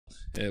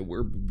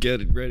We're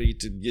getting ready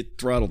to get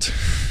throttled.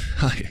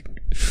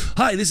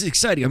 Hi, this is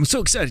exciting. I'm so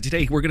excited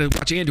today. We're going to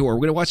watch Andor. We're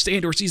going to watch the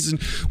Andor Season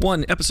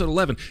 1, Episode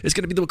 11. It's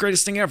going to be the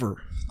greatest thing ever.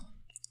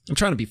 I'm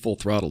trying to be full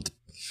throttled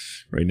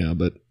right now,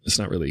 but it's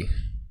not really...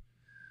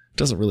 It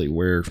doesn't really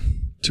wear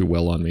too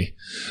well on me.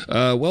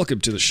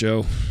 Welcome to the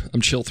show. I'm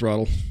Chill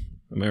Throttle.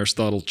 I'm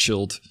Aristotle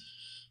Chilled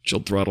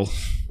Throttle.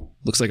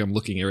 Looks like I'm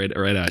looking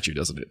right at you,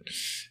 doesn't it?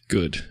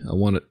 Good. I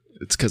want it.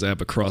 It's because I have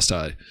a crossed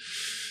eye.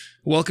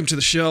 Welcome to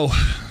the show.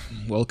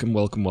 Welcome.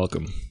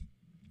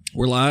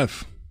 We're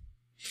live.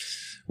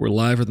 We're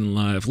liver than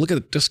live. Look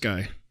at this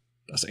guy.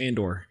 That's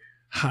Andor.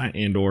 Hi,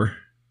 Andor.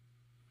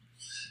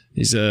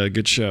 He's a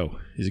good show.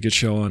 He's a good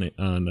show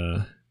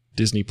on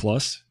Disney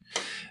Plus,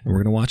 and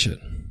we're gonna watch it.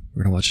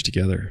 We're gonna watch it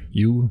together.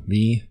 You,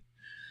 me,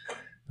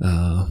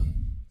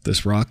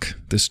 this rock,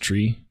 this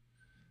tree.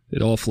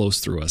 It all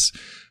flows through us.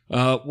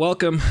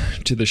 Welcome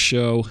to the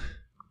show.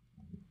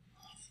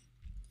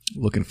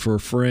 Looking for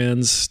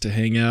friends to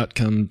hang out,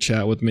 come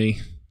chat with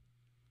me.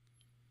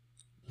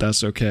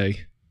 That's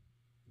okay.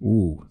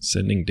 Ooh,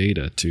 sending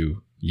data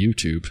to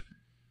YouTube.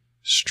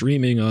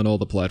 Streaming on all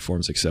the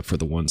platforms except for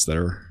the ones that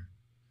are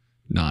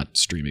not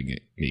streaming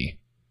me.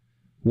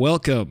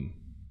 Welcome.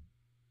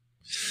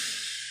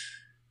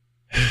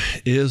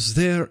 Is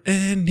there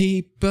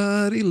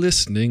anybody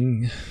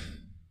listening?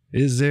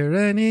 Is there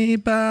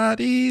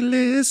anybody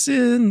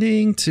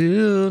listening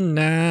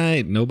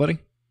tonight? Nobody?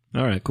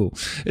 All right, cool.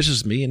 It's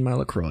just me and my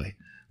LaCroix.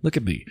 Look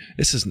at me.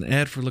 This is an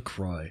ad for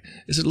LaCroix.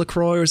 Is it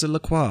LaCroix or is it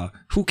LaCroix?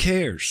 Who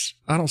cares?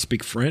 I don't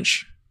speak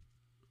French.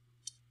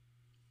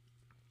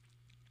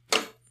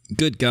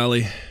 Good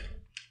golly.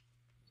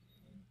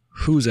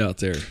 Who's out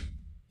there?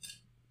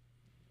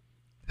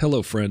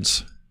 Hello,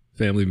 friends.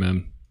 Family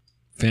men.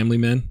 Family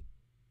men?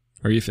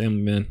 Are you a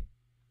family man?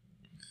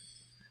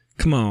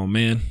 Come on,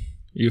 man. Are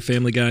you a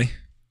family guy?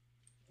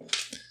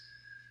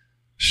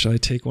 Should I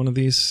take one of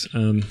these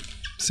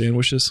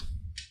sandwiches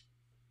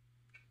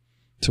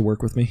to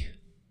work with me?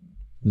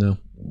 No.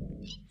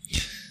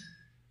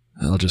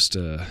 I'll just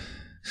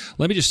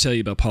let me just tell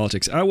you about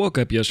politics. I woke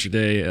up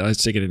yesterday, I was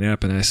taking a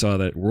nap, and I saw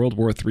that World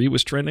War III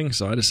was trending,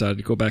 so I decided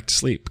to go back to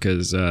sleep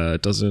because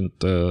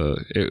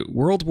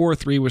World War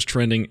III was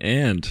trending,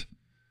 and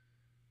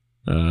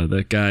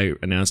that guy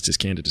announced his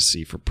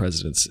candidacy for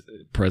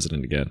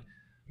president again.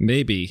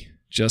 Maybe,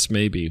 just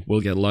maybe, we'll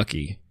get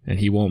lucky and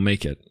he won't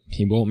make it.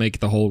 He won't make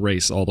the whole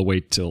race all the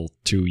way till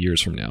 2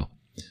 years from now.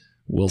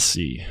 We'll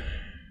see.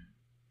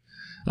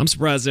 I'm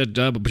surprised that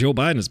Joe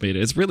Biden has made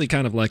it. It's really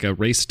kind of like a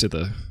race to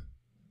the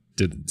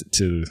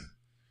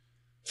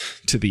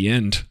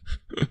end.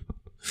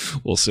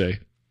 We'll say.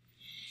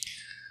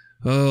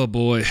 Oh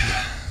boy.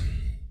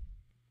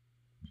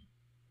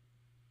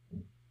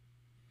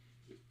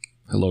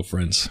 Hello,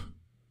 friends.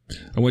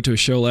 I went to a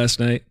show last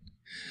night.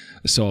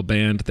 I saw a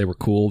band. They were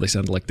cool. They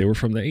sounded like they were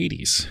from the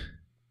 80s.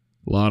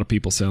 A lot of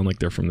people sound like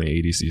they're from the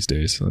 80s these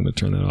days. So I'm going to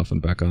turn that off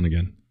and back on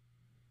again.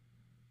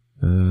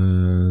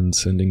 And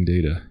sending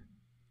data.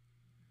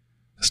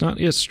 It's not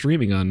yet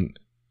streaming on...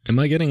 Am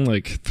I getting,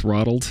 like,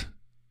 throttled,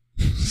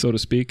 so to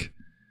speak,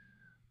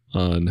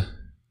 on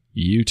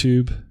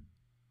YouTube?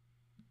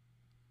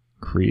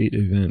 Create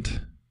event.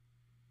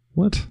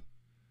 What?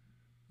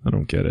 I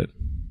don't get it.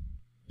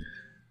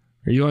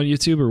 Are you on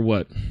YouTube or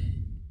what?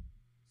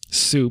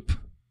 Soup.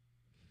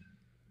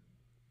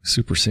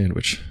 Super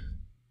sandwich.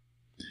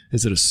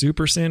 Is it a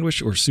super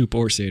sandwich or soup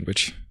or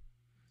sandwich?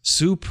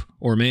 Soup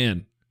or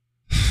man?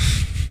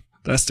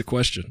 That's the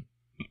question.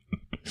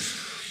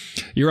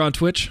 You're on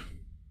Twitch?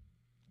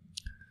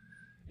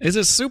 Is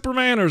it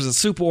Superman or is it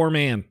soup or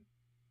man?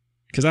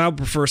 Because I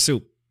prefer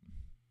soup.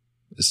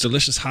 It's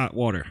delicious hot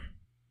water.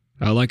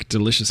 I like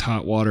delicious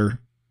hot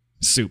water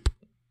soup.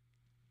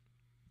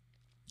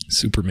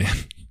 Superman.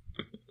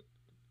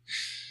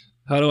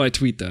 How do I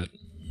tweet that?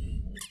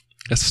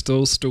 That's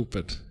so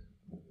stupid.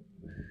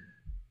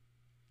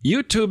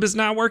 YouTube is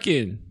not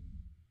working.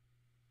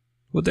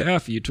 What the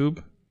F,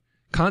 YouTube?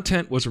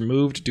 Content was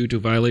removed due to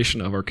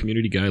violation of our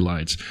community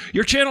guidelines.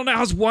 Your channel now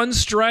has one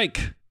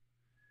strike.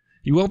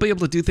 You won't be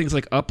able to do things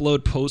like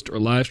upload, post, or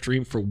live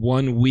stream for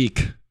 1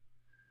 week.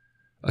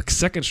 A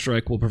second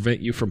strike will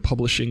prevent you from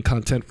publishing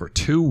content for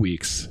 2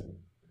 weeks.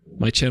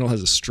 My channel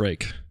has a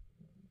strike.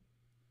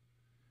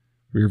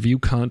 Review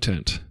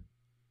content.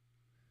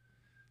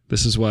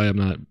 This is why I'm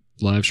not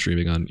live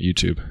streaming on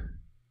YouTube.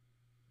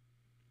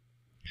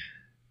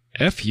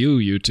 F you,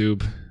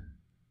 YouTube.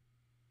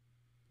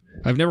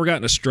 I've never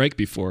gotten a strike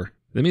before.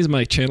 That means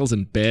my channel's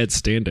in bad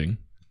standing.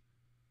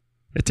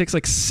 It takes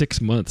like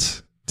 6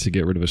 months to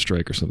get rid of a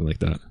strike or something like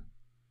that.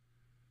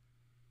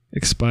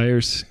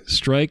 Expires.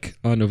 Strike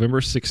on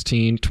November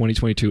 16,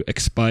 2022.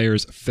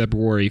 Expires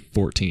February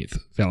 14th.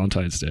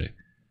 Valentine's Day.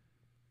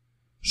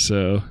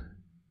 So,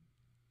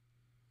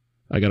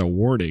 I got a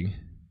warning.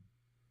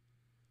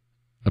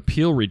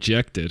 Appeal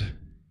rejected.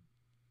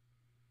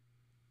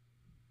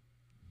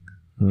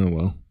 Oh,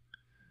 well.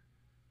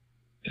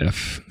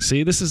 F.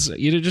 See, this is...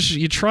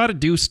 You try to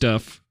do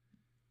stuff,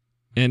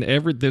 and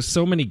there's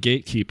so many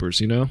gatekeepers,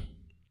 you know?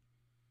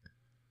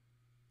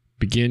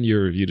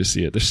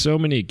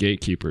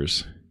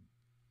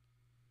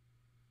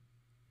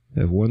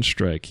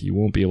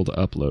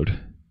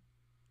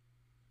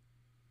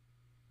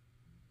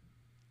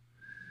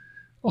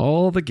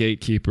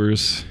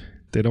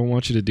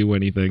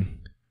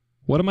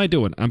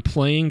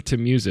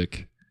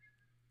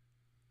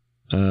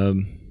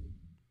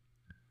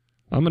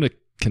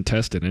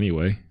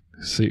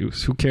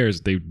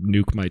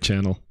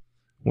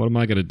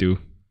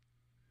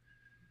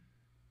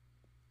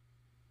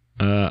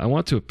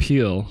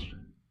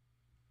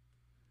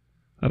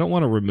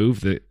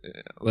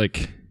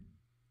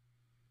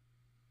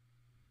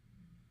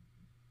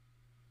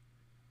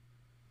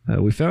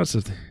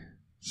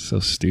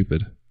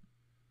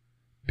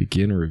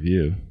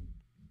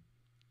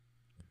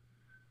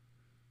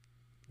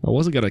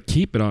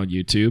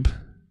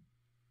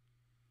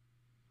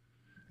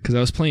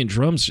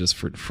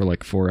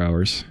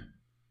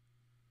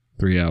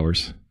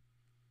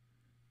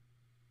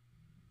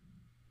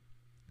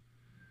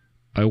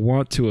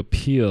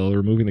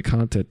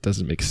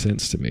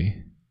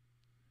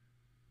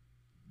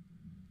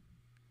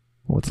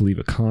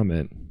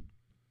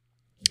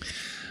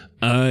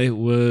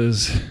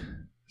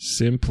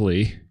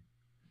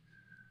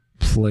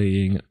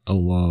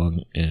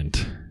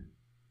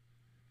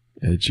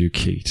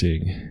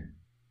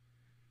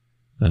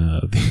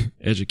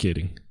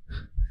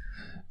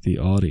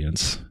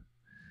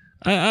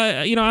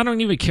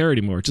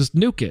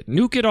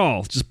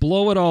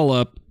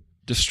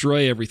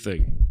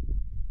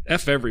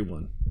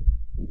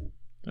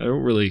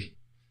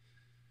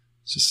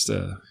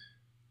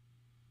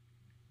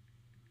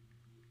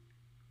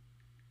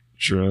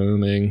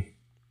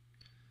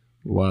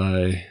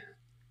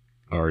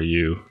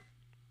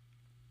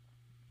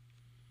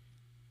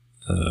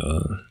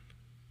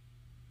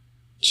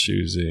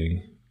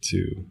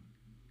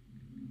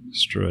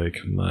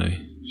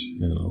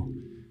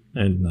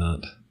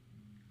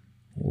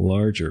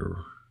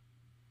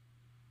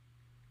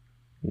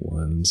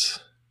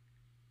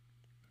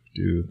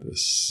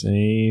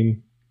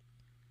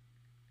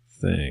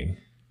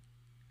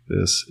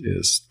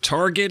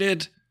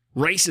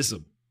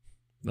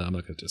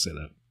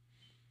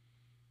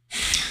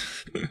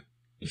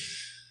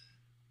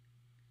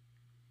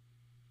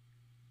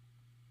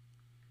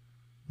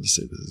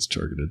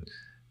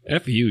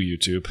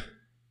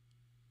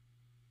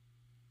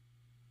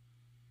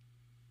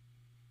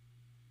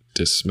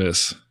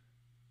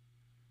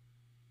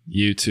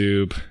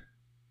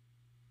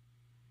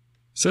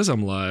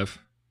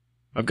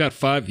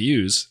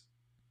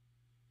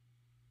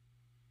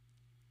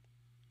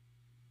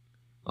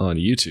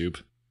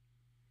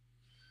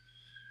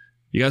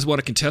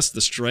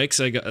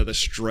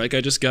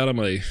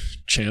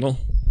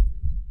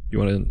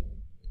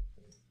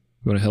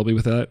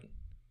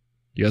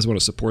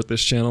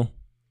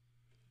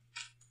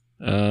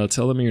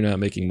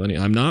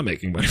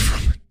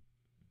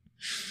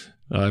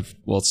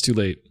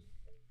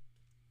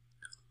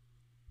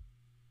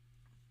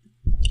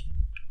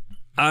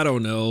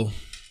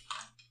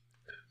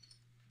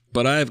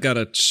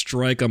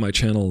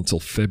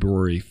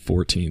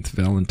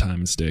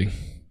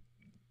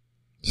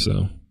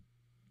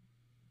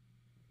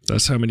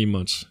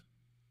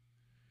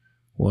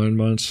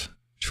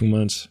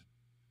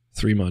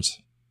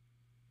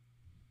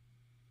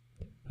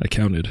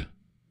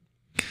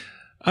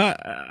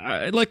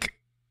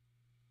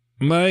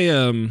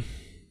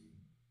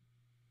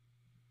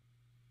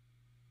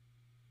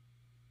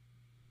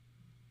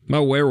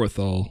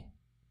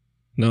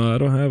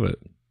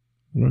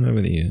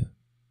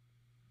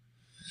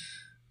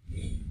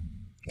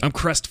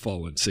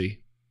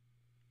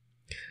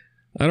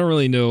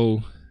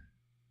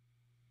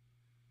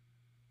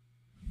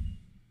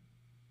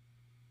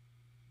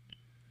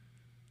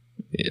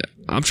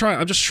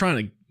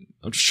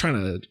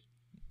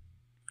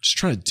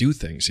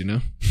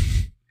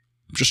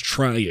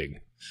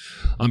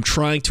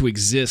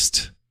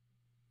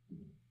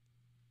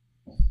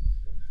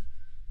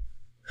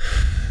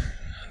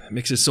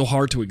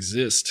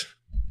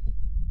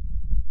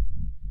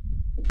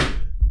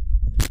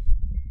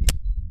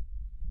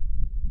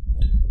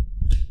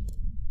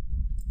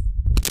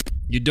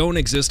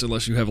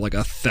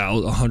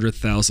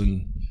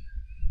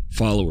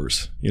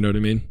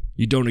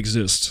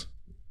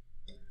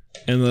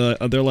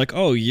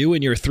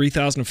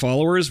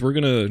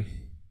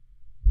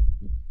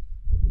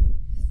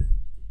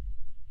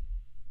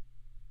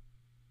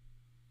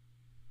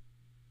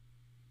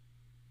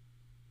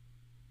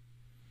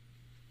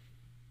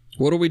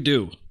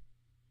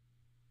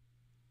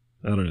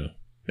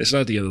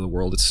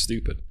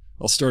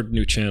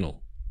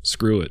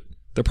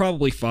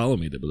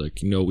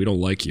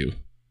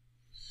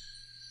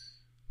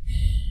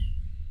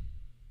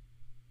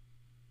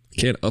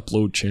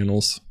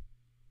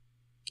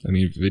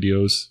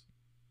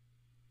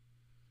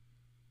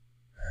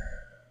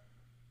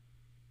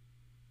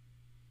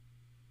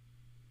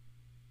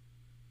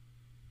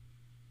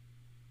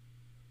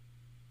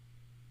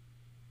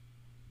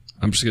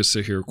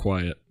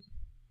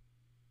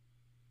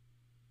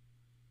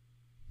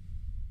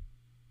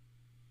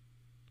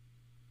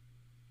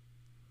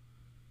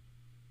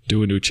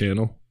 do a new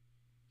channel.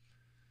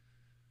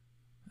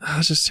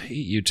 I just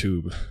hate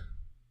YouTube.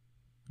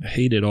 I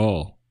hate it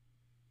all.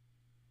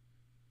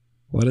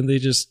 Why didn't they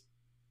just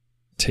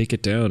take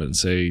it down and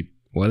say,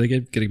 why are they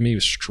getting me a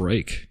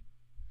strike?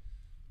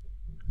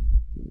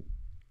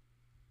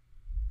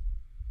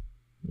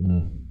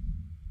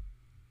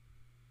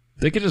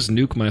 They could just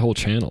nuke my whole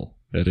channel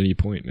at any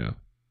point now.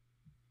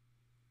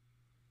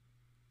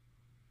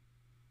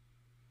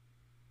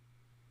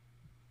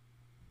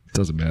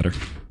 Doesn't matter.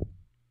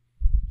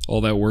 All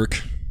that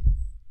work.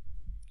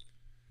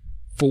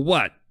 For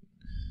what?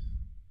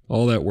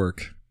 All that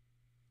work.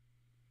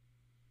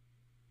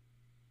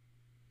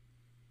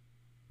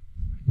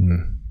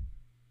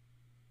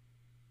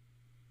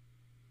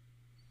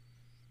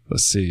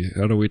 Let's see.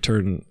 How do we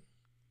turn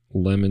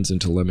lemons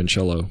into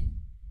limoncello?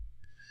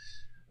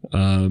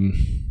 I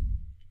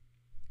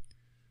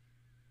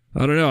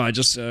don't know. I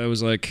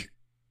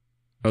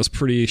was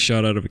pretty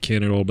shot out of a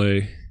cannon all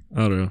day.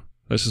 I don't know.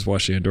 Let's just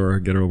watch Andor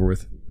and get it over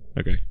with.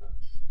 Okay.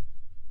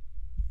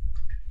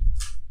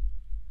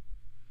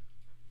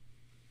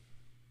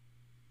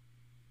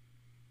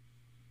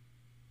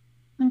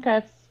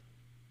 Okay.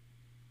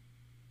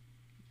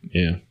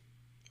 Yeah.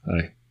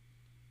 Hi.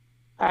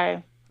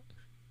 Hi.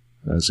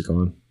 How's it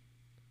going?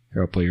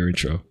 Here, I'll play your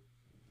intro.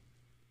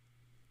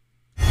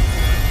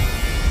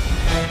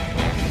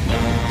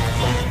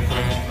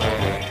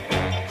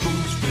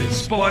 Who's been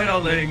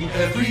spoiling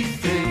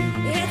everything?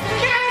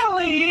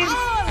 Kelly!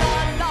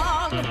 All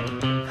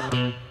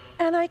along.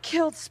 And I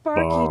killed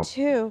Sparky,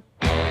 too.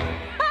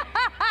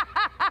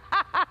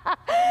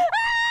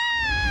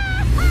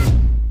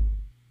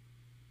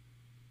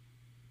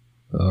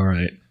 All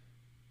right.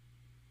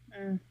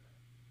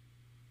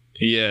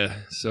 Yeah,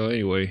 so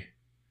anyway.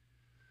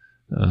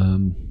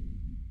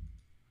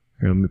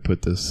 Here, let me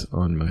put this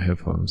on my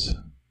headphones.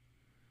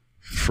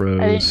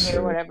 Froze. I didn't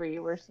hear whatever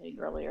you were saying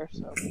earlier,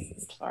 so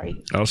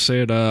sorry. I'll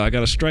say it, I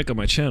got a strike on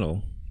my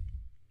channel.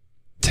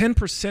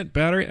 10%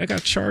 battery? I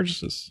got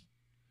charged this.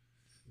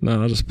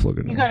 No, I'll just plug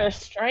it in. You got a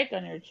strike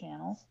on your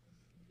channel.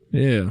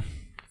 Yeah.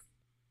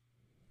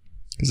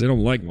 Because they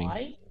don't like me.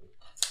 Why?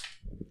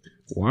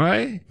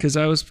 Why? Because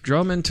I was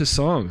drumming to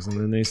songs, and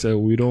then they said,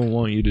 we don't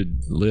want you to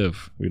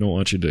live. We don't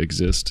want you to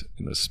exist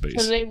in this space.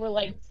 Because they were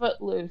like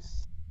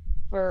footloose,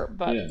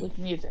 with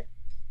music.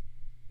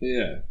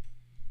 Yeah.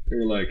 They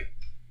were like,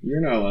 you're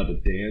not allowed to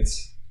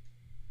dance.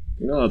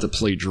 You're not allowed to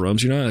play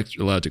drums. You're not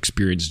allowed to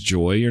experience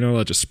joy. You're not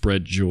allowed to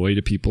spread joy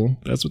to people.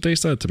 That's what they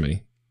said to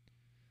me.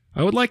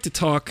 I would like to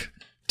talk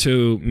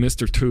to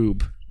Mr.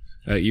 Tube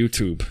at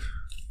YouTube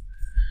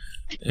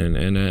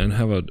and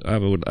have a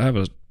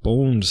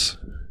bones.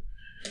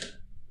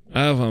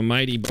 I have a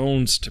mighty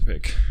bones to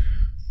pick.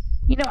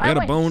 You know, I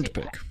got a bone to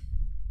pick.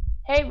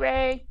 Hey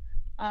Ray,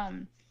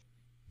 I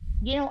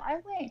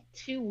went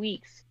 2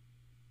 weeks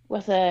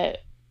with a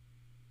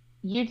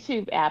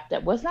YouTube app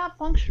that was not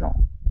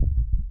functional.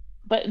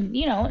 But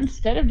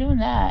instead of doing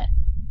that,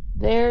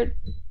 they're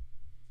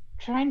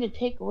trying to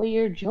take away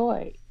your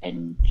joy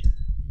and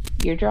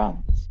your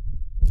drums.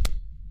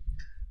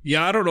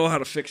 Yeah, I don't know how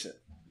to fix it.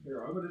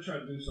 Here, I'm gonna try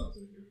to do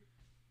something here.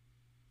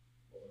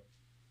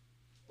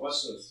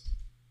 Watch this.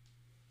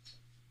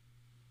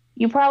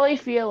 You probably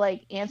feel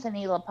like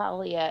Anthony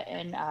LaPaglia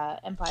in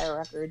Empire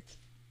Records.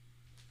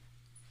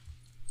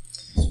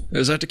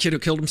 Is that the kid who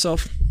killed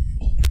himself?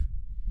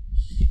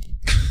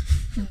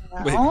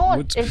 No,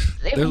 Wait,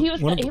 he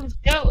was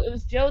Joe. It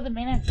was Joe the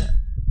manager.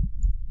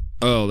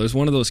 Oh, there's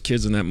one of those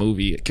kids in that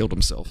movie that killed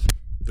himself.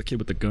 The kid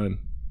with the gun.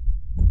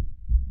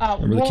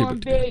 Remember the kid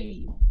with the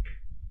baby. gun?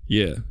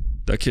 Yeah,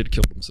 that kid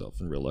killed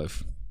himself in real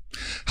life.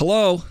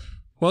 Hello,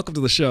 welcome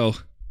to the show.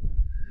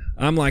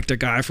 I'm like the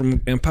guy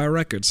from Empire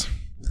Records.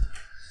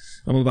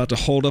 I'm about to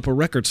hold up a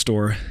record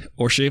store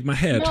or shave my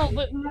head. No,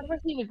 but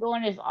remember he would go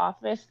in his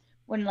office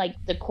when like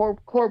the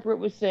corporate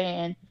was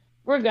saying,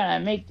 we're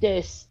gonna make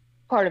this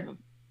part of a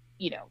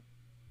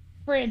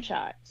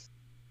franchise,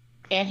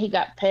 and he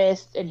got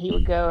pissed and he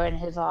would go in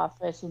his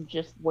office and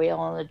just wail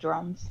on the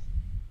drums.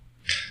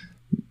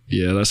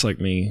 Yeah, that's like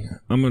me.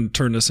 I'm gonna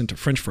turn this into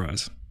French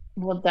fries.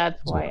 Well,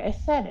 that's why I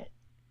said it.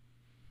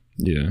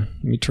 Yeah,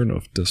 let me turn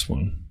off this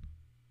one.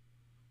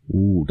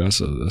 Ooh,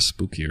 that's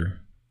spookier.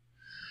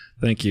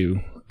 Thank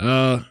you.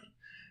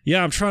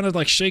 Yeah, I'm trying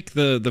to shake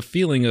the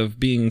feeling of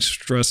being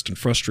stressed and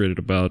frustrated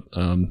about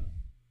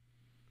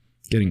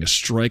getting a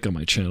strike on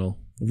my channel.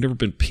 I've never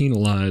been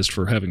penalized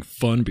for having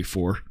fun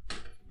before.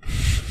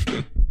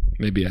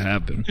 Maybe I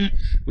have been.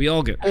 We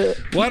all get.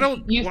 Why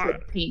don't you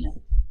said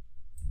penal?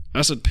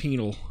 I said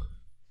penal.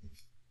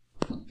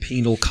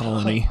 Penal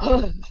colony.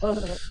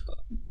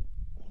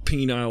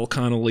 Penile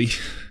Connolly.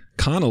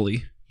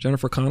 Connolly?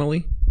 Jennifer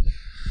Connolly?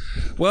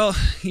 Well,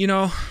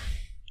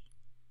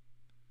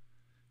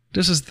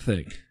 this is the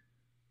thing.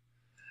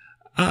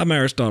 I'm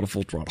Aristotle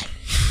Full Throttle.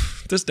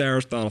 This is the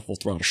Aristotle Full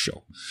Throttle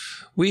show.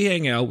 We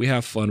hang out, we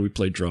have fun, we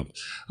play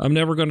drums. I'm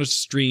never going to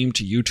stream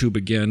to YouTube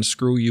again.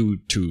 Screw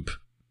YouTube.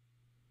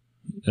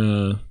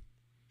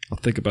 I'll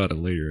think about it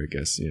later, I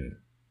guess, yeah.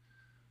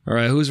 All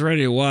right, who's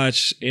ready to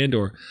watch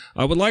Andor?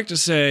 I would like to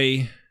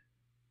say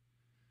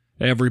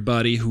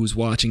everybody who's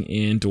watching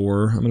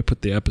Andor. I'm going to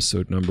put the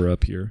episode number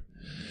up here.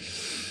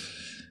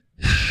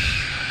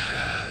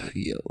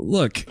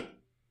 Look,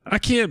 I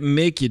can't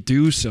make you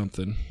do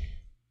something.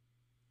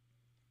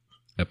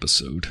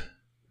 Episode.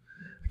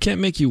 I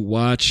can't make you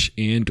watch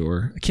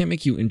Andor. I can't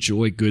make you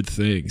enjoy good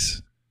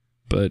things.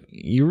 But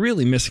you're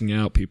really missing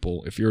out,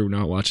 people, if you're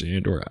not watching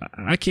Andor.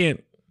 I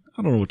don't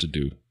know what to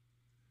do.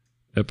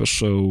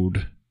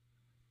 Episode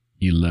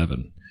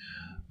 11.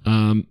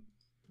 I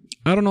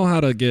don't know how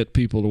to get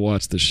people to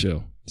watch this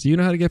show. Do you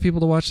know how to get people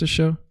to watch this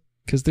show?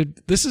 Because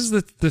this is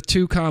the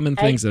two common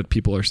things that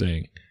people are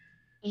saying.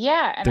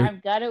 Yeah, and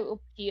I've got to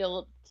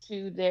appeal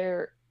to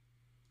their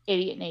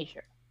idiot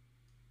nature.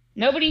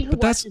 Nobody who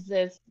watches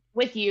this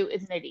with you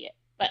is an idiot.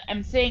 But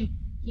I'm saying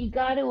you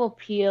got to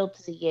appeal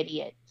to the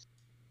idiots.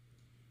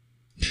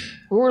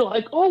 Who are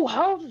like, oh,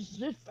 how does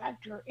this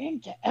factor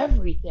into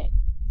everything?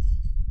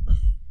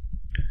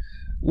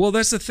 Well,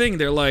 that's the thing.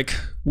 They're like,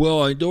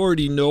 well, I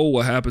already know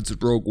what happens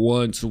with Rogue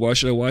One, so why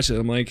should I watch it?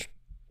 I'm like,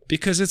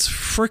 because it's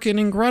freaking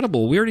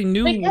incredible. We already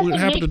knew what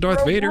happened to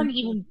Darth Vader.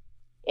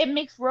 It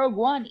makes Rogue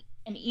One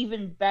an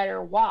even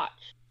better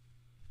watch.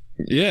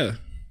 Yeah.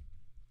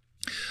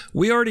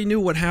 We already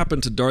knew what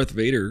happened to Darth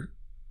Vader.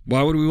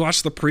 Why would we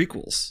watch the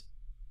prequels?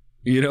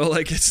 You know,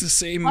 like, it's the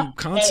same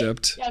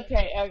concept.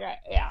 Okay,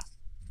 yeah.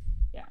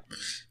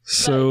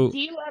 So, do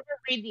you ever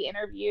read the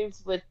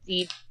interviews with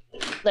the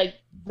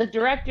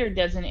director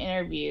does an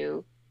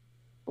interview,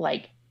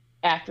 like,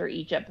 after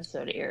each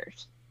episode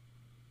airs?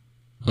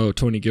 Oh,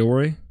 Tony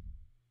Gilroy?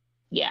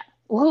 Yeah.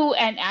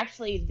 And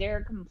actually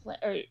their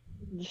the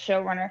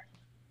showrunner,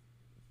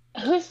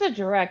 who's the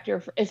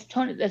director? Is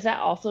that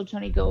also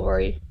Tony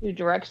Gilroy who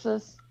directs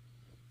this?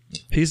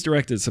 He's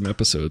directed some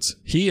episodes.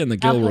 He and the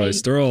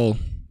Gilroys, they're all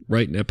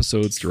writing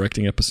episodes,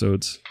 directing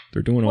episodes.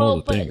 They're doing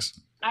all the things.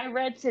 I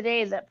read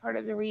today that part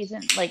of the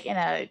reason, like in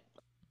a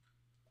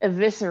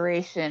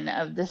evisceration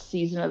of this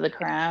season of The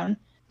Crown,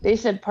 they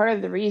said part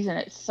of the reason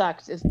it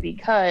sucks is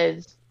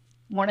because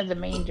one of the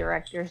main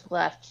directors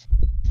left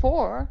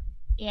for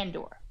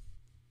Andor.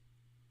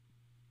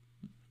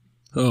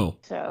 Oh,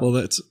 so.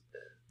 Well,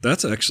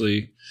 that's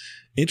actually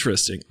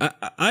interesting.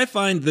 I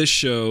find this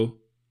show.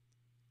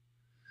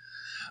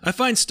 I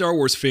find Star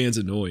Wars fans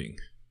annoying.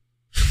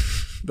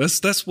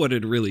 That's what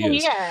it really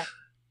is. Yeah.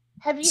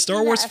 Have you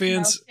Star Wars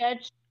fans?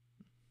 Sketch?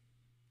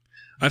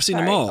 I've seen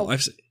them all.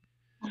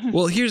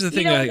 Well, here's the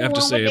thing I have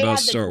to say about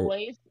Star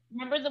Wars.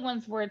 Remember the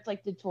ones where it's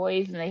like the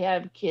toys and they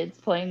have kids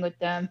playing with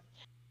them,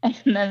 and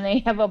then they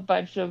have a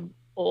bunch of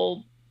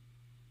old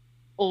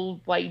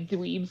white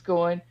dweebs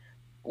going,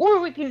 or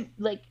we can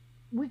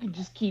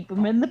just keep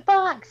them in the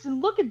box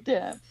and look at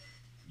them.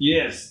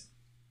 Yes,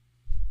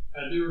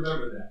 I do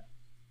remember that.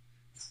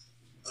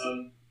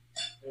 Hang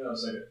on a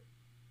second.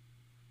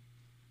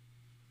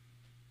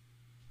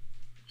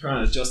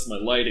 Trying to adjust my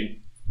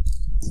lighting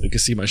so you can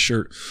see my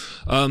shirt.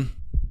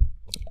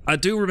 I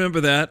do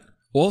remember that.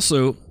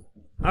 Also,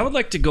 I would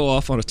like to go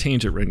off on a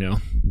tangent right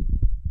now,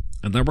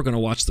 and then we're going to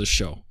watch this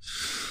show.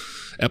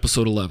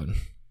 Episode 11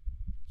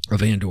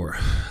 of Andor.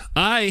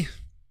 I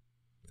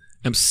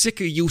am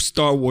sick of you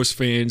Star Wars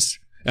fans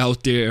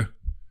out there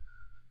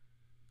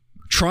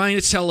trying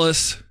to tell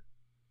us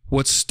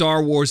what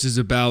Star Wars is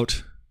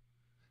about,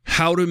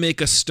 how to make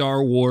a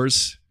Star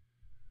Wars.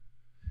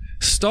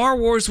 Star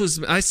Wars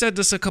I said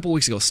this a couple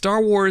weeks ago,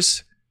 Star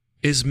Wars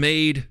is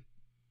made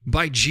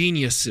by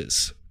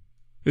geniuses.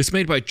 It was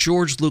made by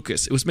George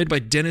Lucas. It was made by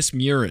Dennis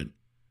Muren.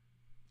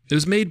 It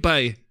was made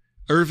by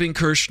Irving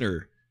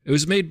Kershner. It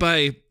was made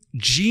by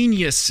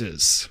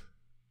geniuses.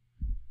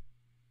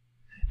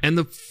 And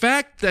the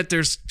fact that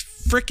there's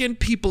frickin'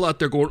 people out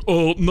there going,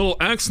 oh, no,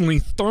 actually,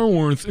 Star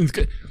Wars is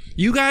good.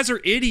 You guys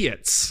are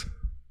idiots.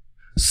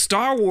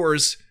 Star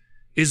Wars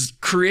is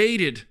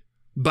created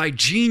by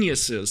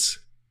geniuses.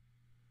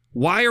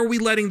 Why are we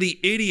letting the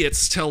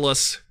idiots tell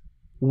us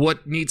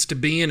what needs to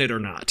be in it or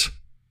not?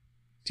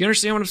 Do you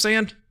understand what I'm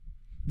saying?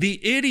 The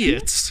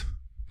idiots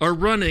are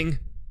running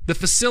the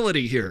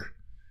facility here.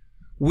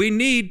 We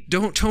need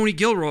Tony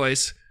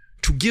Gilroy's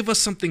to give us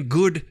something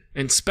good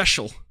and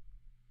special.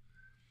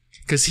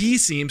 Because he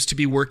seems to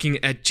be working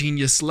at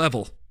genius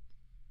level,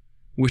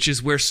 which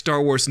is where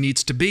Star Wars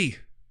needs to be.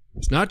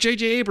 It's not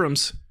J.J.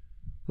 Abrams.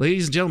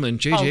 Ladies and gentlemen,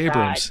 J.J.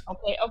 Abrams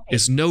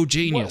is no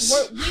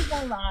genius. We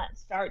will not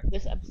start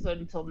this episode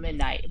until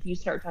midnight if you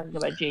start talking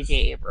about J.J.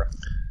 Abrams.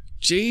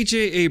 J.J.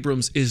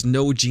 Abrams is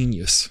no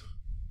genius.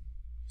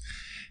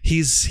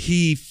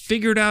 He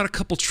figured out a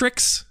couple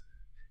tricks,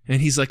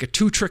 and he's like a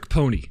two-trick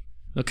pony,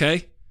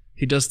 okay?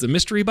 He does the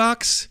mystery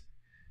box,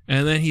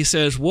 and then he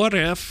says, what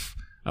if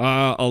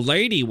a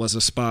lady was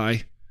a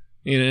spy,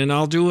 and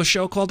I'll do a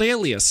show called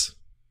Alias.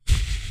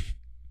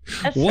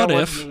 What if...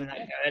 Wasn't even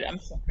that good. I'm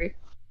sorry.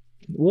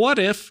 What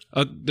if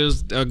a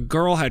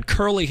girl had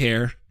curly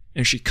hair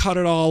and she cut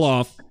it all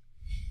off?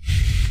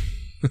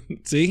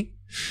 See?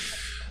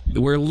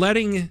 We're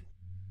letting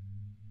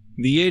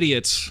the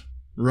idiots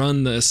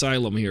run the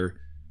asylum here.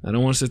 I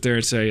don't want to sit there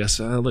and say, yes,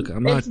 look,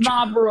 I'm not... It's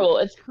mob rule.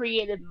 It's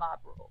created mob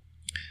rule.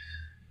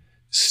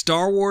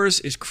 Star Wars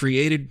is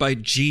created by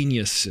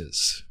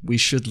geniuses. We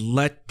should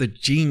let the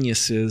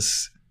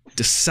geniuses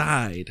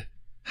decide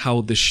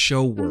how the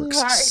show works.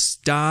 Sorry.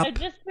 Stop I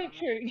just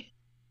picture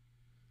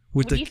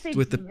with when you say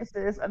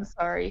geniuses. I'm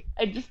sorry.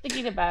 I'm just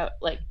thinking about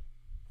like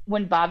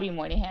when Bobby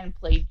Moynihan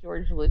played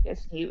George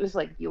Lucas. He was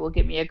like, "You will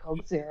give me a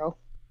Coke Zero."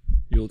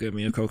 You'll give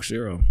me a Coke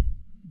Zero.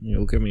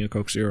 You'll give me a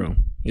Coke Zero.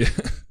 Yeah,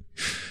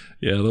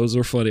 yeah, those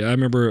were funny. I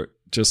remember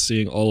just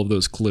seeing all of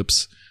those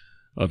clips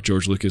of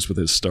George Lucas with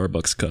his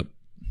Starbucks cup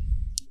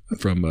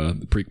from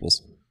the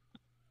prequels.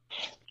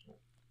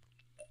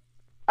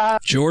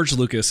 George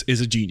Lucas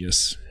is a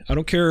genius. I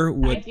don't care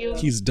what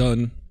he's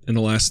done in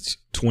the last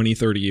 20,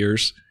 30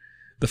 years.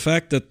 The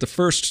fact that the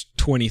first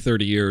 20,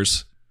 30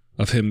 years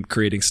of him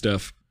creating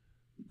stuff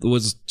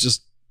was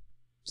just...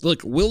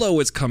 Look, Willow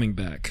is coming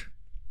back.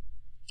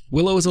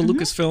 Willow is a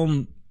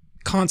Lucasfilm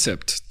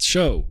concept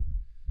show.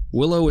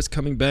 Willow is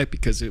coming back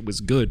because it was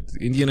good.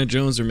 Indiana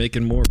Jones are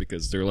making more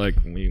because they're like,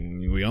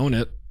 we own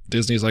it.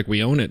 Disney's like,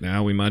 we own it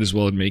now. We might as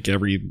well make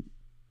everything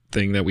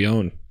that we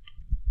own.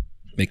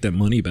 Make that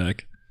money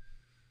back.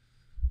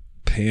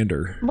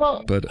 Pander.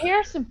 Well, but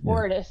Harrison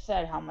Ford has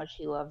said how much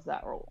he loves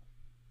that role.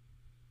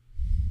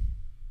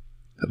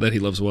 That he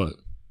loves what?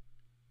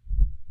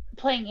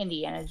 Playing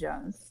Indiana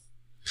Jones.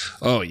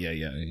 Oh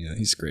yeah.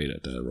 He's great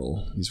at that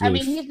role. He's really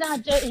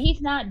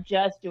he's not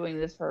just doing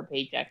this for a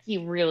paycheck. He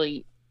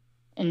really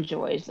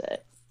enjoys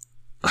it.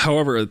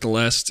 However, at the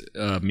last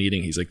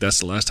meeting, he's like, "That's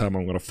the last time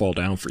I'm going to fall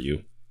down for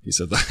you." He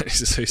said that.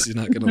 He's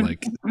not going to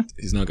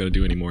he's not going to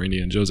do any more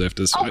Indiana Jones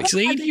after this. He's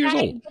 80 years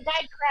old. The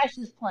guy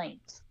crashes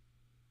planes.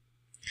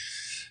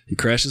 He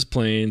crashes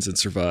planes and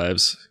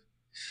survives.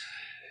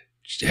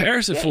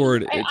 Harrison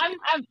Ford.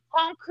 I'm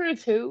Tom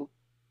Cruise who?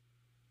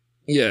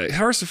 Yeah,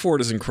 Harrison Ford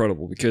is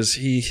incredible because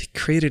he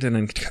created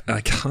an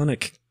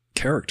iconic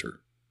character.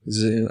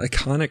 It's an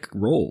iconic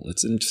role.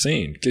 It's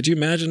insane. Could you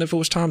imagine if it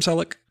was Tom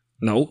Selleck?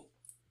 No.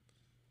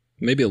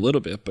 Maybe a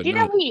little bit, but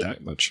not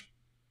that much.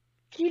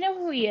 Do you know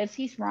who he is?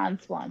 He's Ron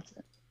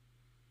Swanson.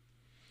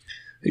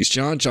 He's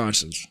John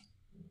Johnson's.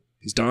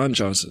 He's Don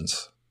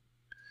Johnson's.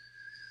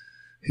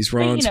 He's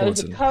Ron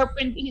Swanson.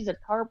 He's a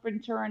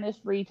carpenter in his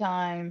free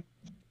time.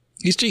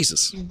 He's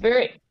Jesus. He's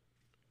very...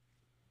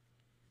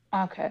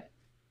 Okay.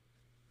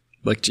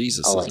 Like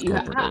Jesus is a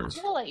carpenter.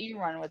 I'll let you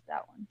run with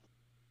that one.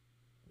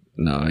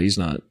 No, he's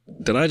not.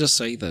 Did I just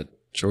say that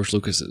George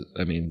Lucas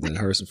that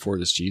Harrison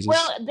Ford is Jesus?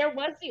 Well, there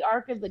was the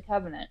Ark of the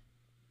Covenant.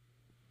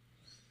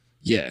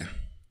 Yeah.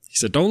 He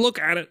said, don't look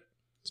at it.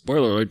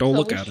 Spoiler alert, don't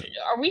look at it.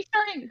 Are we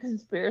starting a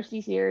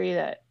conspiracy theory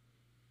that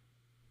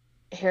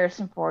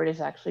Harrison Ford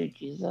is actually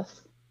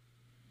Jesus?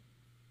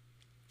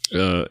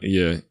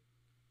 Yeah.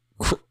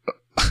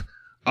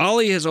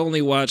 Ollie has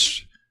only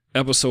watched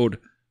episode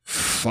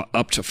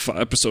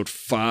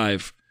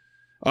 5.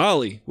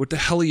 Ollie, what the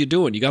hell are you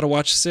doing? You got to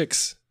watch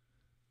 6.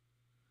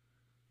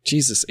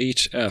 Jesus,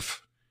 HF.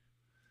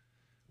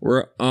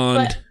 We're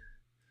on...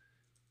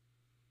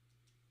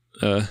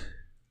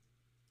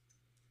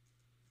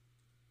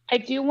 I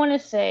do want to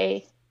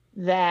say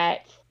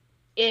that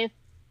if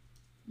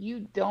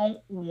you don't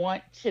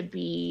want to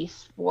be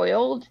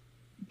spoiled,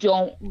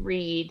 don't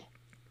read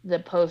the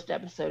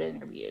post-episode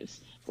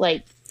interviews.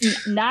 Like,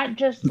 not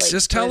just... Like,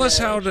 just tell us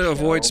how to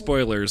avoid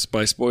spoilers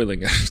by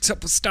spoiling it.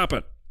 Stop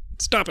it.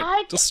 Stop it.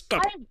 Just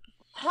stop it.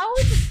 How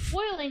is it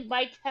spoiling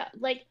by...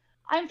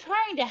 I'm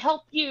trying to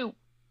help you.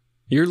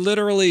 You're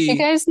literally... You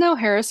guys know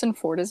Harrison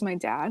Ford is my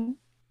dad?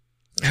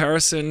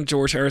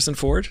 George Harrison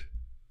Ford?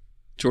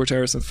 George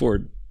Harrison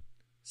Ford.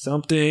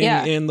 Something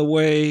in the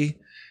way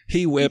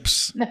he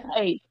whips.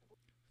 Nice.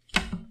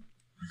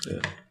 Yeah.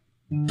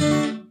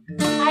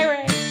 Hi,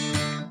 Ray.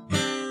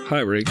 Hi,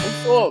 Ray.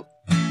 What's up?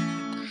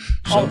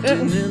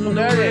 Something in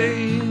the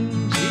way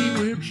he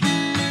whips.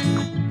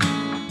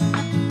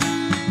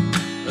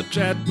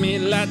 Attract me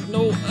like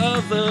no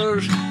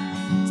other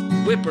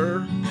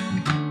whipper.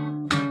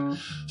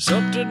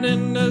 Something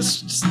in the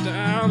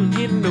style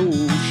he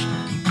knows.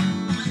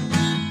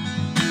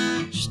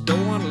 Just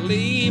don't want to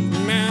leave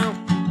now.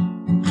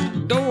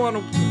 Don't want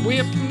to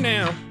whip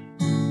now.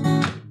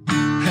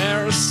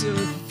 Harrison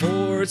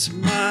Ford's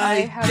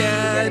my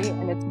dad.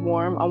 And it's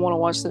warm. I want to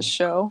watch this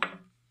show.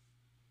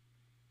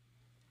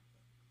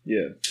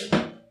 Yeah.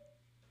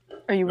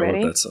 Are you ready?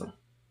 I wrote that song.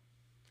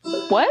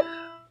 What?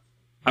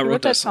 I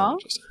wrote that song.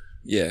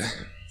 Yeah.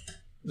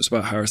 It's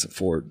about Harrison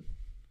Ford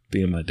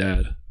being my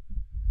dad.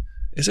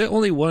 Is there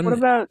only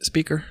one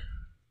speaker?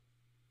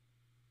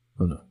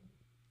 Oh, no.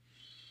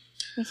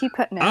 You keep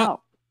cutting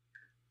out.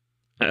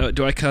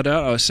 Do I cut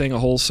out? I was saying a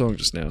whole song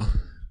just now.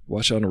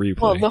 Watch on a replay.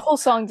 Well, the whole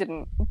song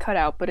didn't cut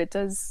out, but it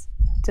does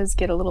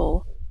get a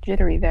little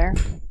jittery there.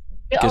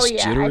 Oh,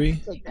 yeah.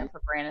 Jittery? I take that for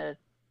granted.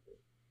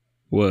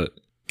 What?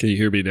 Can you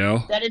hear me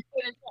now? That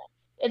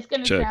it's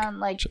gonna sound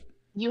like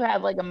you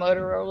have like a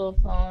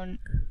Motorola phone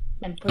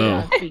and put it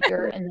on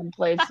speaker and then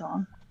play a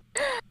song.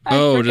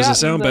 Does it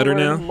sound better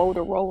now?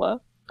 Motorola.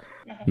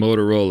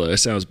 Motorola. It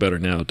sounds better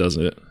now,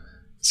 doesn't it?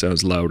 It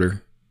sounds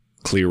louder,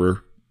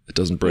 clearer. It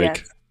doesn't break.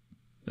 Yes.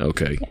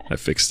 Okay, I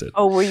fixed it.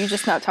 Oh, were you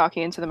just not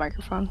talking into the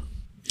microphone?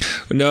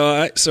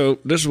 No, so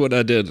this is what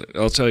I did.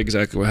 I'll tell you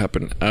exactly what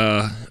happened.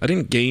 I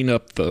didn't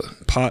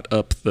pot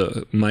up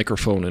the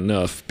microphone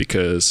enough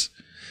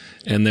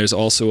and there's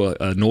also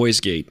a noise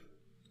gate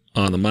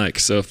on the mic.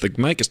 So if the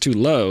mic is too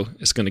low,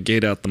 it's going to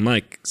gate out the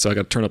mic. So I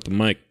got to turn up the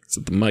mic so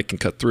the mic can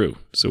cut through.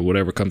 So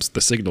whatever comes, the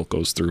signal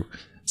goes through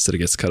instead of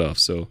gets cut off.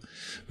 So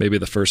maybe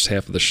the first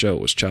half of the show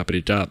was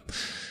choppity chop.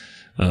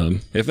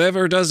 If it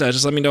ever does that,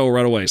 just let me know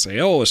right away. Say,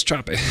 oh, it's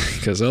choppy,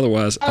 because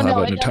otherwise I'll have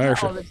an entire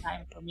show. All the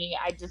time for me.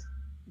 I just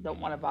don't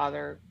want to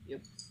bother you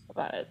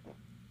about it.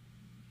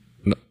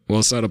 No, well,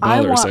 it's not a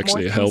bother. It's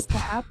actually a help. To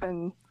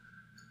happen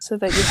so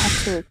that you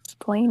have to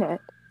explain it.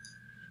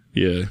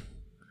 Yeah.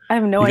 I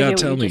have no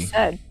idea what you just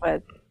said,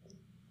 but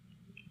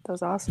that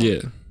was awesome.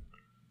 Yeah.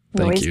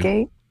 Thank Noise you.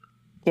 gate?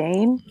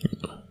 Gain?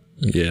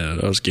 Yeah,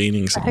 I was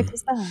gaining some. What the heck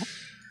is that?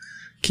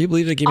 Can you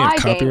believe they gave me a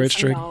copyright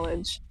strike?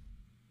 Knowledge.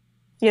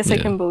 Yes, I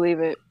can believe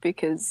it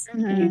because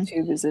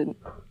YouTube is a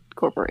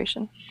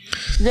corporation.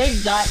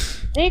 They've gotten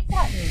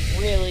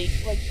really,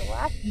 like the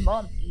last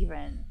month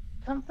even,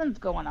 something's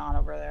going on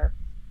over there.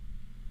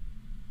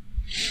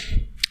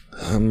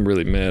 I'm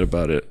really mad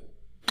about it.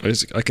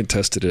 I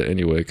contested it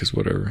anyway, because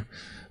whatever.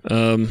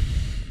 All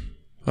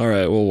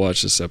right, we'll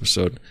watch this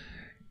episode.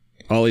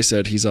 Ollie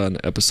said he's on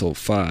episode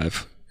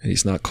 5, and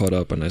he's not caught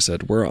up, and I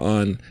said, we're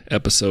on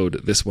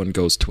episode, this one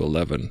goes to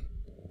 11.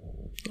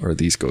 Or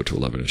these go to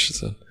 11, I should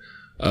say.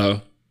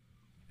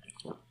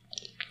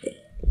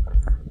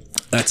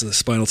 That's a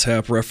Spinal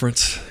Tap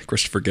reference,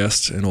 Christopher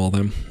Guest and all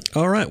them.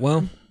 All right,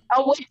 well.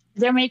 Oh, wait,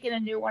 they're making a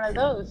new one of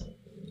those.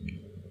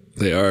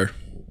 They are.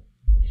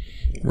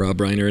 Rob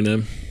Reiner and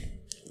them.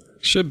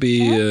 Should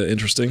be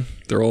interesting.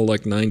 They're all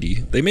like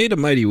 90. They made A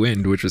Mighty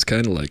Wind, which was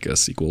kind of like a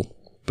sequel,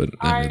 but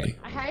not really.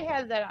 I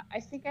have that. I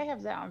think I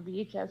have that on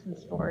VHS in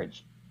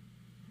storage.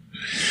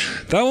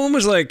 That one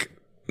was like,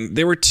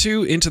 they were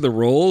too into the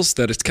roles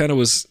that it kind of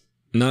was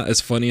not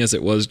as funny as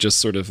it was just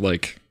sort of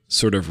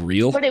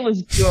real. But it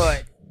was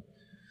good.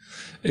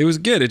 It was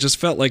good. It just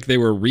felt like they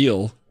were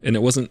real, and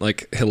it wasn't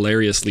like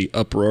hilariously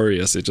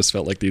uproarious. It just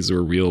felt like these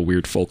were real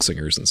weird folk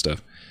singers and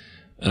stuff.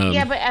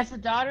 Yeah, but as a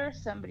daughter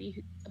of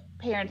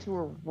parents who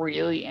were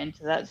really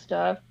into that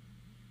stuff,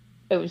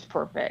 it was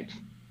perfect.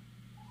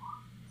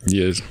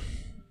 Yes.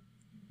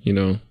 You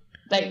know.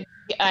 Like,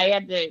 I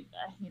had to,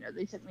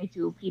 they took me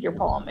to a Peter,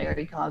 Paul, and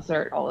Mary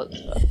concert, all that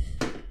stuff.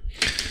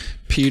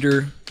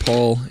 Peter,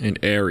 Paul, and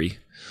Ari.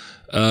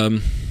 All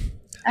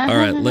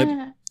right,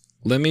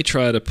 let me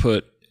try to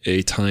put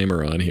a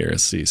timer on here.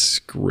 Let's see,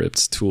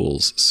 scripts.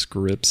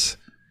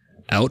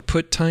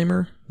 Output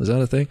timer? Is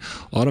that a thing?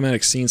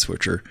 Automatic scene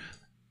switcher.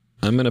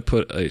 I'm going to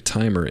put a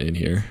timer in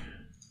here.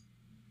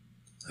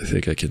 I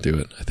think I can do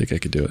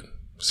it.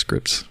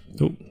 Scripts.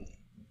 Oh,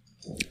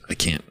 I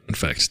can't, in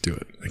fact, do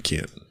it. I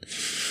can't.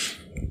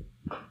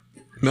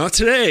 Not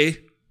today.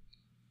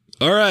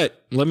 All right,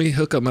 let me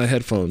hook up my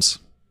headphones.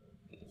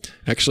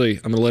 Actually,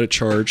 I'm going to let it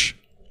charge.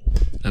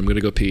 I'm going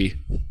to go pee.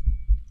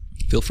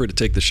 Feel free to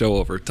take the show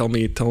over. Tell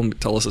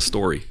us a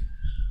story.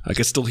 I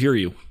can still hear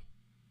you.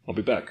 I'll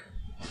be back.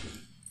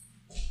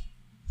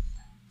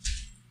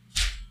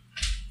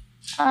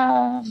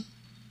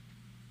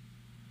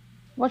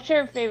 What's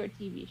your favorite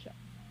TV show?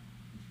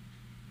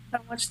 I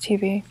don't watch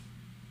TV.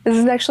 This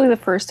is actually the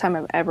first time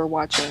I'm ever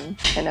watching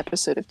an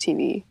episode of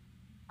TV.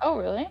 Oh,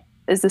 really?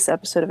 Is this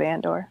episode of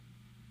Andor?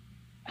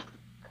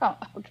 Oh,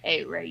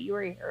 okay, Ray, you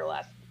were here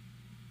last week.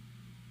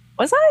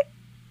 Was I?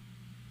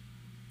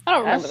 I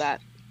don't remember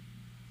that.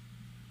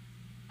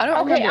 I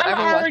don't remember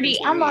ever watching TV.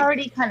 I'm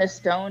already kind of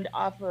stoned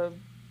off of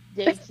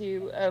day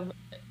 2 of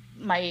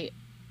my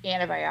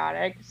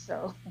antibiotic,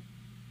 so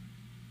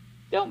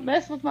don't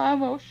mess with my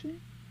emotions.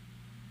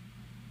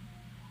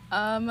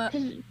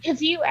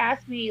 Because you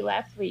asked me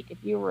last week if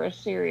you were a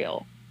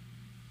cereal,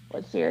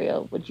 what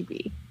cereal would you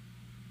be?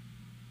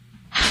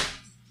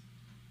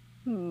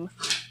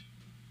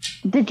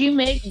 Did you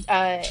make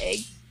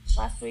eggs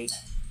last week?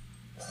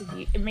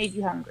 It made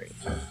you hungry.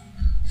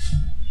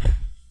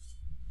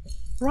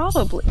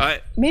 Probably.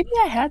 Maybe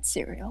I had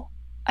cereal.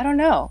 I don't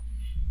know.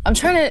 I'm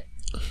trying to...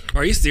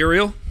 Are you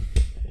cereal?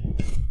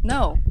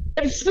 No.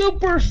 I'm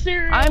super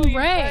cereal. I'm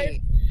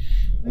Ray.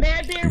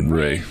 Mad Bear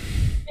Ray.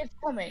 It's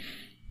coming.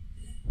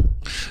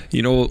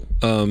 You know,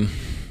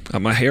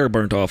 my hair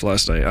burnt off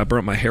last night. I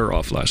burnt my hair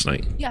off last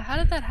night. Yeah, how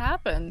did that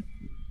happen?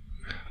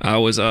 I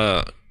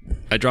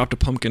dropped a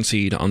pumpkin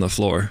seed on the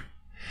floor,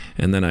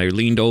 and then I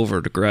leaned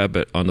over to grab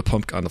it on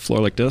the floor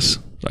like this.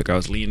 Like I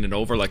was leaning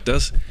over like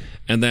this,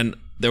 and then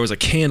there was a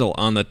candle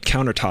on the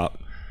countertop.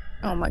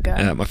 Oh my god!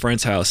 At my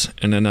friend's house,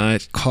 and then I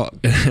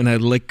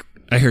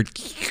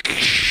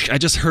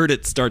just heard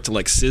it start to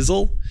like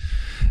sizzle,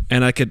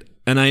 and I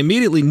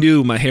immediately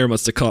knew my hair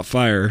must have caught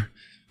fire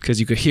because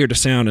you could hear the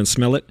sound and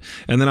smell it.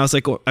 And then I was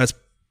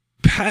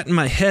patting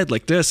my head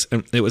like this,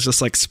 and it was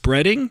just like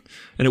spreading,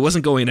 and it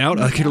wasn't going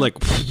out. I could hear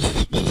like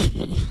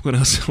when I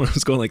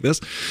was going like this,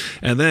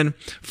 and then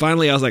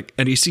finally I was like,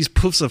 and you see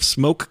poofs of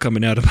smoke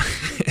coming out of my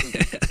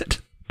head,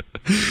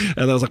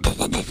 and I was like,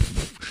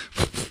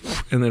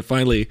 And then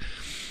finally,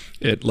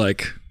 it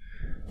like,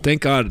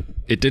 thank God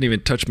it didn't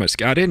even touch my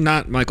skin. I did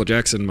not Michael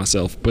Jackson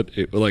myself, but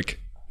it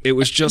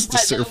was just the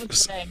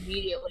surface. I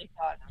immediately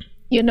thought.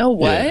 You know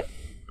what? Yeah.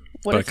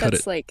 What But if I cut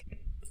that's it. like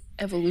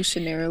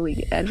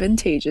evolutionarily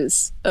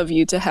advantageous of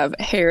you to have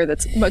hair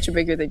that's much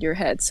bigger than your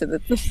head so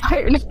that the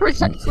fire never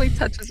actually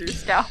touches your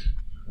scalp?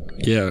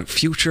 Yeah,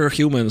 future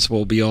humans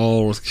will be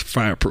all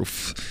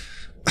fireproof.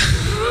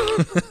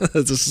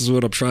 This is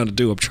what I'm trying to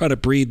do. I'm trying to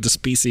breed the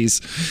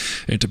species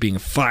into being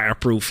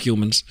fireproof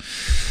humans.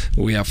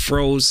 We have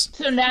froze.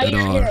 So now that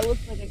your are- hair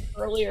looks like a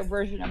curlier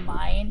version of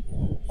mine,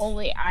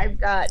 only I've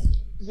got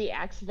the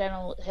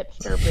accidental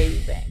hipster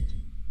baby bangs.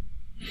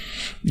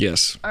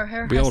 Yes, Our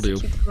hair we has all to do.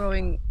 keep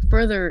growing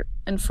further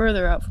and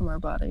further out from our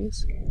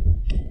bodies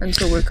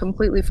until we're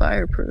completely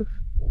fireproof.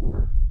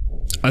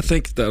 I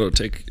think that'll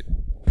take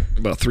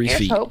about 3 Here's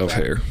feet hoping. of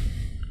hair.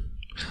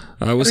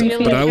 I was,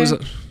 Really? but I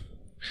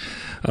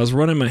was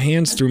running my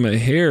hands through my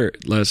hair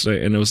last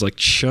night, and it was like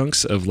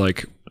chunks of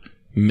like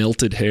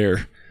melted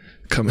hair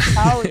coming.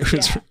 Oh, It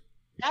was- yeah.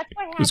 That's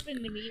what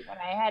happened to me when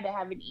I had to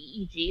have an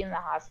EEG in the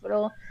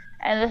hospital,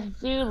 and this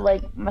dude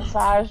like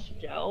massaged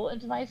gel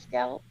into my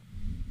scalp,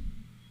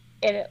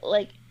 and it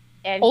like.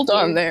 Hold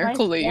on adhered to there, my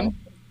Colleen. scalp.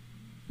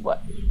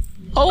 What?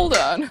 Hold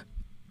on.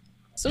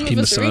 Some He of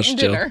us are massaged eating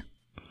gel. dinner.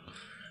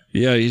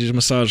 Yeah, you just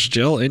massage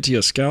gel into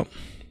your scalp.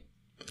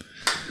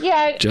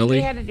 Yeah, Jelly?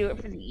 they had to do it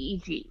for the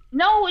EEG.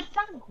 No, it's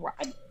not.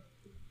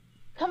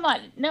 Come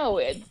on, no,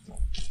 it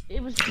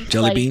was just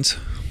Jelly like, beans.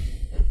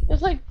 It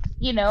was like,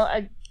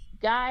 a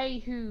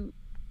guy who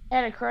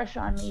had a crush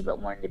on me but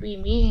wanted to be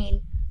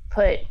mean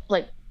put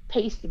like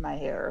paste in my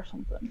hair or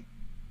something.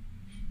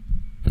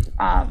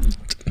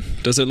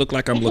 Does it look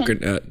like I'm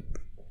looking at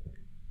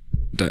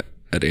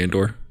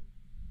Andor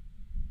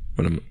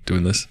when I'm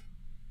doing this?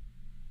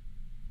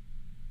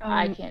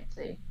 I can't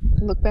see.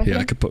 Look back. Yeah, I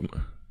here. could put.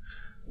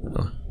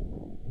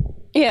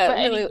 Yeah, But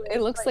no, anyway,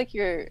 it looks like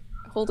you're.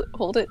 Hold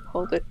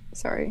it.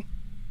 Sorry,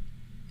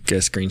 Get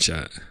a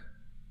screenshot.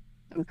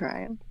 I'm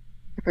trying.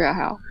 I forgot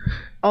how.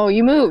 Oh,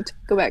 you moved.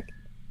 Go back.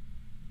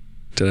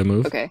 Did I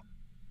move? Okay.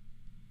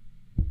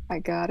 I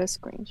got a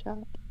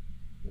screenshot.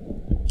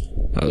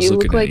 I was You looking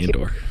look at like-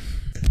 Andor.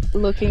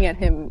 Looking at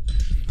him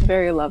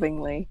very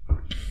lovingly.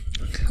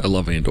 I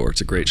love Andor.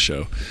 It's a great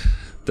show.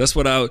 That's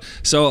what I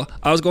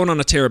was going on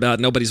a tear about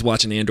nobody's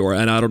watching Andor,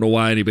 and I don't know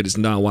why anybody's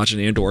not watching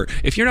Andor.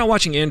 If you're not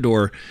watching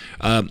Andor,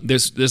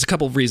 there's a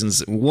couple of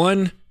reasons.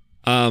 One,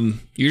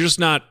 you're just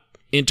not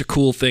into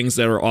cool things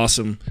that are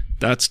awesome.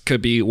 That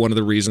could be one of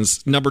the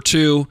reasons. Number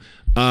two,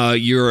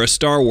 you're a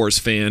Star Wars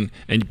fan,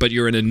 but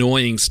you're an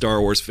annoying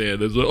Star Wars fan.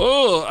 That's like,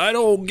 oh, I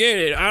don't get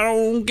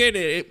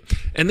it.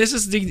 And this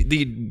is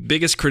the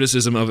biggest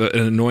criticism of an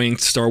annoying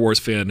Star Wars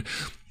fan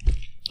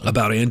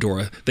about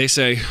Andor. They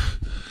say,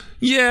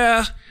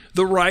 yeah,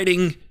 the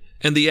writing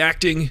and the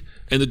acting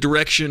and the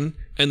direction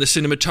and the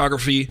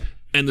cinematography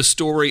and the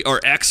story are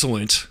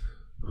excellent.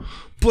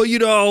 But,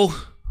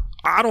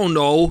 I don't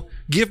know.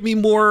 Give me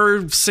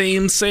more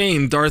same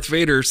Darth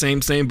Vader, same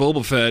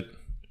Boba Fett.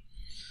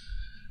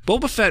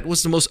 Boba Fett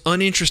was the most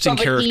uninteresting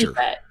character.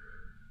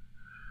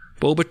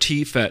 Boba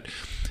T. Fett.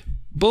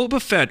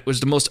 Boba Fett was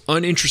the most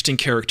uninteresting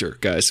character,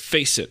 guys.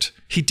 Face it.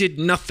 He did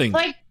nothing.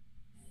 Like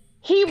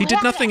He did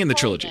had nothing a in the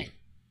helmet. trilogy.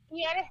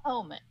 He had a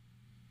helmet.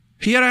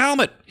 He had a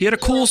helmet. He had a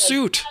They were cool like,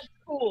 suit. That's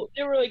cool.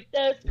 They were like,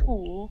 that's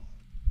cool.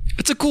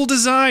 It's a cool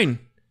design.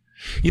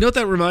 You know what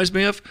that reminds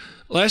me of?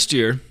 Last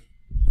year,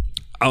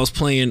 I was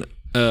playing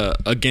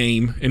a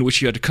game in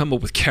which you had to come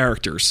up with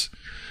characters,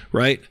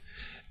 right?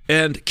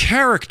 And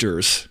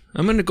characters,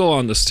 I'm going to go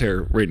on this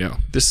tear right now.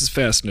 This is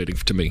fascinating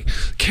to me.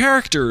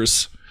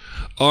 Characters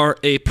are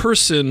a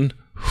person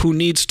who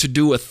needs to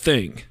do a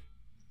thing.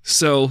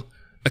 So,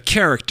 a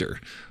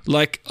character,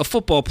 like a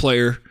football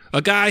player,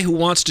 a guy who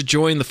wants to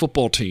join the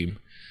football team.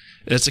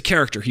 It's a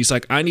character. He's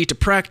like, I need to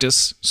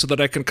practice so that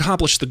I can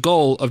accomplish the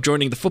goal of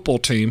joining the football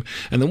team.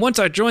 And then once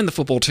I join the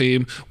football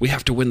team, we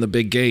have to win the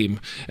big game.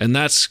 And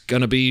that's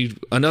going to be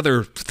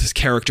another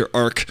character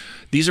arc.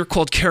 These are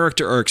called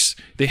character arcs.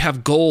 They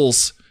have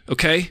goals,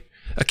 okay?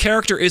 A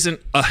character isn't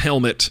a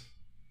helmet.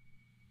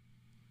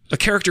 A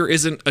character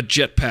isn't a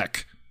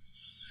jetpack.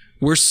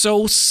 We're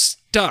so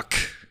stuck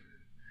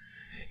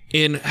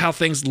in how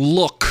things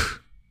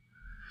look.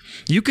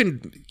 You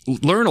can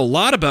learn a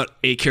lot about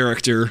a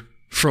character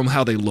from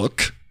how they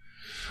look,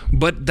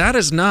 but that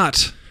is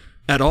not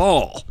at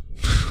all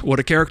what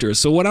a character is.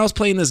 So when I was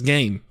playing this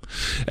game,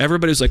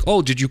 everybody was like,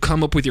 oh, did you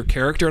come up with your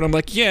character? And I'm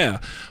like, yeah,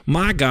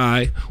 my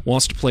guy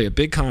wants to play a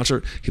big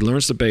concert. He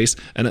learns the bass.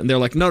 And they're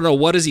like, no,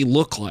 what does he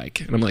look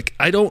like? And I'm like,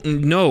 I don't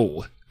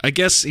know. I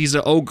guess he's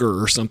an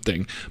ogre or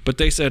something. But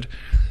they said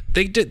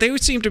they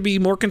would seem to be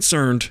more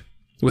concerned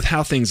with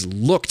how things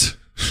looked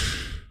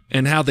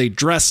and how they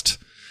dressed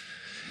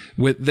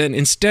than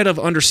instead of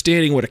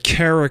understanding what a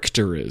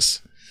character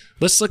is.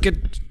 Let's look at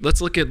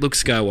Luke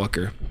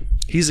Skywalker.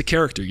 He's a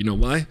character. You know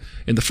why?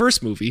 In the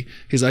first movie,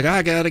 he's like,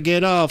 I gotta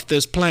get off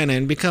this planet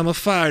and become a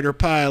fighter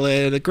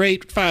pilot, a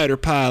great fighter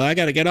pilot. I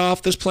gotta get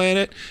off this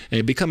planet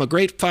and become a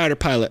great fighter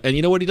pilot. And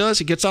you know what he does?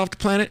 He gets off the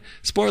planet.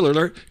 Spoiler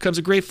alert, becomes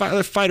a great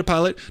fighter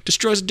pilot,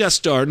 destroys a Death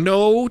Star.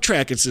 No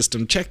tracking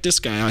system. Check this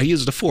guy out. He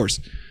uses the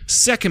Force.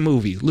 Second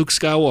movie, Luke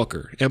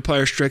Skywalker,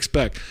 Empire Strikes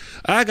Back.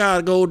 I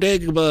gotta go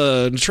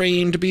Dagobah and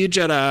train to be a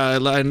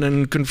Jedi and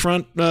then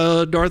confront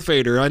Darth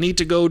Vader. I need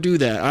to go do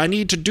that. I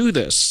need to do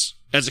this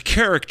as a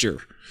character.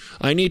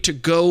 I need to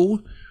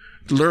go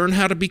learn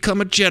how to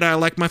become a Jedi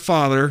like my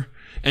father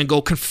and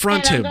go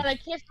confront him. I'm gonna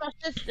kiss my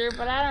sister,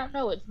 but I don't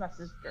know it's my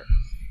sister.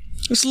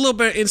 There's a little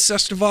bit of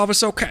incest involved.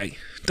 It's okay.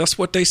 That's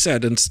what they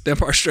said in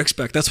Empire Strikes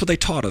Back. That's what they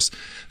taught us.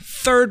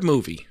 Third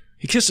movie.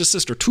 He kissed his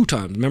sister 2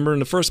 times. Remember in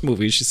the first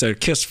movie, she said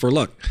kiss for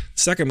luck.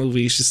 Second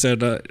movie, she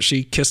said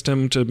she kissed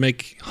him to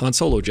make Han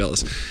Solo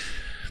jealous.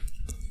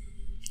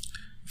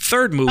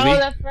 Third movie. Oh,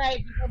 that's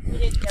right.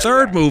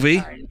 Third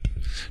movie.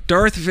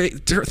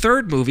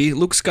 Third movie,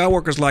 Luke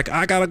Skywalker's like,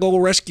 I gotta go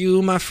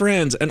rescue my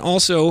friends. And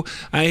also,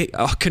 I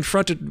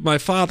confronted my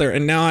father,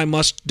 and now I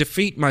must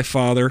defeat my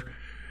father.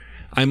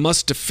 I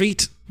must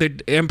defeat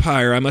the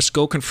Empire. I must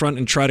go confront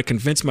and try to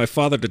convince my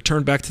father to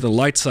turn back to the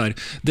light side.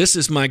 This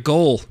is my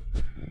goal.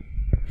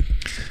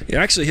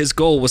 Yeah, actually, his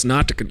goal was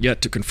not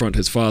to confront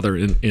his father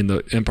in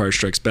the Empire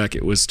Strikes Back.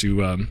 It was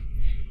to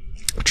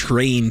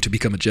train to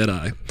become a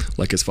Jedi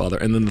like his father.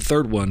 And then the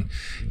third one,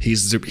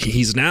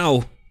 he's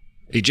now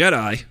a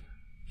Jedi,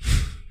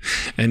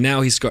 and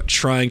now he's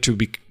trying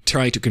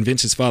to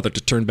convince his father to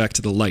turn back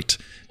to the light.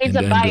 He's a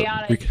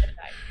bionic Jedi.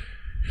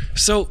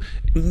 So,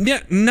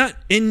 not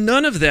in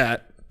none of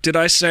that did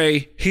I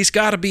say he's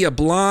got to be a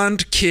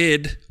blonde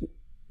kid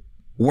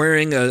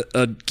wearing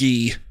a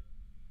gi.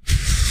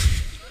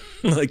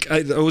 Like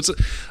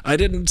I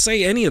didn't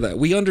say any of that.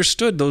 We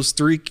understood those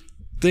 3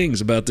 things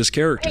about this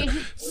character. Hey,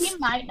 he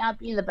might not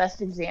be the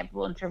best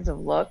example in terms of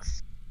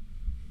looks,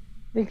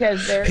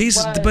 because there's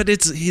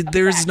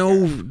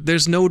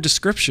no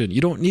description.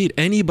 You don't need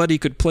anybody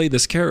could play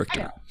this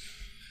character.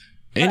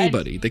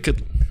 Anybody they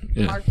could.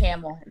 Yeah. Mark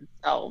Hamill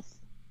himself.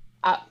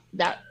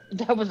 That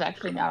was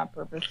actually not on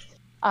purpose.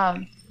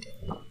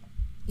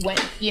 When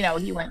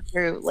he went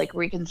through like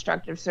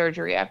reconstructive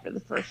surgery after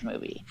the first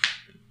movie.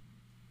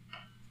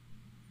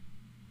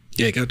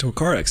 Yeah, he got into a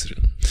car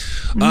accident.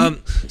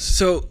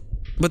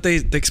 But they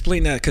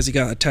explained that because he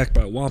got attacked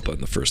by a Wampa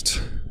in the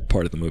first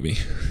part of the movie.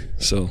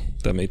 So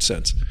that made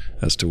sense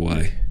as to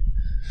why.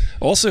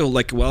 Also,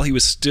 like, while he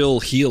was still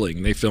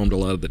healing, they filmed a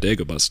lot of the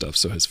Dagobah stuff,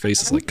 so his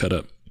face is, like, cut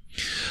up.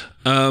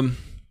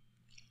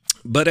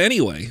 But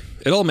anyway,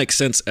 it all makes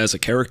sense as a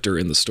character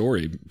in the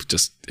story,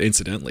 just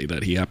incidentally,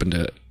 that he happened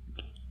to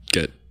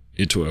get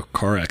into a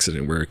car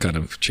accident where it kind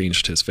of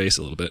changed his face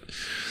a little bit.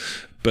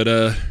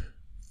 But,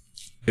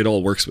 it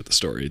all works with the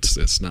story.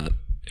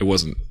 It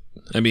wasn't,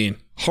 I mean,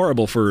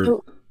 horrible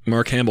for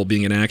Mark Hamill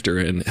being an actor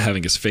and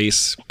having his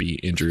face be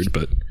injured,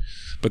 but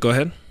go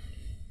ahead.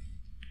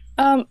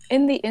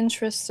 In the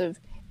interests of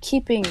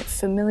keeping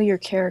familiar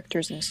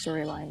characters and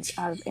storylines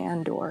out of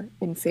Andor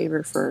in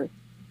favor for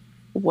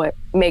what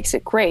makes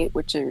it great,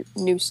 which are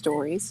new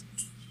stories,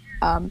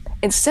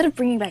 instead of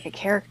bringing back a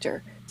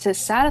character to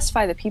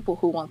satisfy the people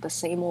who want the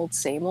same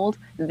old,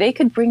 they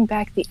could bring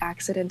back the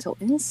accidental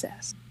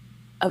incest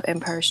of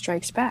Empire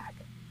Strikes Back.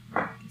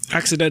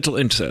 Accidental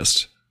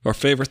incest, our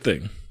favorite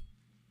thing.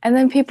 And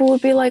then people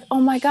would be like,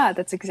 oh my god,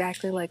 that's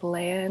exactly like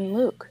Leia and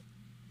Luke.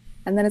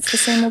 And then it's the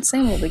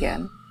same old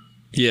again.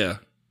 Yeah.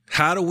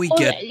 How do we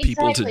get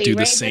people to do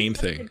the same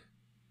thing?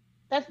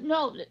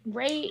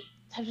 Ray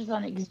touches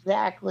on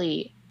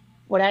exactly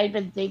what I've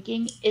been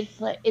thinking.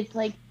 It's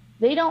like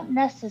they don't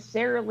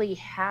necessarily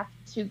have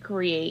to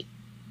create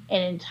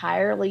an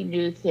entirely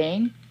new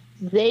thing.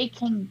 They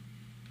can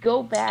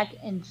go back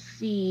and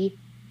see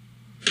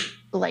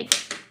like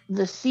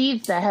the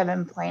seeds that have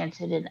been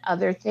planted in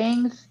other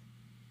things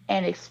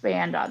and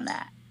expand on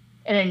that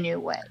in a new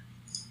way.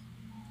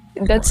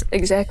 That's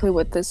exactly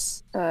what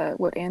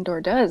what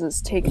Andor does,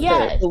 is take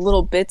the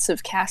little bits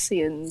of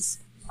Cassian's,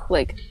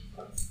 like,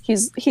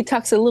 he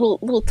talks a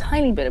little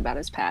tiny bit about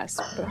his past,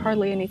 but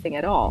hardly anything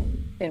at all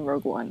in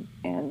Rogue One,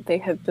 and they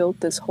have built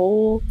this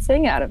whole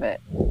thing out of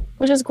it,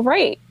 which is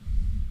great.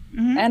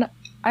 Mm-hmm. And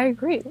I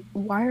agree.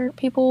 Why are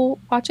people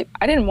watching?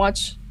 I didn't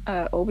watch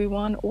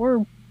Obi-Wan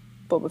or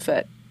Boba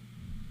Fett.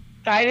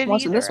 I didn't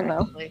watch either, this one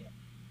though.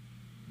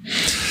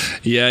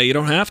 Yeah, you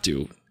don't have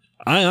to.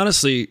 I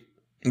honestly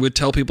would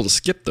tell people to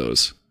skip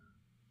those,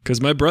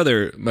 because my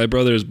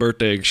brother's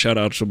birthday. Shout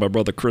out to my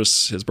brother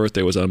Chris. His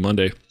birthday was on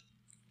Monday.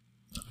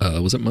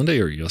 Was it Monday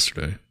or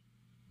yesterday?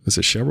 Was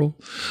it Cheryl?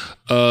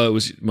 It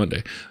was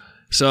Monday.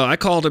 So I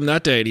called him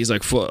that day, and he's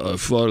like, I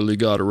finally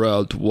got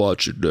around to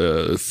watching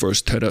the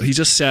first 10. He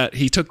just sat.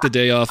 He took the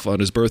day off on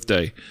his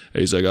birthday. And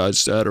he's like, I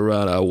sat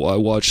around.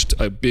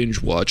 I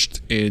binge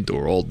watched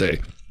Andor all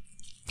day.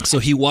 So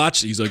he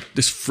watched. He's like,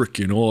 this is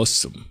freaking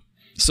awesome.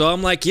 So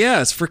I'm like,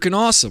 yeah, it's freaking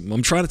awesome.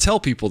 I'm trying to tell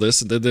people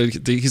this. And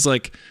he's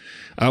like,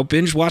 I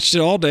binge watched it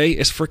all day.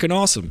 It's freaking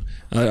awesome.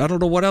 I don't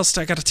know what else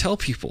I got to tell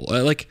people.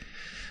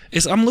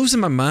 I'm losing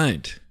my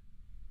mind.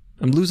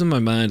 I'm losing my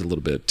mind a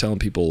little bit, telling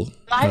people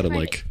how to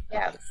like.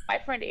 Yeah, my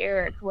friend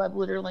Eric, who I've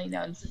literally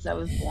known since I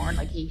was born,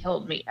 like he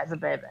held me as a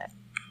baby.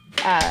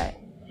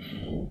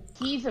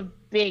 He's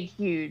a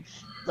huge,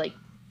 like,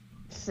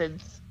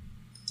 since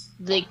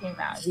they came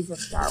out, he's a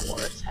Star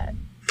Wars head,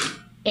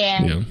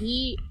 and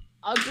he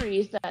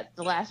agrees that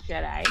The Last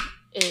Jedi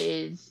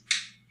is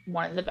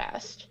one of the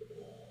best.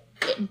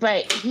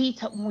 But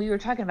when we were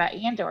talking about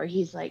Andor,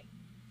 he's like,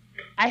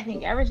 I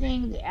think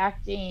everything, the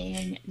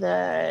acting,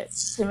 the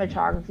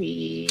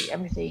cinematography,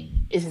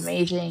 everything is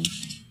amazing,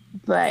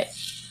 but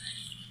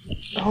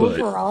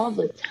overall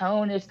the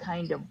tone is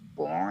kind of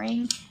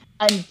boring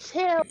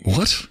until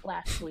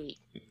last week.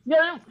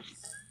 No.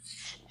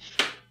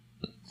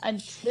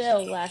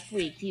 Until last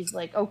week, he's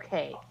like,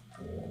 okay,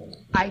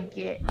 I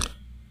get.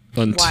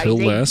 Until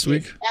last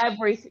week?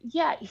 Everything.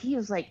 Yeah, he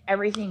was like,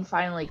 everything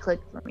finally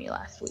clicked for me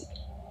last week.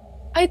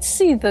 I'd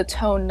see the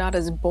tone not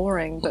as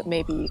boring, but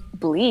maybe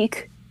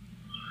bleak.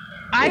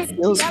 It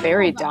feels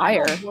very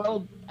dire.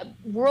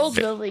 World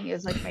building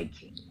is like my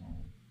king.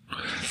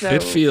 So,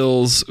 it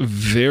feels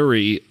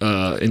very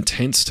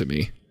intense to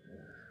me.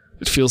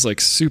 It feels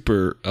like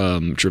super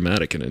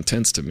dramatic and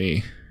intense to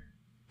me.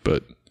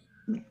 But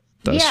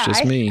that's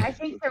just me. I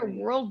think they're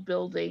world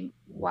building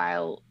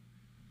while,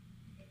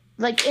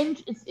 like,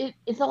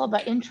 it's all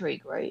about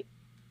intrigue, right?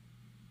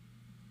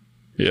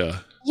 Yeah.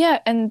 Yeah,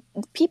 and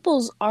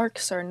people's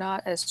arcs are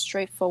not as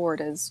straightforward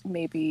as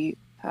maybe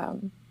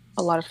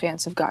a lot of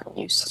fans have gotten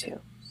used to.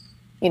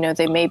 You know,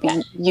 they may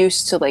be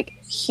used to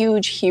like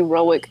huge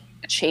heroic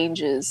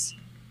changes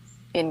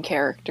in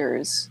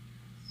characters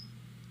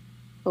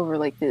over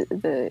like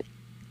the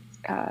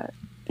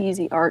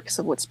easy arcs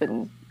of what's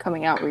been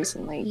coming out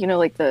recently. You know,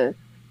 like the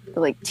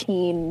like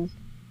teen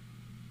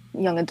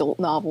young adult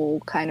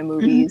novel kind of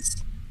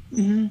movies.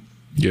 Mm-hmm.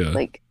 Yeah.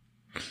 Like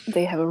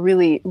they have a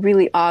really,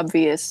 really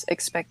obvious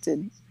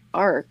expected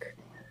arc.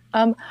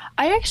 I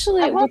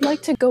actually would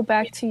like to go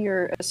back to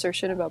your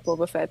assertion about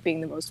Boba Fett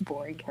being the most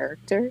boring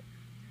character.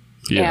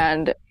 Yeah.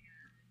 And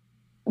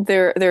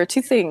there are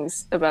two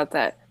things about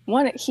that.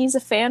 One, he's a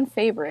fan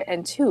favorite,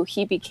 and two,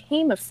 he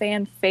became a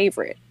fan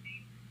favorite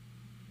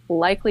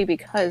likely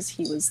because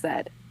he was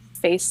that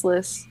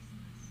faceless,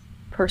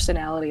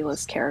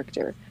 personality-less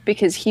character.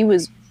 Because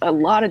a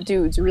lot of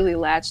dudes really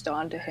latched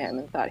onto him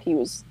and thought he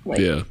was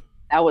like,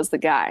 that was the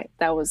guy,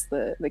 that was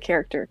the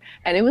character.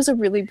 And it was a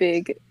really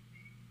big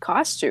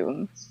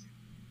costume.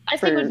 I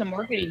think it was a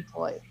marketing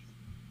ploy.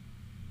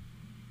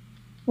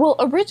 Well,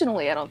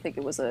 originally, I don't think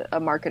it was a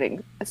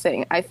marketing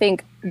thing. I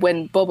think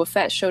when Boba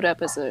Fett showed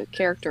up as a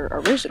character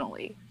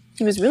originally,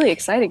 he was really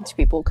exciting to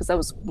people because that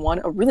was,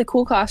 one, a really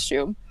cool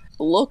costume,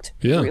 looked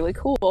really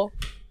cool,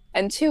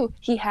 and two,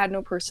 he had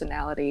no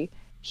personality.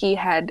 He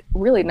had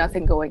really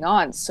nothing going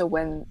on. So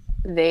when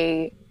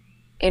they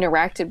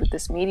interacted with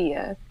this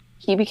media,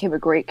 he became a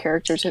great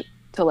character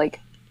to like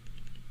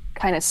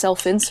kind of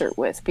self-insert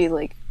with, be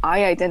like,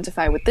 I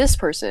identify with this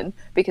person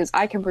because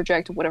I can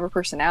project whatever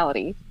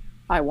personality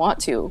I want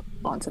to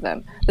onto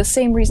them. The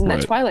same reason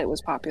that Twilight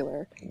was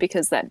popular,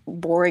 because that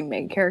boring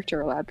main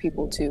character allowed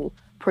people to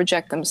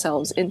project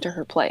themselves into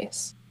her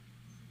place.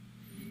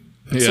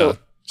 Yeah. So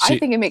I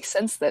think it makes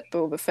sense that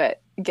Boba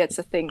Fett gets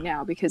a thing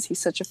now because he's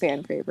such a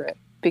fan favorite,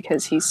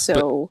 because he's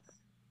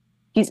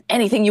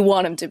anything you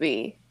want him to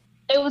be.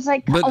 It was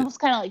like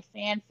almost kind of like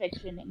fan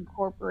fiction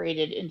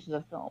incorporated into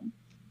the film.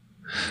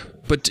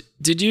 But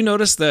did you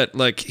notice that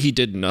like he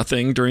did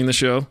nothing during the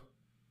show?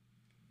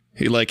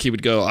 He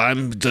would go, I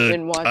am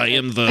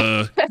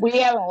the. We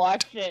haven't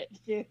watched it,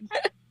 dude.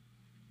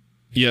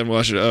 You haven't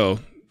watched it? Oh,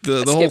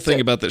 the whole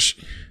thing about this.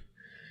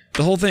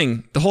 The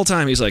whole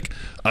time he's like,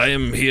 I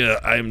am here.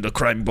 I am the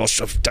crime boss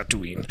of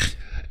Tatooine,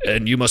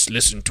 and you must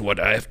listen to what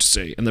I have to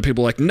say. And the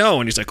people are like, no,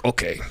 and he's like,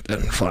 okay,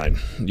 then fine.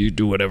 You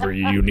do whatever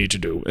you need to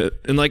do.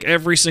 In like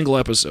every single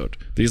episode,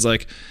 he's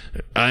like,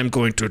 I'm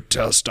going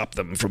to stop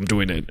them from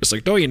doing it. It's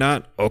like, no, you're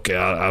not. Okay,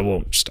 I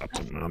won't stop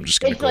them. I'm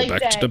just going to go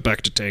like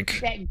back to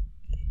tank.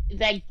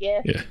 That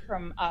gift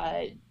from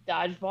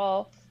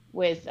Dodgeball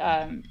with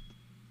Ben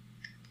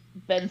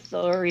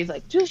Stiller, he's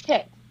like, too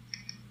kick.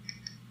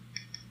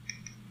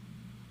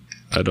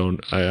 I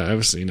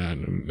haven't seen that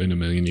in a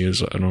million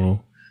years. I don't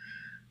know.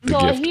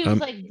 He was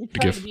like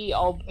trying to be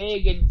all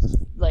big and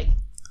like,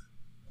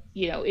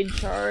 you know, in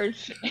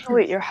charge.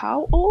 Wait, you're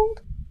how old?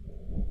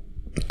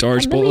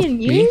 Dodgeball.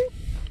 Me?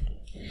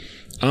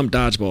 I'm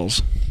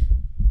Dodgeballs.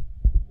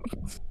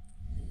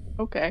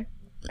 Okay.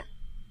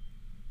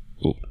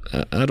 Well,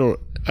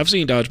 I've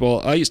seen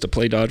Dodgeball. I used to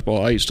play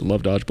Dodgeball. I used to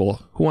love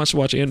Dodgeball. Who wants to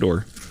watch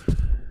Andor?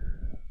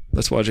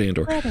 Let's watch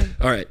Andor.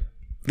 All right.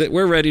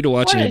 We're ready to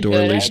watch Andor,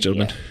 ladies and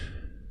gentlemen.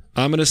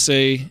 I'm going to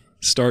say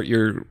start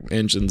your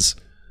engines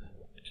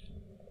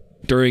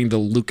during the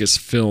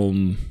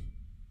Lucasfilm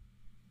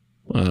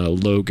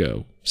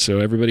logo. So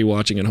everybody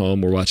watching at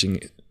home, we're watching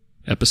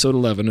episode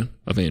 11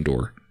 of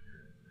Andor.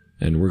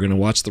 And we're going to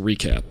watch the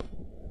recap.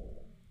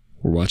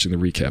 We're watching the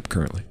recap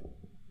currently.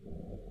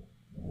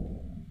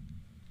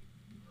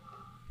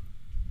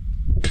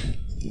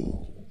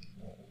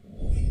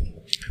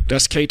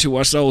 That's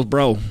K2SO,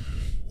 bro.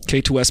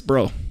 K2S,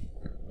 bro.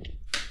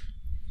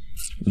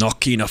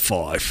 Nakina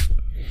 5.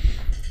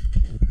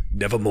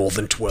 Never more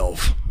than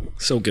 12.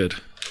 So good.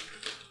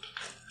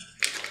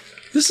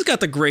 This has got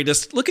the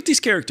greatest. Look at these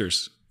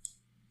characters.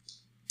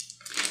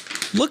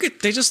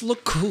 They just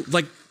look cool,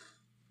 like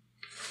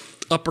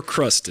upper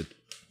crusted.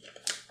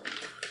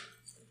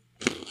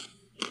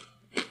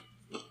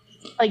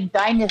 Like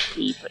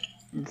Dynasty, but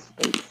in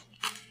space.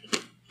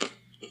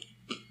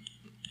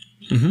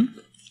 Mm-hmm.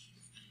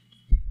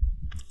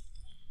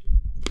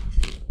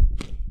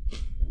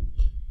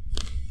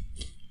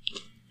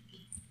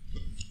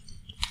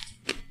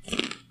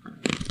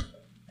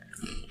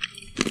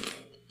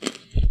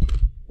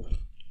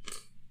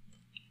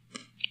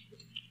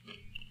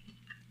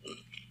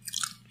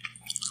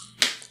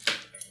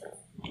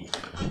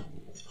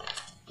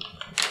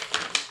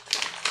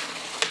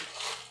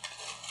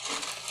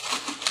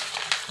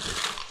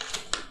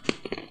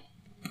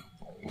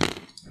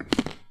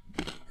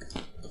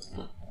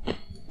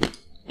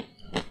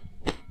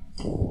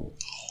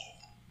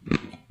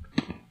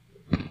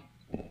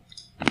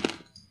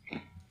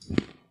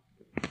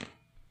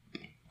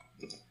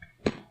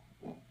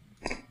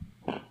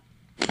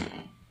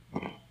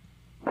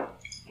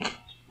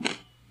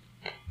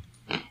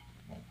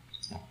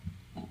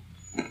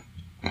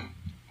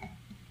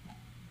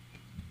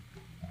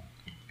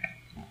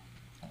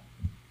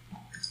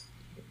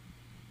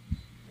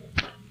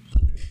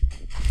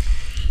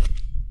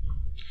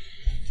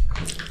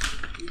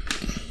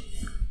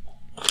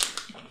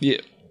 Yeah.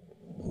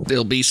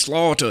 They'll be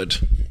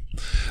slaughtered.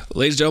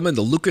 Ladies and gentlemen,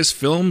 the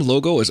Lucasfilm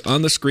logo is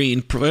on the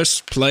screen.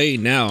 Press play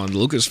now on the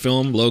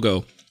Lucasfilm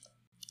logo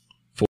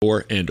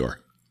for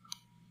Andor.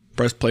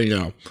 Press play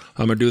now.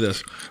 I'm going to do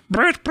this.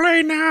 Press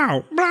play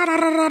now. Blah, da,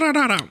 da, da,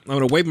 da, da. I'm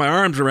going to wave my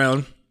arms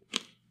around.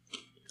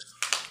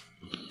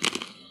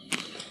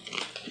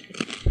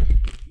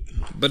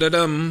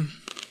 Ba-da-dum.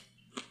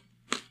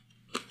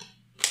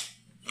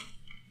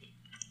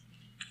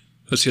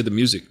 Let's hear the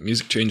music.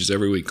 Music changes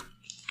every week.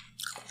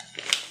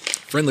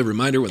 Friendly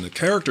reminder, when the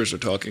characters are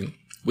talking,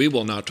 we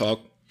will not talk.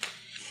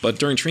 But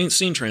during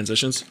scene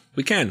transitions,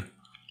 we can.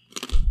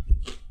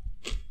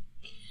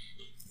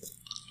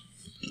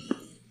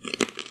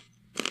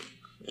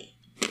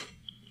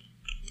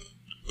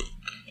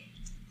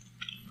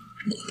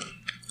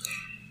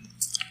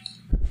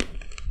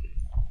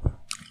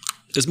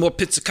 There's more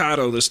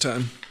pizzicato this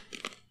time.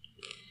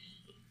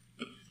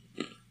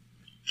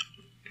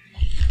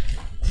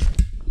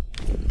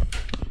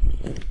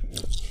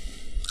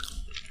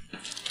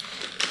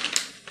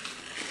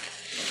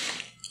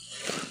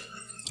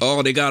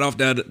 Oh, they got off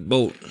that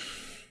boat.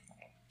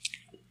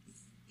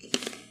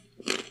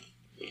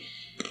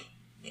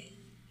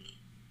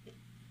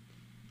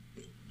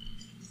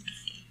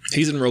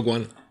 He's in Rogue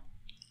One.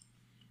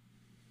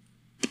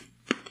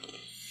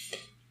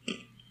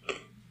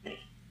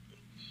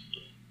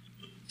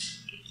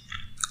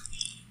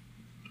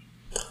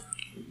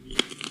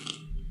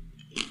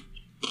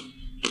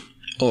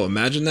 Oh,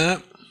 imagine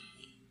that.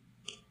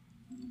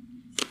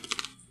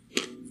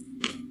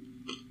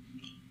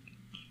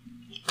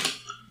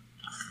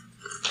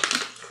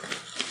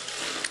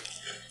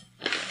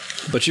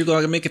 But you're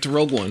going to make it to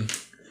Rogue One.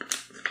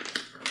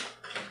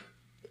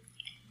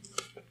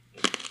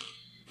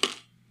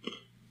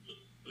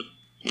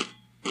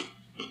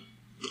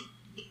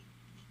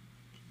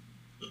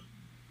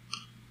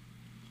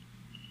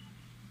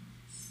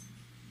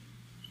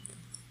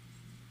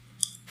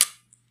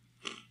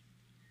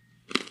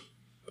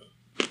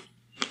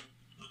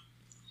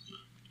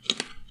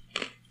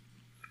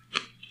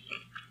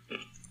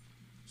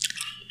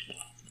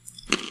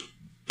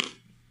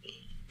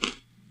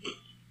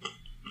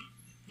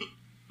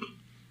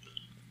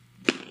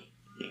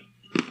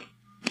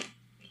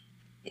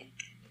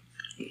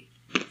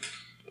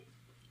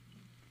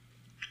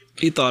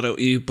 He thought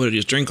he put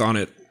his drink on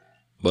it,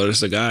 but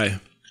it's a guy.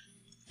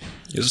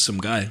 This is some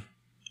guy.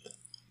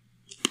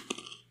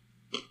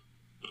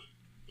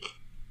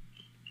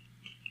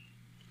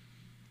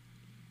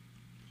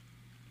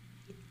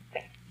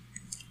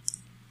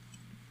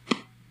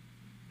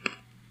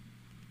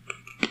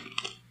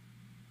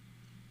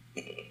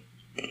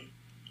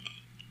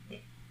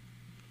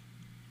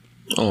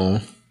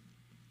 Oh,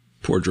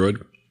 poor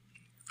droid.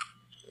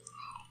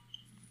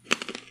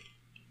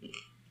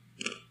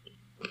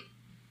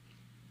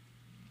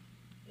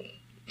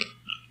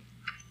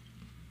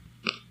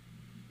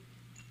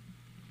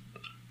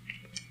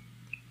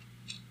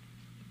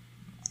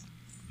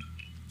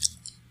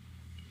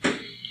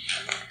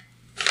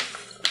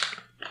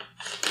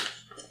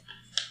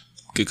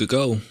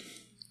 Go.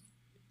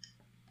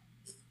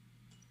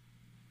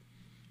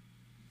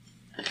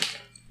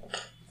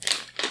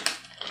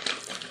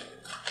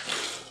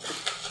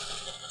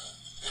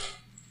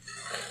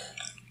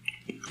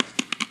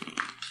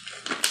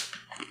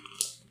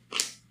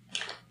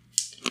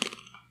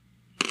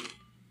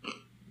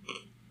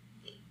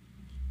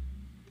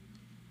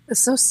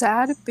 It's so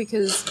sad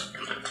because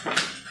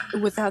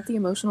without the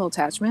emotional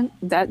attachment,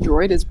 that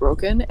droid is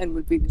broken and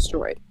would be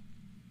destroyed.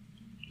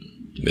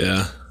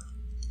 Yeah.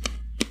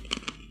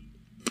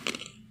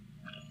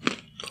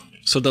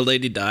 So the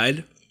lady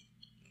died?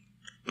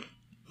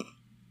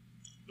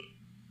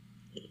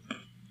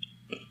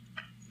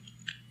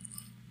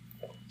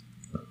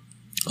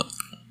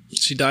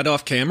 She died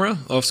off camera?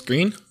 Off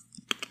screen?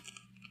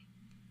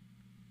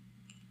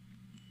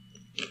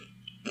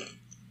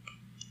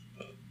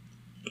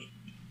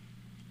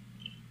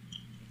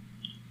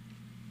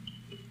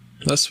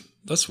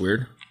 That's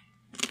weird.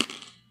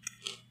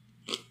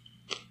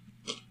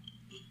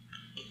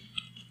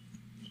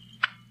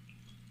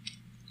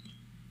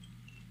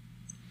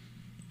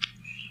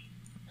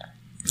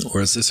 Or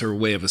is this her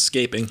way of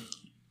escaping?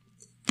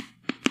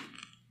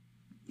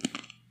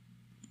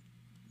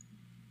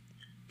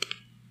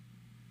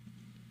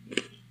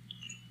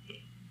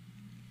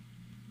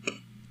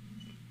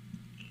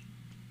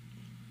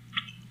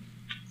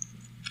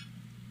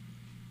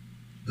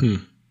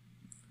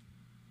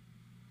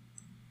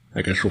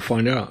 I guess we'll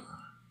find out.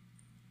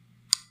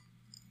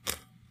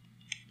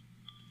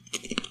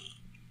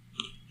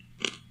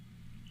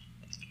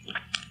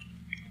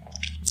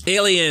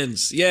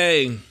 Aliens!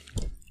 Yay!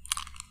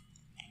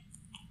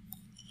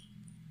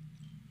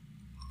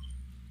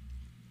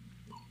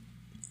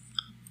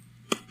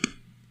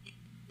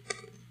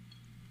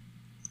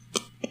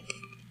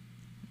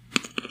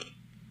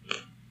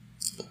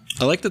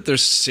 I like that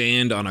there's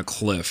sand on a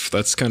cliff.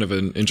 That's kind of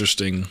an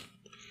interesting...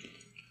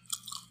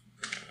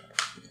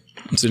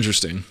 It's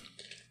interesting.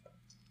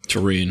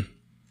 Terrain.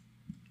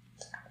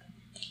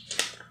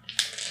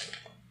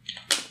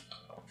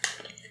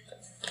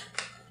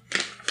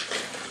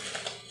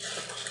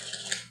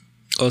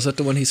 Oh, is that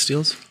the one he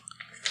steals?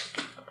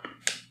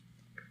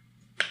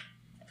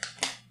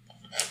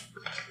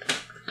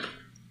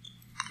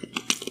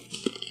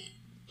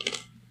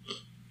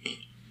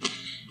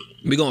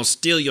 We gonna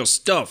steal your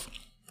stuff.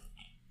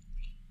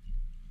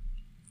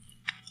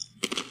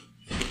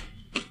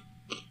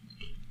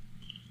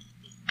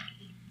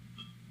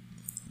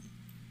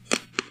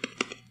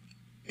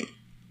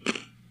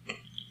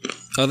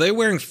 Are they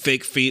wearing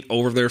fake feet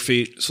over their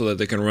feet so that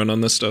they can run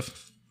on this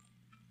stuff?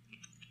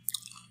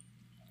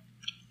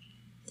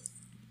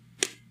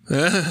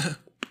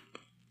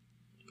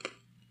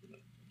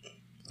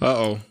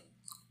 Uh-oh.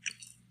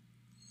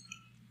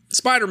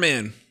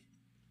 Spider-Man.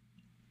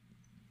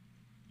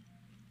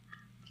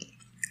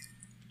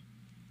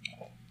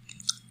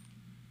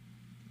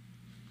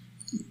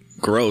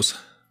 Gross.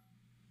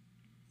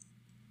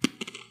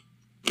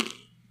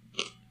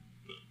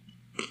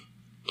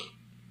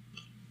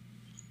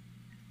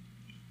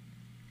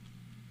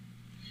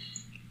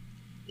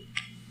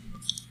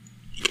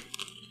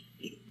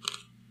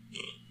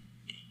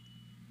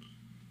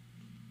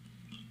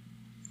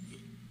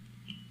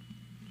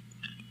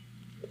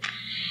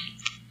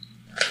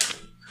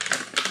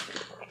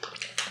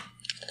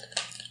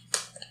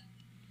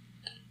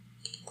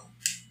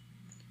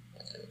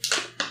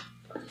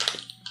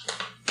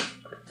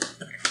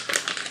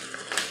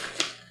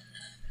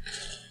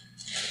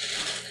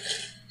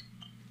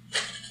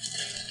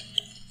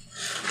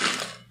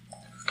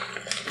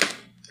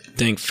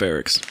 Dank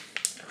Ferrix.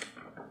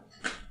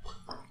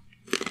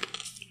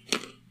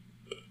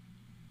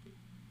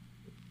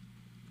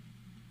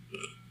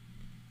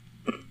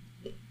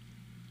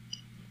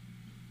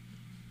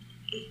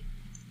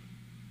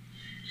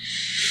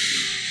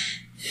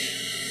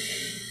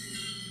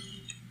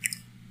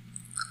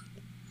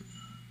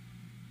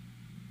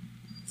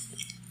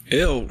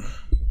 Ew.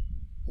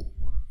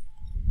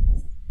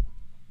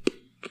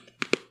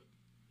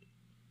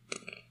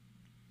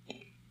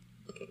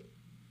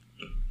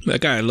 That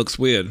guy looks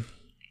weird.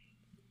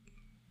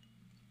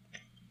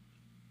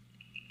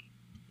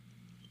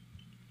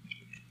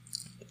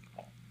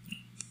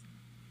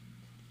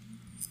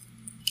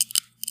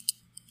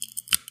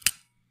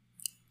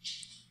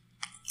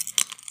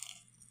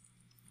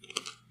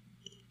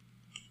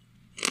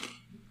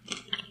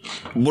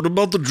 What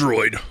about the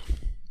droid?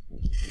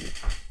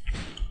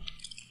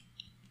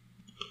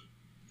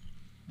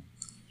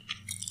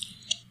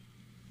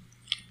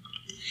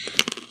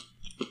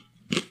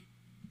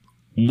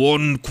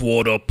 One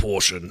quarter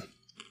portion.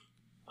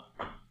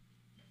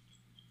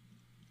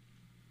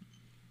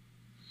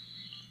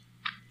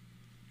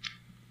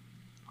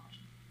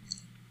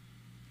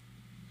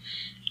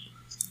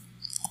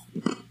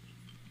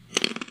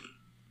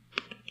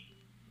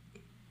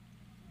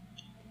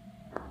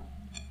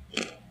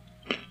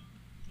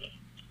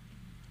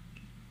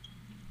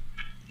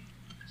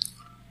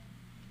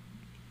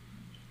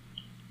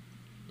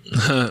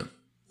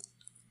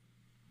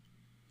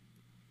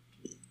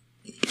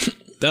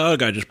 The other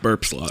guy just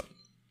burps a lot.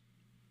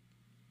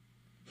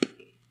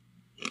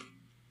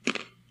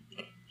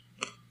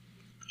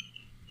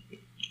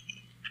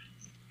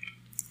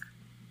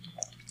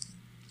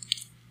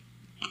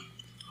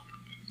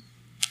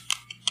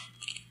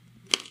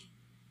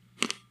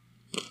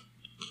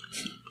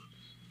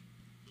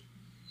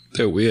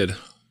 They're weird.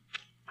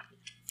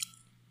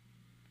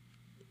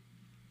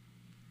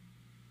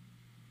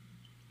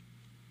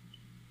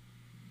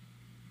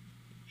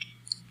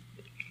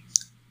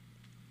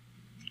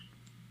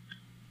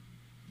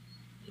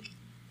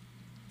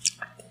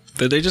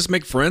 Did they just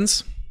make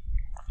friends?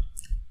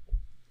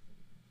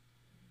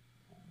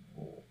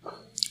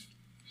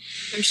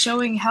 They're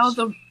showing how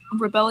the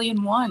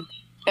rebellion won.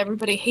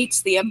 Everybody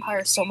hates the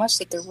Empire so much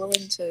that they're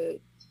willing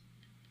to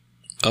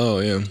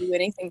do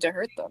anything to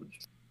hurt them.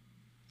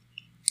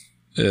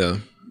 Yeah.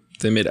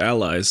 They made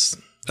allies.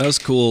 That was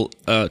cool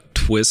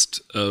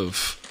twist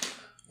of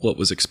what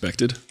was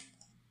expected.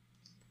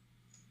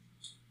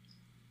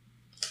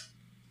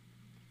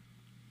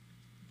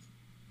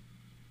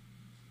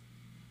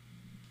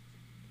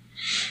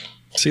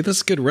 See,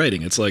 that's good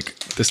writing. It's like,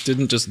 this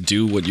didn't just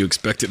do what you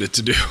expected it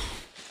to do.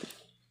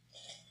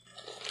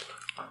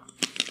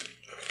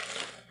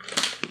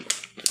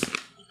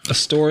 A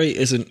story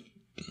isn't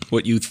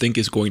what you think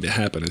is going to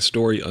happen. A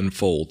story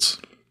unfolds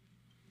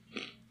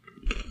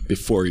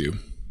before you.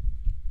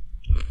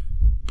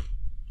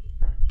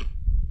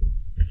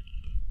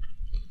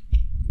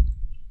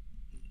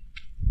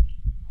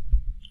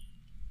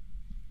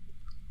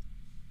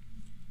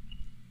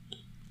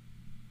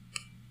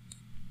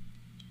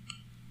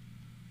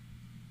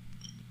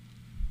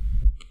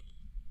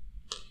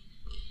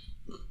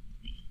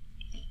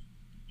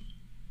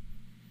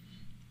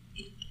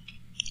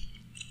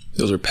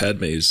 Those are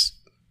Padme's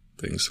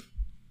things.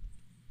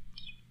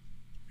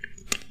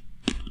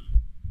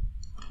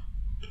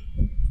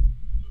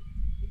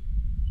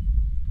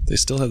 They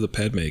still have the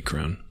Padme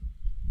crown.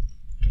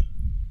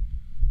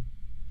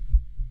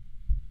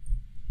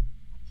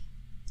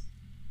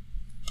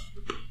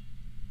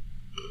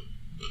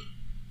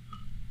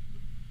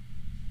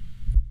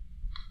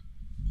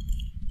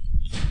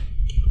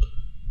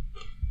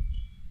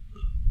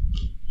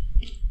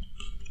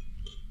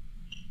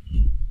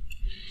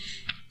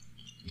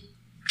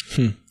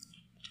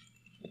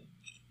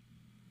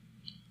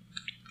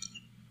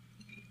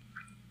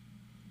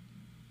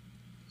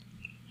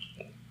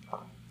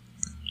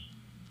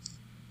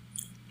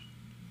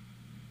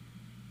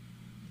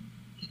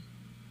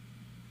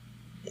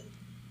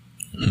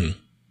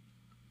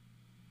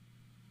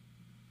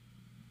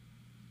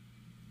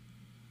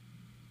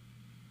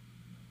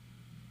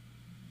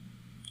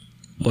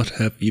 What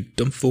have you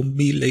done for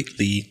me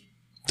lately?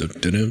 Dun,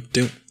 dun, dun,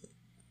 dun.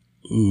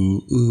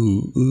 Ooh,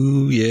 ooh,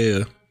 ooh,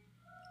 yeah.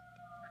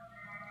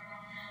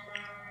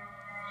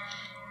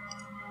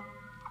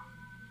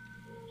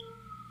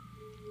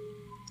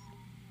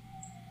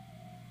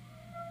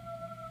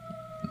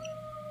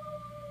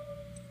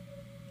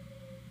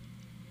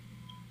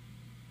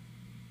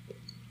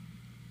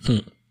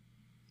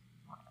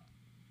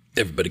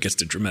 Everybody gets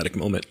the dramatic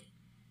moment.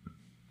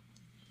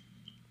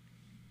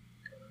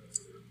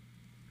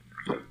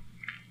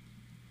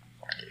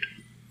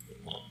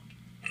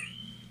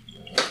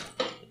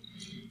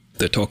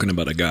 They're talking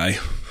about a guy.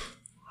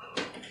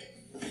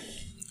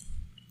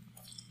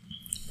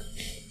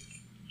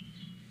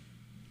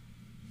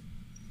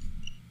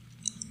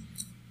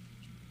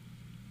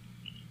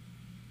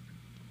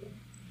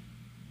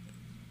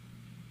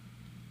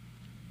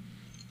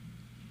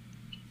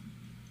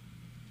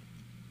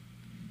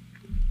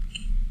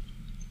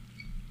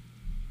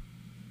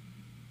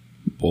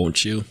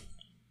 Won't you?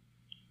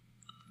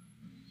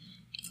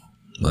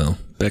 Well,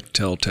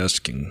 Bechtel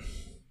test can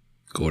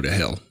go to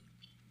hell.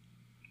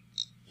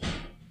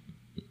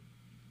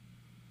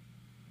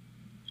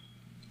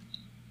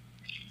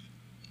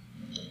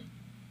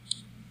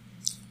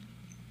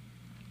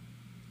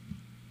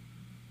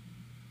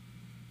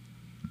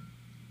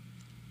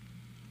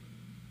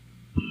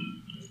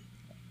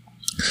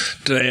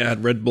 Today I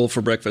had Red Bull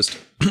for breakfast.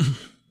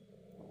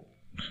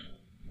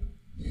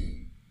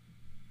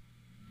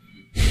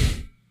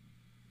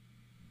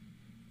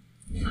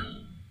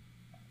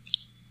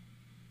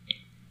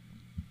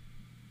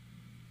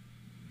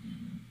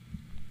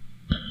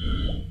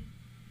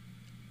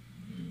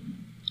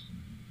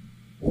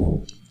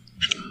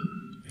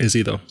 Is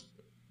he though?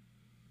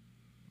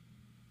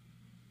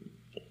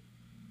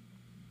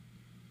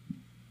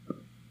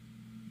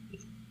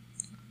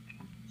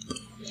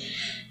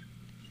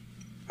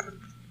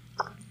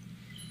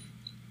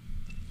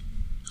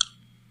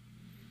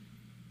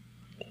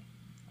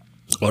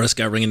 Oh, this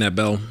guy ringing that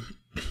bell.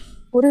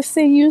 What if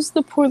they use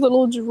the poor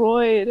little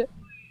droid?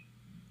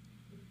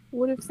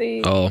 What if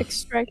they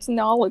extract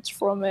knowledge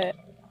from it?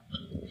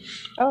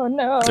 Oh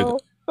no.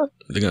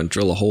 They're gonna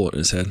drill a hole in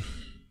his head.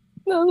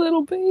 The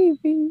little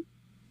baby.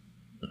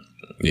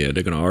 Yeah,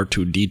 they're gonna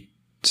R2D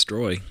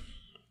destroy.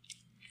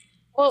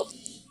 Well,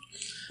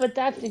 but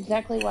that's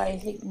exactly why I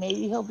think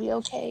maybe he'll be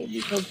okay,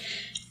 because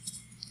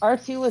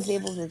R2 was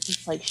able to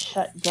just like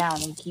shut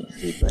down and keep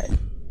secret.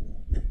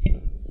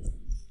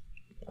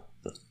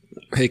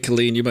 Hey,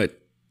 Colleen, you might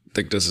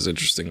think this is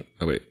interesting.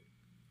 Oh, wait.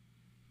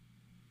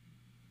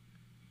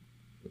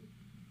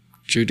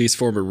 Judy's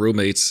former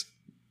roommate's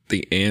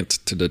the aunt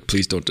to the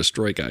Please Don't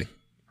Destroy guy.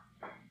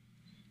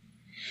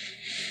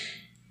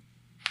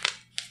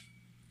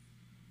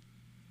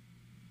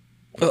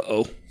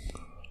 Uh-oh.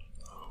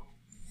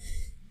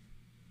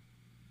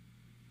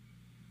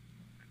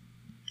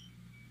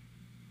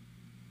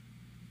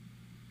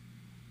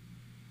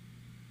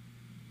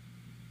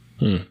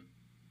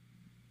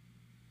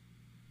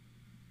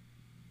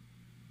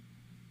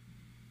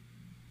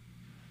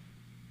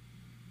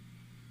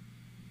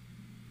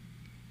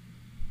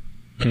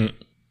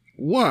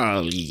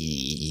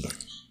 Wally.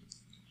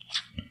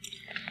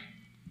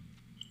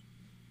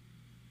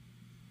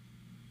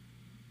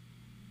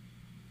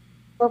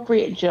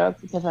 Appropriate joke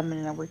because I'm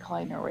in a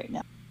recliner right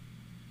now.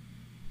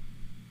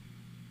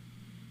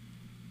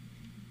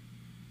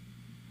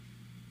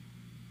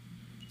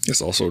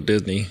 It's also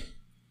Disney.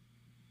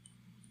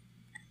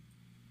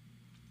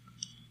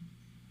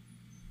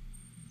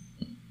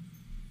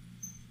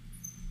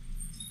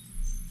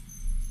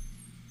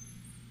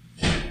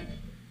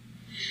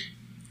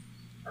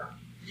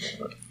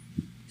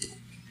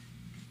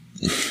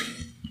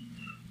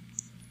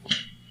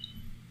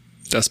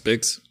 That's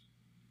Biggs.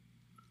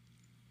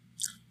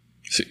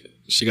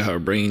 She got her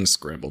brain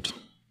scrambled.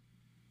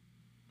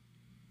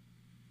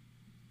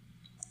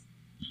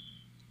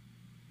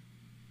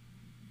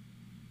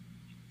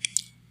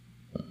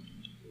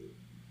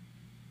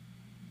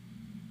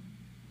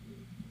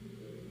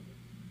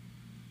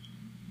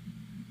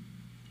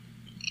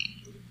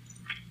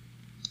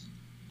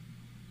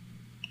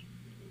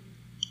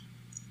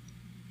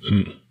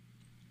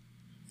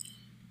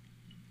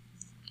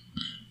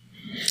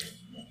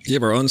 You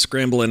ever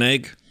unscramble an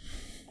egg?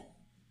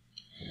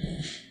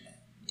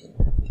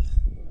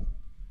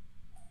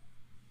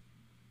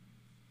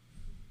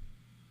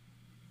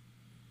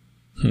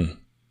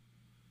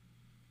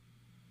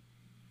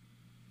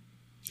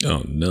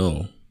 Oh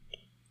no.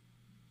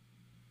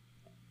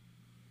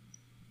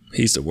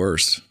 He's the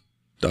worst,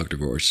 Dr.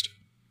 Gorst.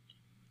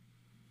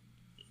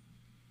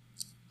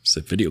 It's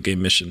a video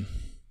game mission.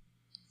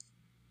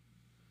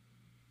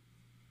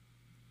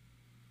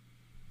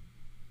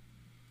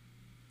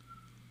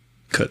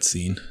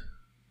 Cutscene.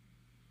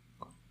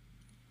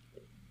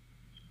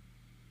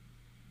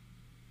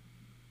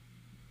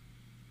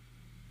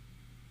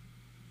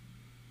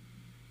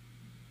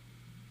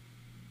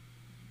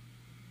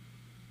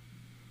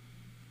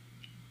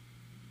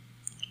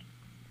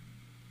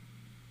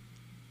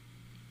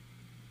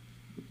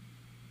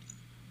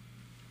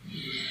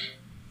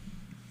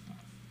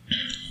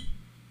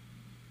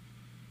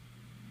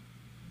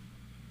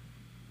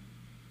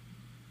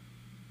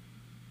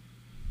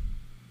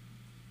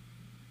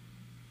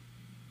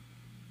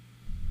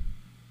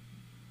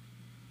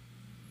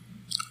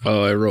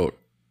 Oh, I wrote.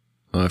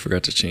 Oh, I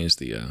forgot to change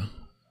the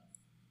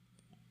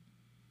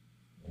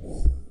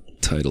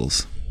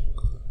titles.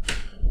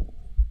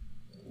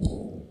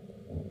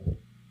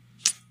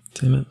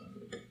 Damn it.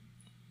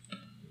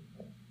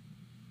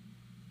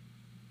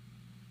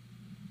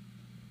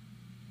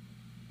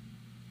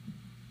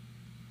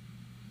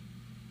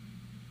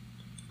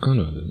 Oh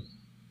no, I didn't.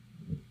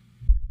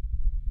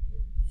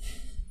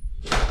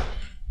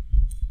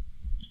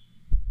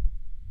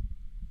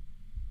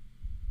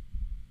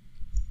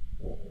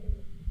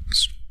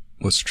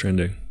 What's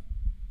trending?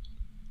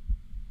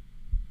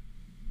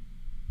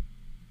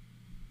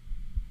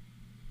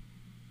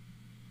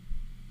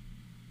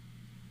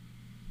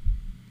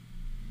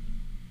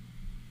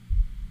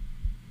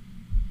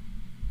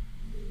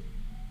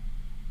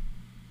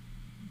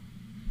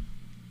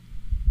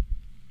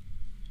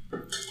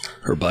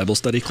 Her Bible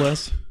study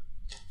class?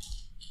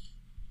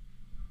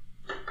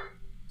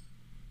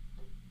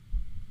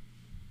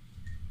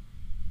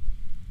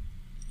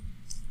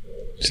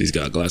 She's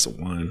got a glass of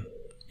wine.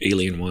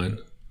 Alien wine.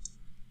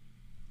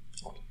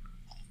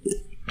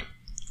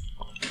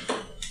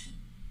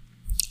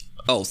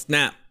 Oh,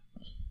 snap.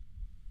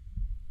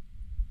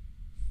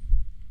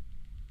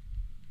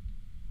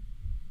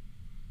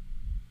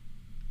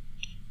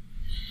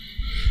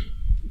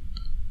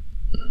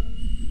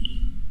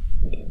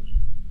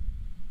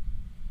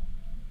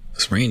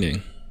 It's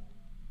raining.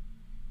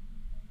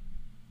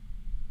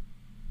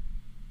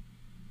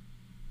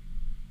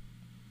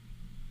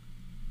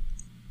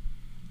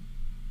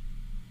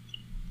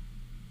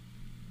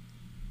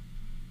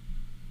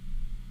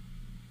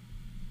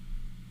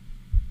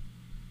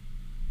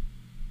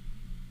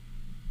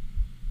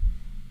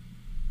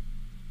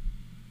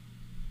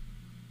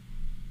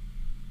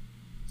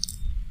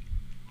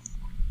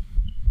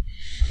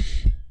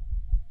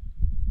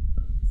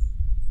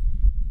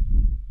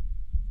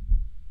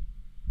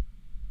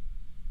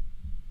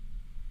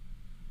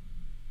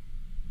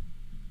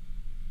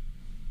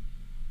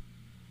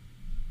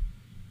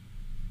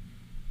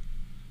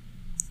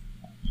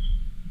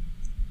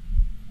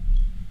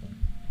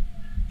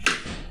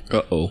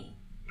 Uh-oh.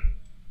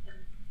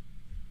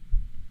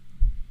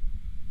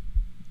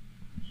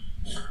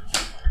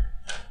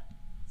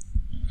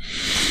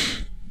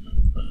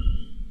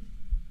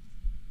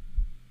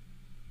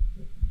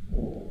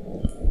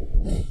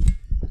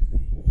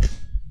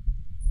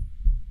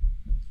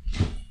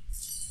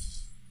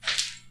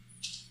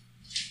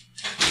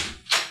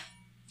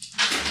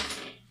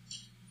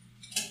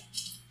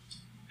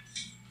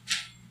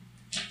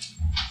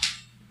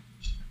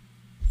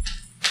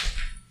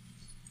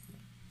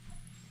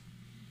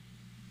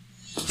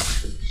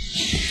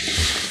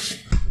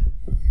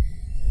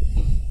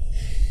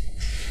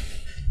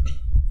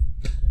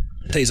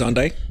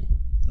 Tay-Zonday.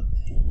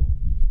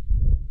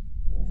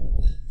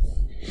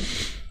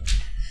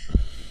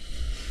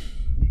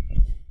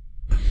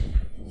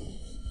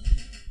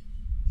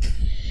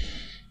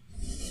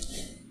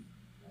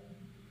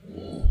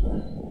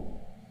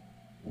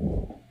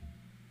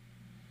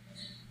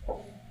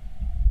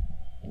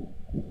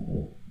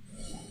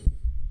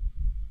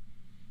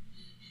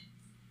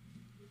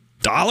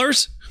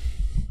 Dollars?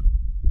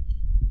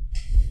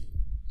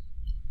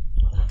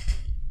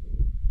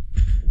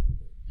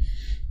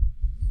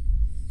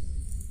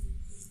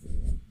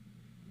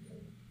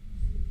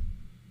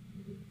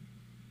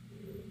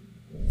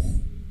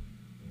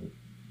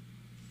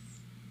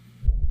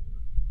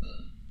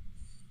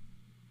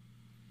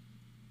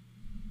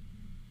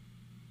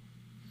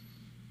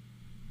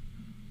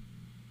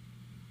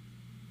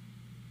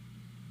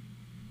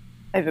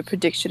 I have a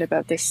prediction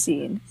about this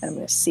scene, and I'm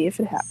going to see if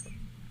it happens.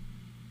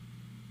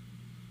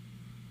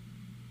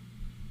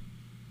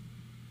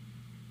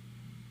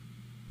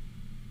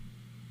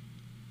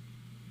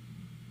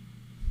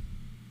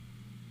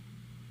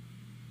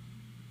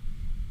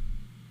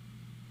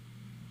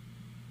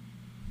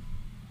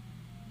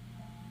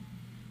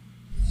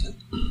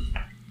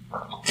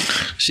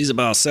 She's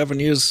about 7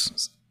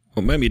 years,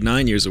 or maybe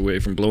 9 years away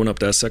from blowing up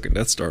that second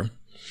Death Star.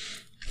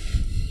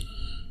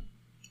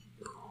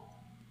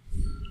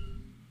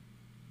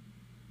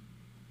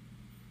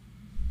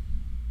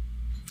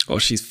 Oh,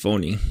 she's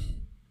phony.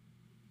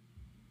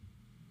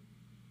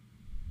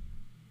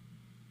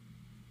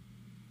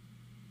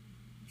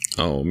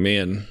 Oh,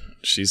 man.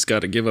 She's got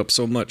to give up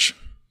so much.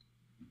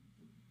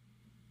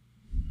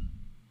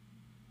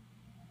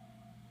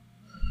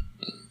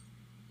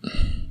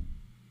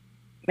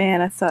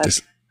 Man, I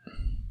thought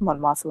Mon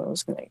Mothma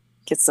was going to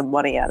get some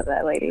money out of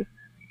that lady.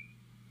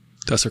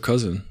 That's her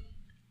cousin.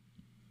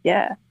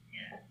 Yeah.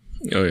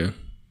 Oh, yeah.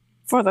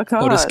 For the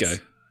cause. Oh, this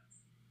guy.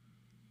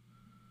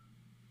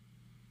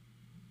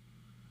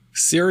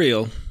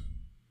 Cereal.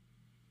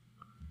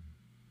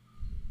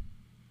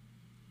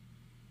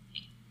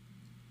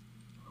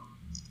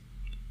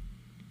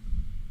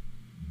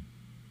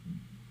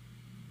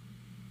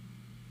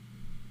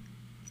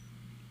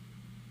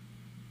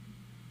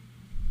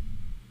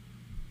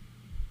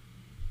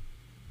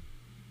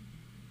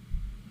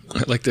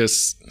 I like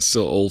this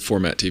still old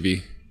format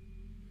TV.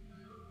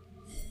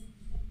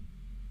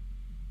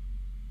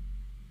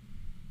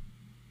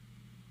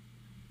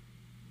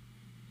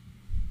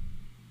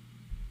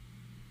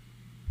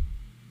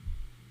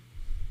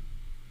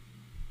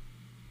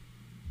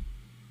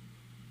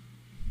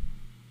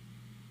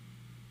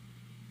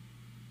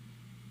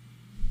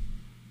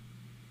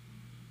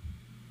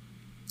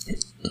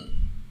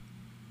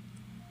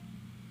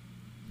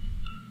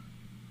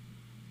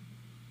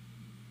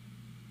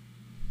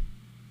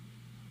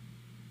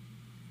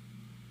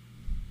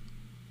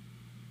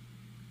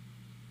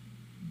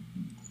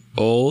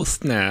 Oh,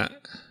 snap.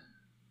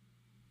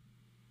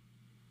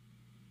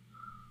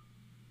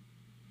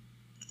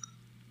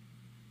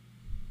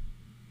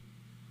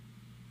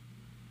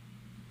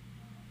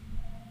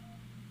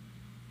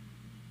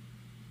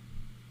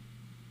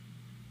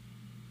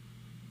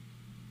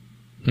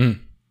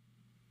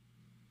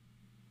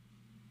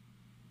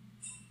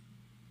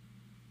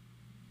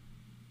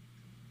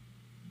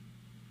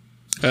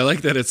 I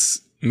like that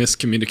it's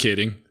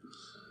miscommunicating.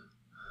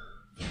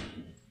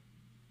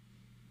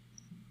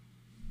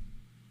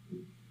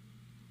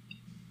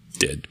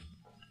 Dead.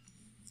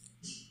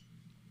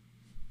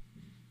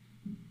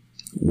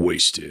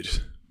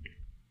 Wasted.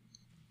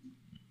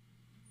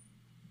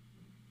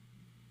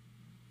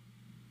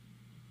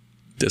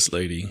 This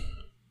lady,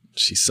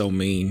 she's so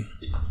mean.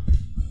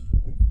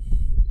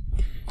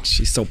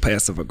 She's so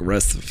passive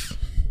aggressive.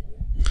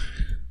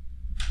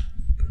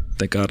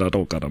 Thank God I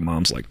don't got a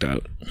moms like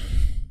that.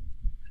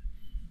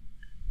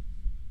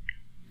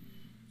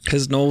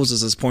 His nose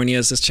is as pointy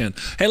as his chin.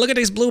 Hey, look at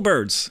these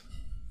bluebirds.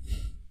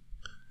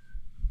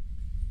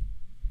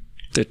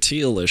 They're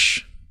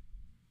tealish.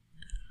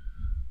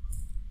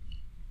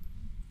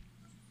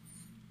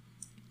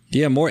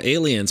 Yeah, more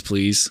aliens,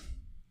 please.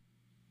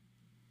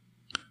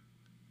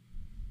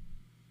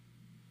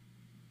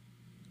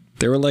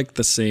 They were like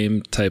the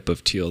same type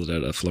of teal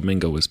that a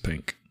flamingo is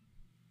pink.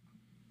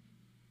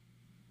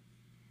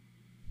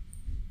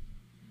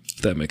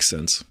 If that makes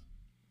sense.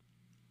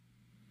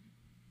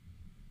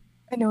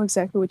 I know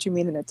exactly what you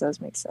mean, and it does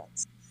make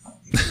sense.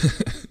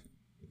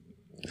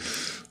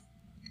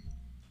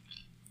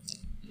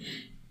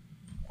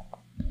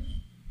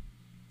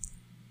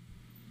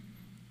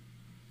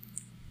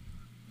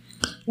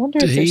 I wonder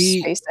if there's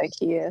space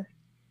IKEA.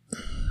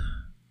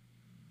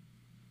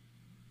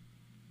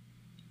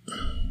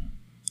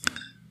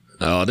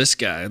 Oh, this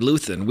guy,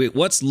 Luthen.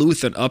 What's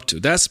Luthen up to?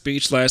 That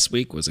speech last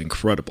week was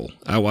incredible.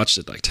 I watched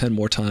it like 10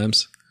 more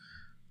times.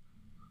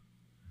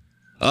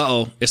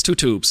 Uh-oh, it's 2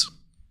 tubes.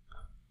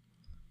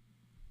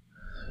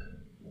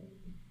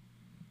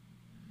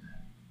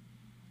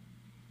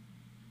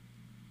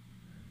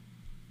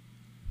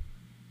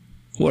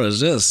 What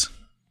is this?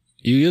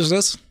 You use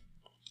this?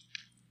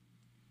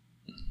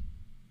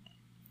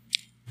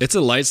 It's a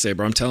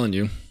lightsaber, I'm telling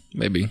you.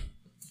 Maybe.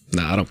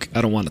 Nah,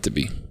 I don't want it to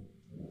be.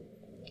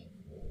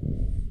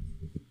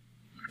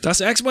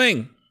 That's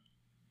X-Wing.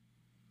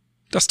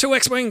 That's 2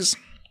 X-Wings.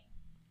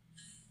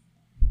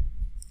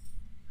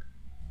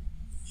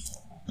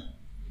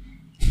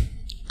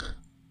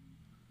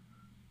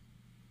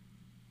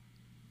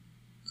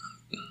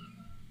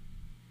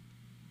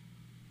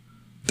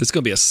 This is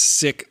going to be a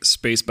sick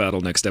space battle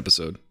next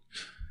episode.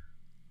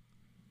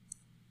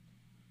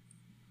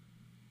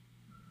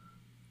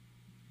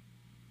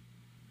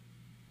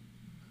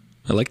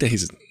 I like that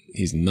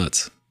he's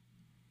nuts.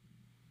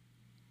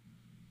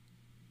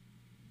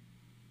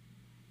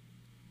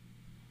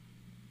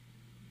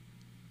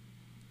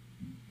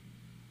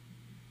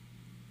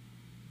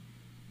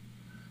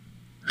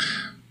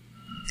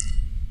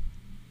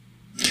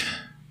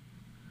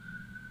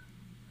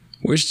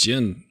 Where's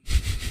Jin?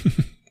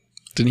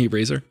 Didn't he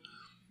raise her?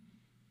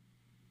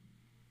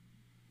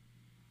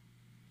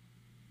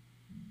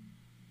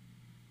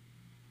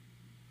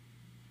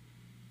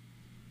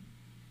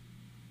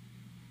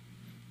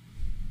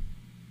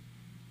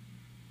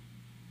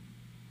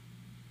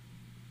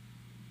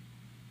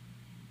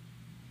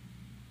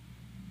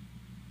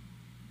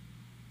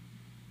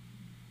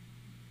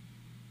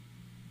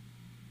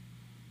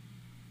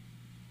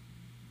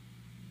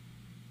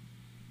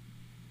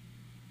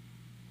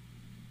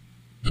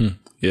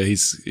 Yeah,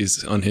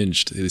 he's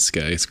unhinged. This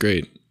guy, it's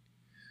great.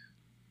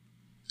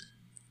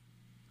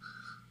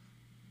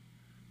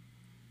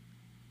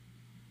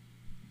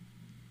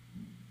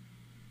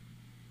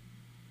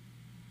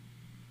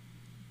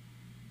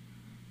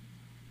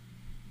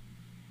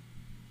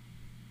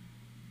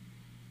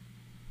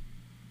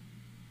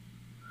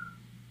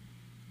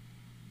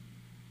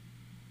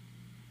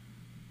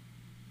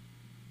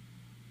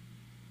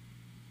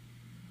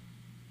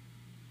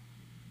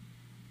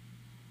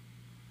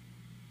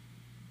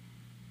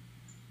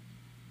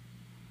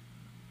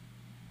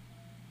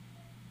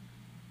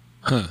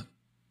 Huh.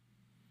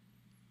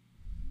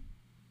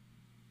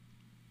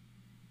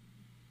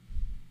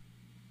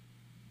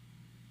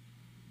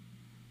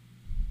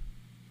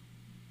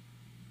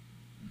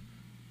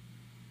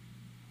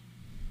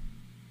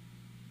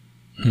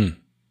 Hmm.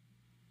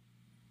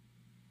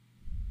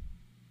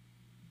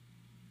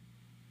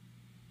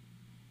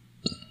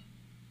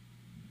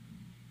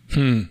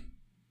 Hmm.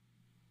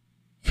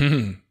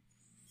 Hmm.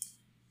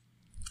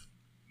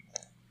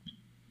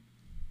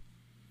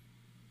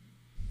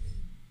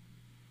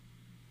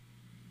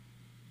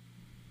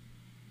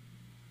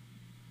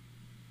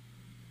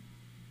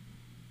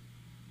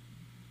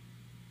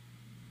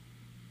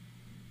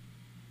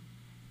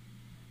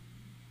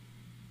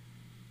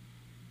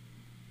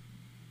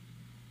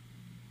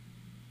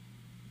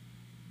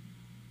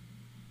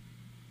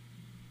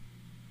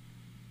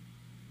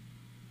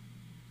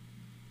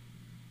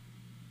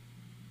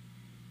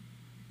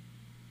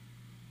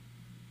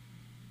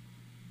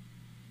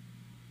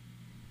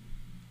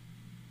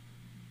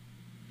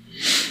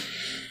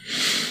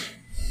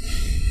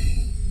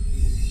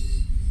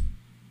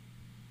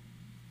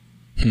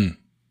 Hmm.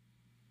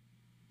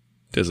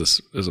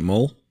 There's a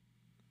mole.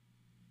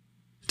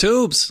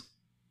 Tubes.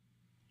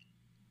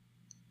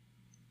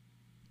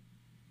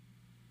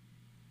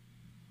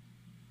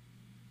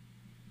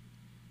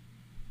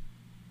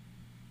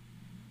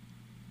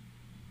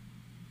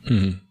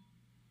 Hmm.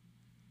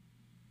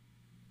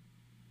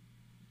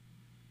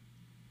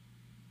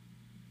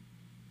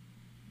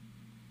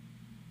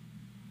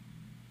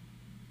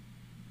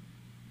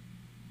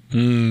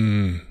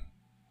 Hmm.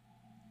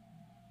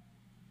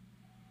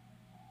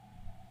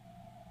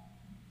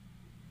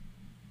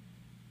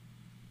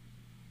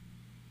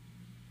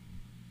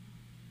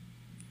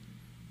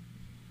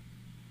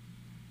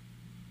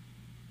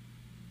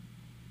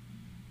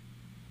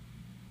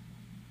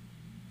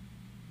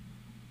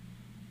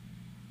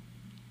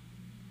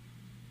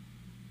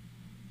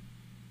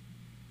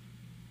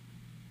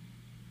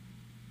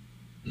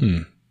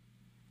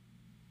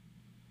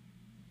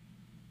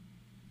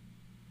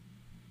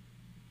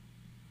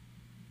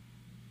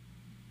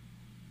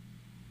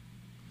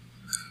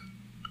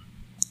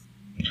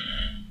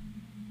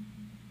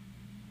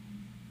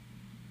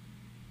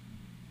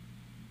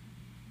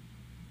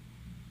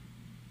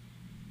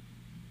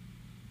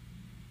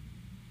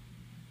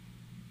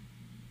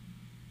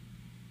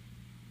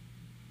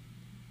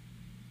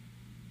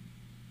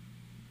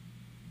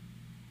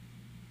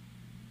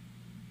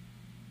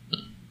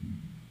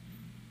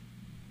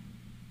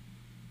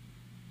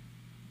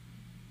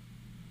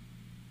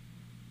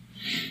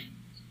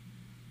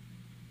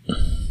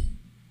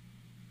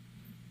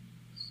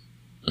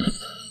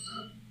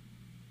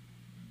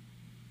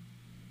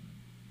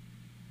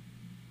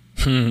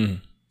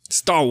 Hmm.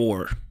 Star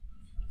Wars.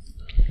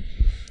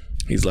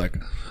 He's like,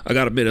 I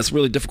gotta admit, it's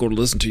really difficult to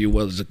listen to you.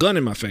 Well, there's a gun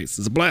in my face.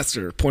 There's a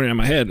blaster pointing at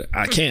my head.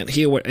 I can't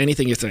hear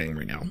anything you're saying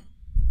right now.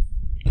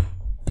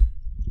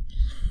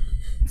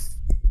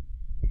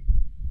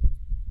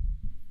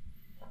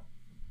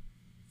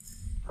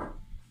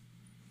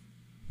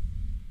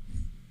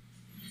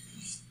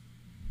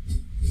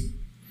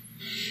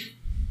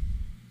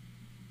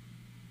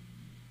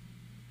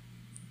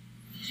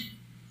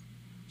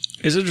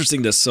 It's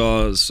interesting that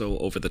Saw is so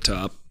over the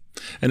top.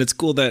 And it's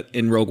cool that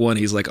in Rogue One,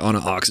 he's like on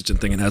an oxygen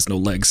thing and has no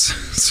legs.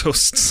 So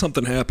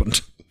something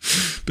happened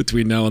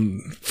between now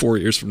and 4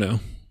 years from now.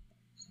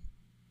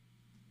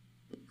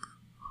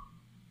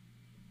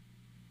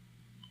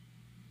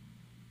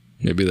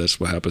 Maybe that's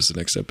what happens the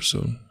next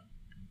episode.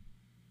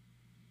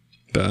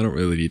 But I don't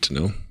really need to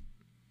know.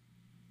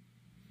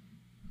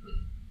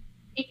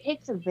 It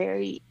takes a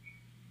very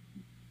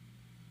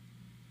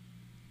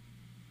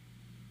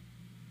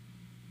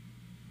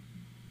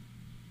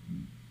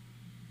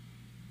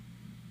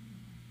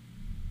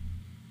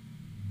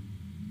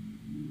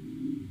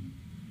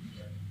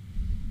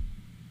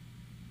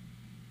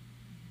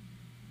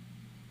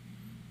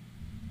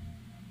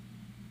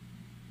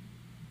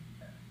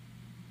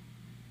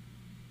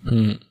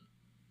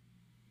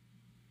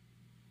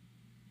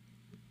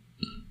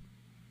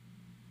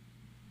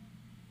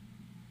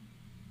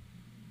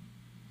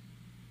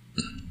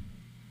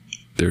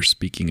They're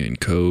speaking in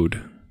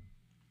code.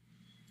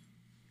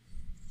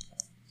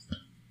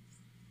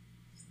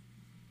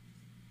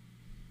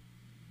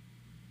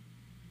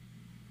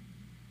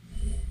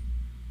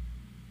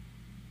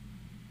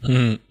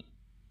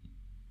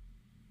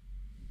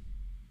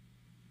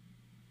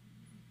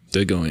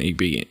 They're going to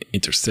be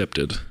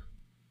intercepted.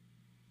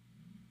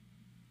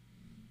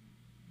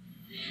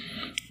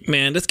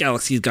 Man, this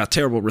galaxy's got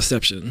terrible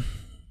reception.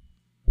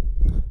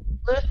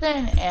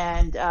 Luthen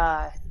and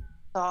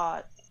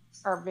Thought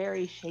are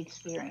very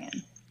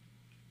Shakespearean.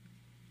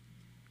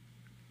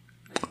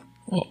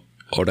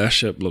 Oh, that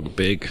ship looked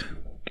big.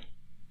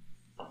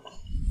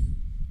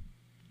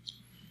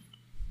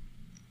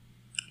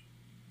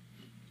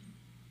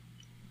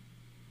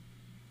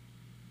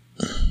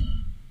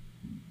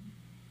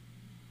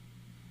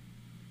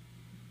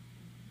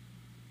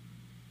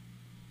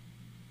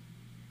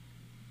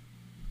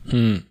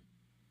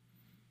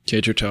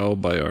 Can't you tell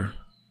by our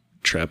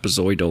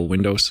trapezoidal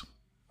windows?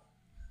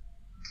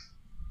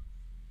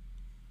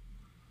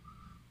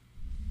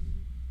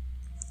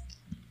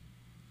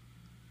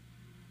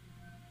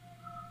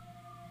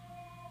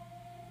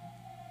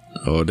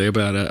 Oh, they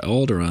about at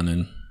Alderaan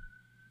and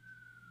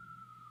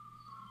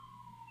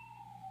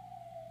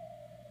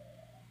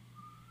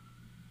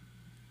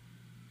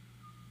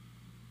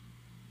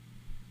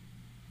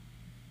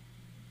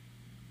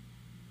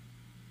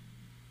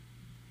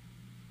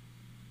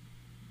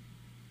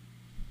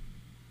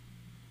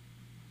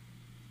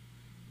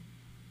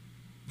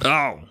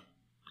oh.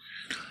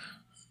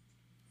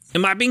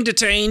 Am I being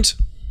detained?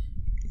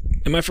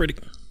 Am I free to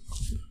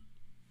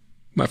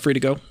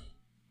go?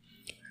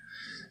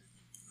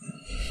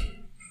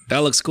 That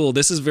looks cool.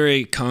 This is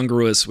very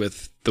congruous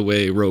with the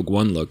way Rogue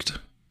One looked.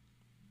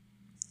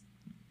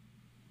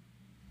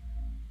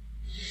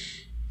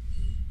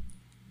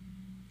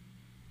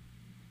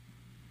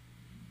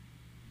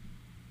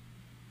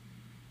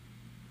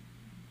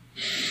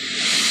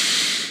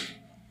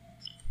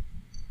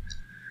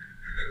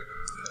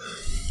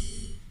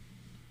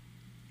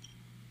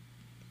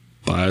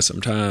 Buy some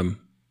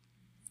time.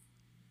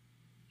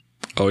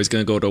 Oh, he's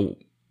gonna go to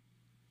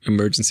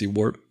emergency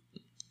warp.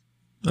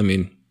 I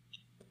mean,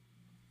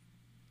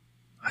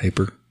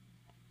 hyper.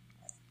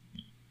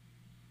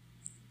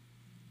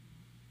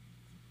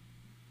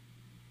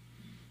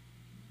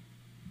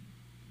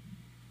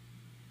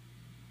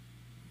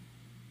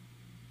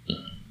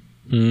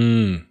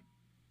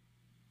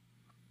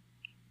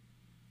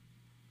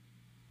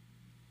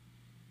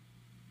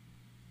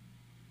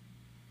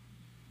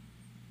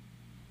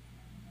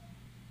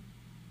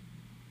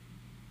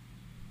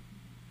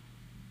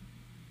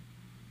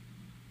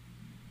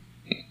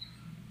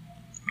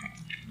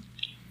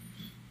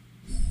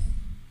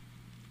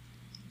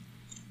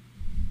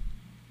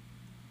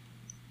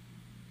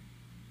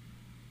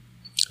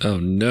 Oh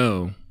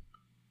no.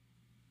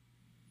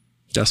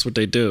 That's what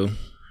they do.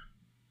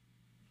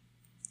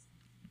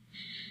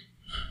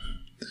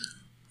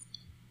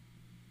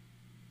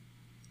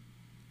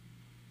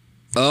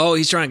 Oh,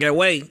 he's trying to get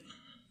away.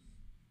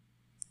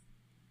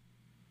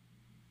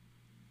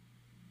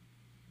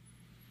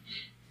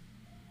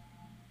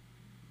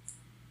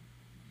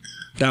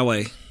 That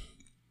way.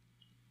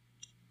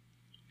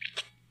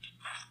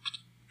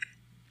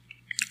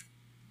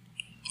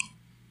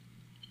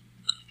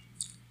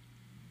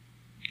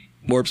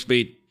 Warp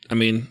speed. I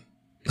mean,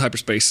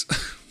 hyperspace.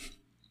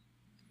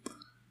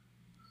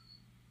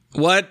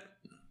 What?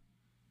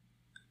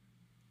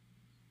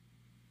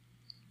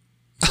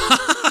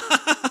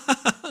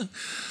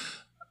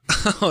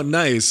 Oh,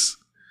 nice.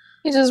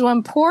 He just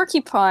went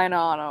porcupine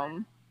on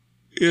him.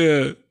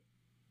 Yeah.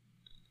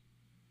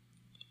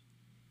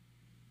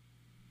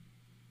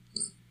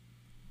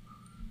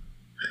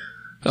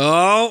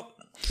 Oh,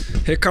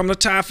 here come the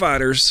TIE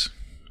fighters.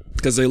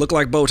 Because they look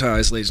like bow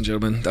ties, ladies and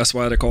gentlemen. That's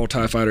why they're called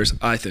TIE fighters,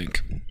 I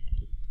think.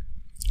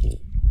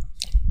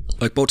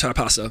 Like bow tie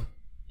pasta.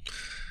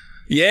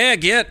 Yeah,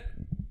 get.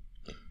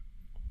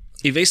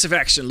 Evasive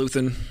action,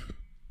 Luthen.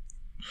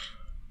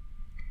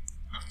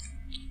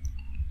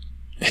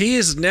 He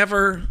is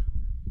never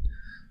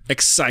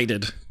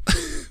excited.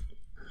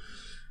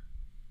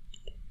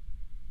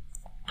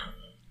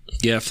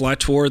 Yeah, fly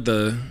toward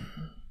the...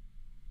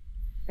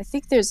 I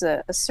think there's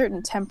a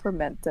certain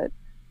temperament that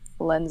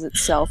lends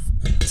itself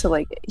to,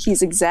 like,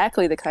 he's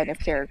exactly the kind of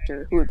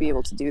character who would be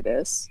able to do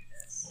this.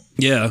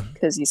 Yeah.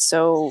 Because he's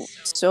so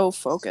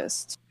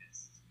focused.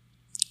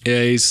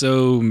 Yeah, he's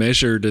so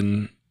measured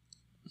and...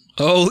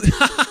 Oh!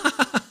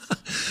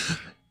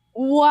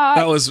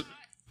 What?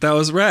 That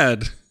was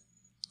rad.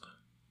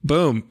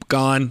 Boom,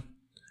 gone.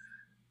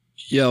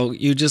 Yo,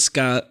 you just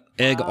got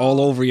egg all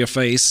over your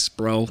face,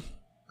 bro.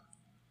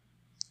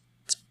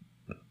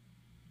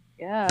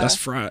 Yeah. That's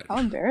fried. How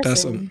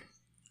embarrassing.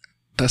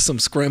 That's some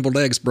scrambled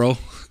eggs, bro.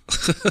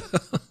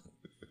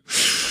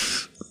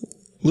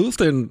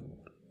 Luthen,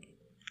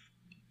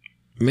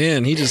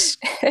 man, he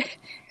just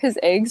his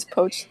eggs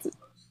poached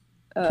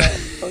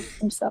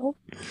himself.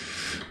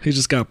 He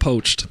just got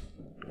poached.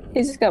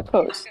 He just got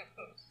poached.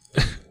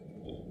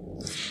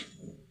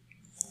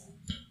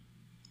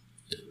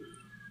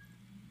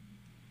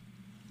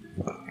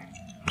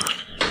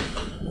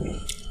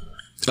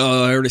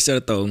 Oh, I already said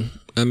it though.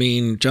 I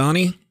mean,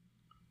 Johnny.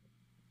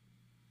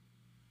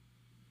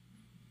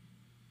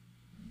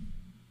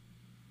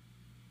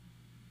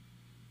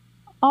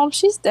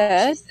 She's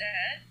dead.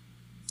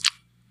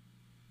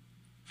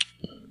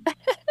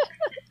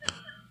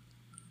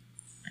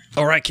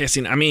 All right,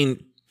 Cassian. I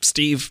mean,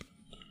 Steve.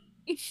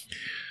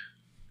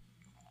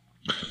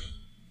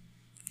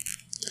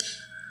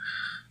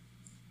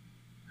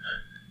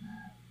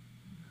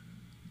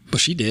 But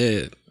she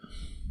did.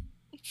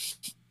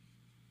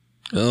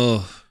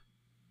 Oh,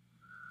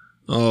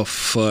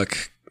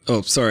 fuck.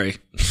 Oh, sorry.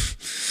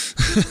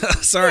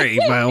 Sorry,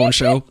 my own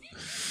show.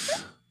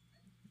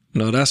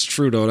 No, that's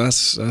true though.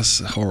 That's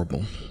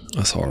horrible.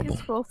 That's horrible.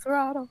 Full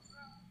throttle.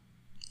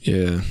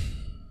 Yeah.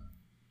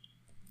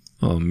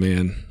 Oh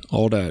man,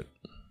 all that.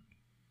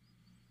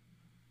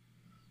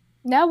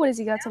 Now what has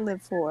he got to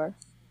live for?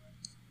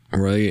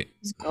 Right.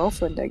 His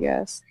girlfriend, I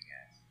guess.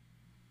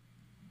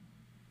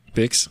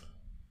 Bix?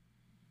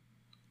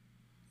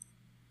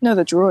 No,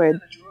 the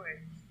droid.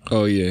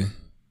 Oh yeah.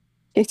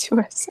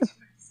 K2SO.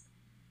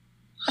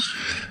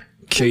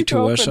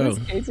 K2SO.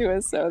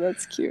 K2SO.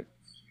 That's cute.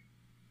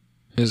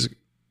 Is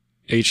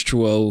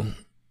H2O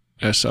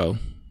SO.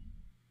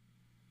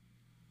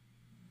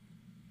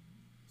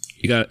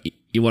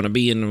 You want to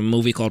be in a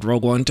movie called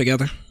Rogue One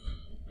together?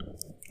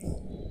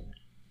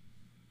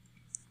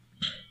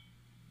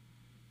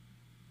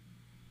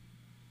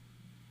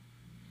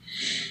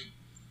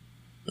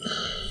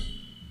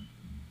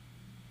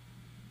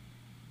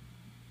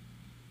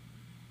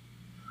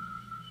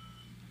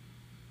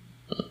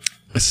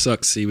 It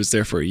sucks. He was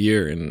there for a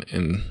year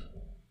and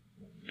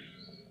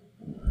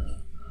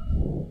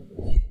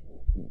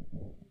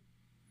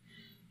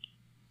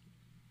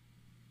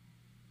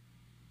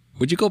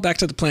would you go back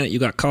to the planet you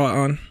got caught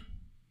on?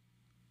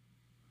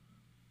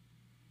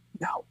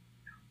 No.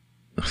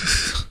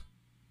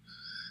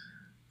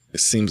 It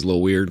seems a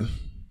little weird.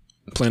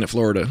 Planet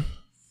Florida.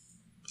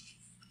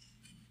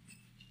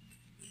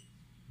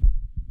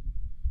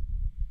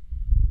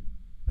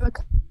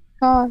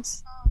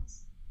 Because.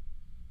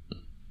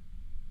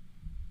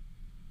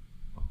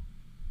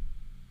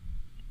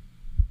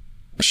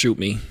 Shoot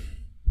me.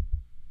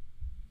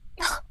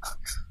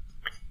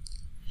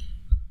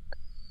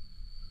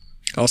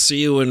 I'll see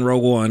you in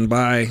Rogue One.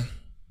 Bye.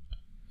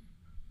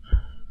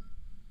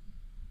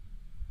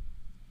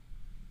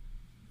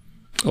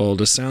 Oh,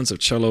 the sounds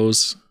of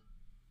cellos.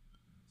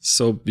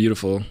 So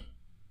beautiful.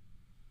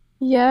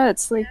 Yeah,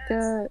 it's like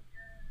the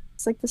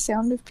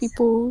sound of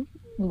people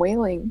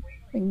wailing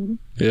and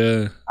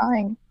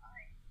crying,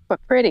 but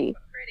pretty.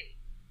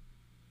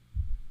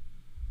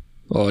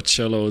 Oh,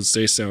 cellos,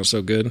 they sound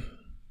so good.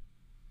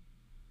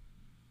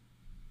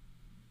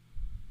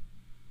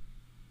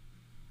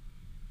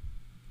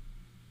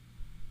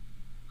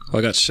 Oh,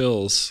 I got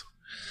chills.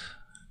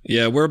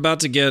 Yeah, we're about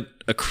to get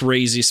a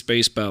crazy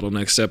space battle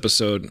next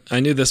episode. I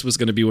knew this was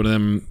going to be one of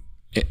them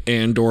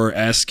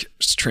Andor-esque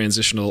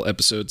transitional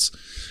episodes.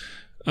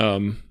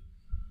 It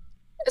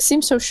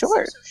seems so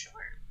short.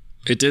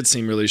 It did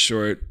seem really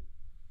short.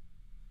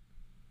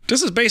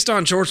 This is based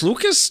on George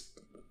Lucas?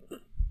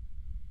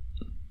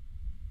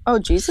 Oh,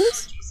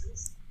 Jesus?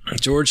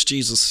 George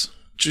Jesus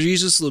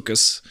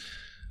Lucas.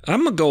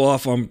 I'm going to go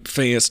off on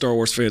Star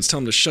Wars fans. Tell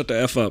them to shut the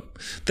F up.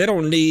 They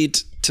don't need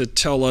to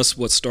tell us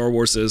what Star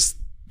Wars is.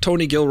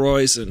 Tony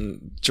Gilroy's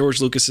and George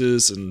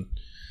Lucas's and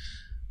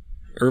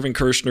Irvin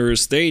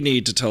Kershner's, they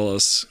need to tell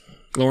us.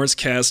 Lawrence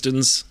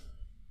Kasdan's.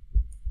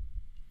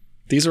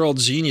 These are all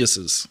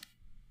geniuses.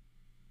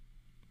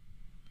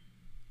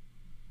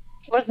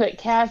 What about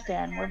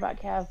Kasdan? What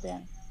about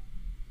Kasdan?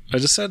 I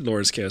just said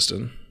Lawrence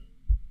Kasdan.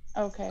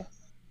 Okay.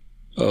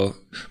 Oh,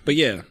 but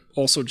yeah,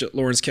 also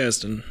Lawrence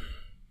Kasdan.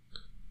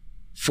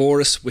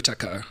 Forrest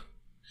Whitaker.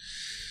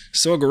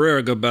 Saw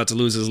Gerrera about to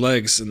lose his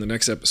legs in the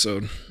next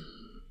episode.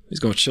 He's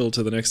going to chill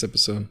to the next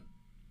episode.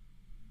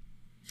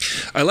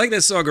 I like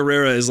that Saw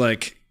Gerrera is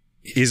like,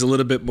 he's a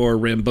little bit more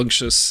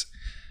rambunctious.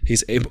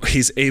 He's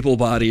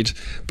able-bodied,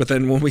 but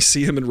then when we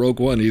see him in Rogue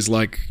One, he's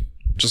like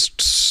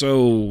just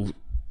so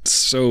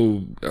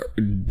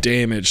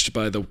damaged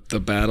by the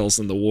battles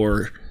and the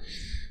war.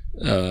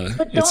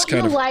 But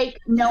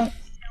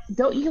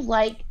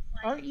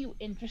aren't you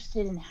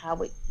interested in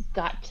how it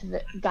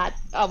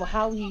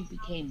how he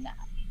became that?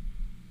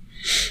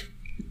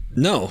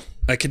 No,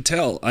 I can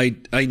tell. I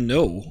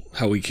know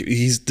how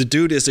he's the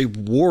dude is a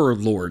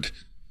warlord.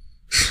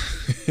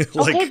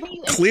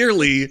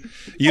 Clearly,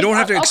 you don't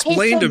have to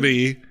explain to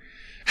me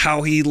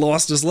how he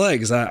lost his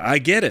legs. I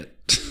get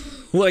it.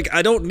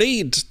 I don't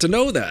need to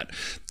know that.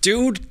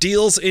 Dude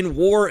deals in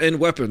war and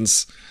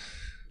weapons.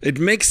 It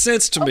makes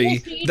sense to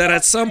me that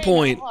at some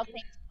point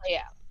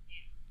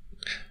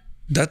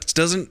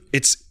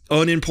it's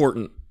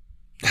unimportant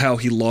how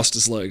he lost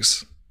his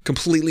legs.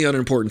 Completely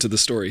unimportant to the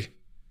story.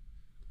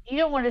 You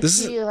don't want to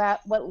see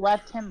what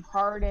left him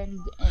hardened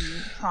and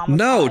traumatized.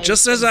 No,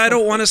 just as I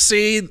don't want to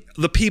see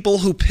the people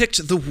who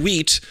picked the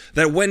wheat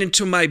that went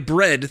into my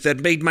bread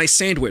that made my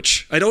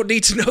sandwich. I don't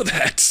need to know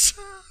that.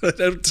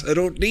 I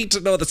don't need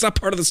to know. That's not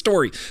part of the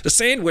story. The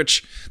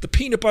sandwich, the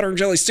peanut butter and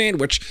jelly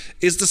sandwich,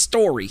 is the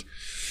story.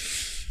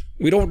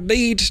 We don't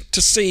need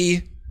to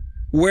see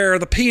where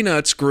the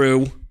peanuts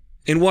grew,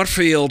 in what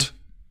field,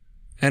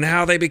 and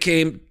how they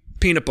became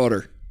peanut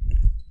butter.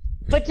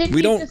 But didn't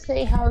you just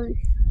say how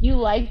you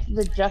liked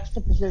the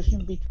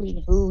juxtaposition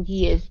between who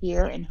he is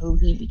here and who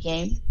he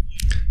became?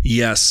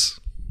 Yes.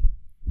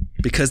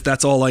 Because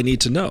that's all I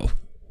need to know.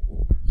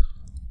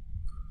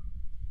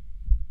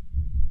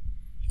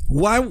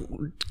 Why,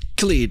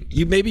 Khalid,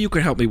 maybe you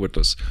can help me with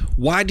this.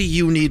 Why do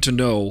you need to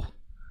know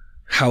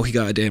how he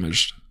got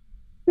damaged?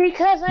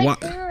 Because I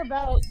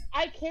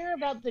care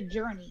about the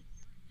journey.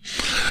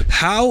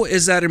 How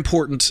is that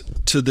important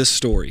to this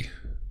story?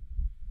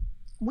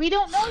 We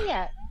don't know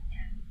yet.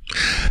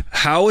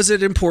 How is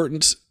it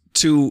important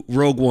to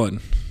Rogue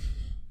One?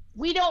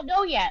 We don't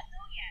know yet.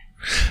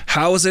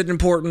 How is it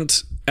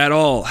important at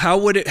all?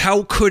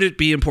 How could it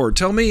be important?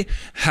 Tell me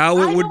how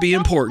it would be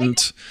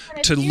important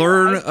to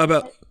learn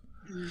about.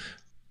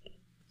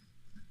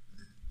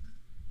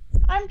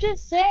 I'm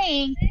just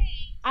saying,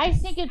 I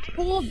think it's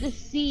cool to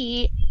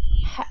see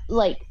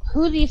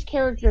who these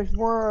characters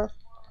were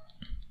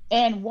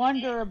and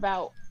wonder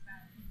about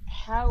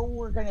how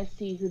we're going to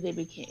see who they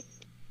became.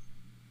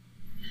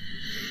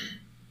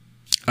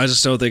 I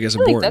just don't think it's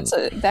important.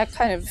 That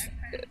kind of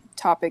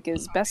topic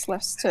is best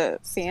left to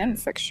fan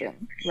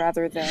fiction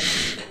rather than,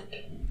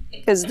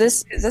 because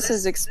this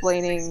is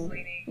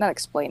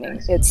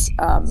it's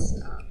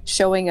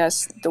showing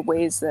us the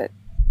ways that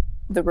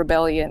the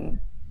rebellion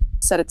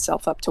set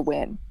itself up to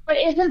win. But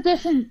isn't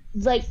this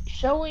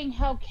showing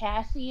how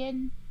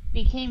Cassian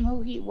became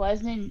who he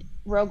was in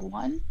Rogue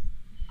One?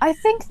 I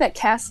think that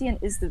Cassian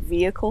is the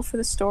vehicle for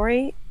the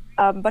story.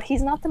 But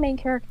he's not the main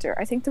character.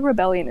 I think the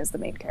rebellion is the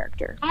main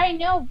character. I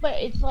know, but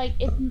it's like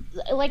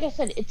I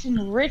said, it's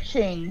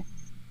enriching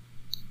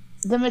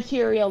the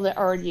material that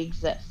already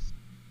exists.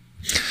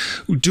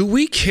 Do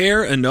we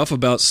care enough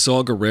about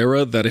Saw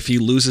Gerrera that if he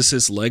loses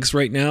his legs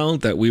right now,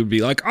 that we would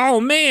be like, oh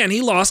man, he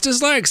lost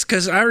his legs?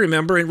 Because I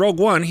remember in Rogue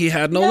One, he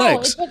had no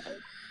legs.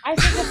 I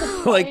think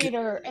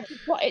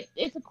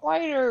it's a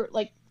quieter,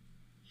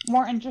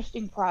 more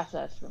interesting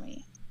process for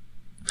me.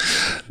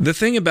 The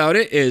thing about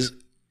it is,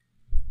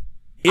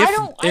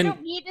 I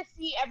don't need to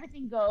see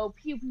everything go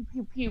pew pew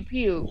pew pew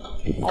pew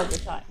all the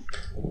time.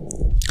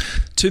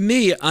 To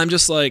me, I'm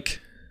just like,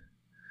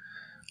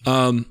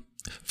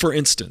 for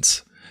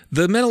instance,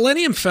 the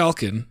Millennium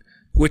Falcon,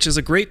 which is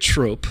a great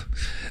trope,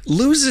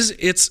 loses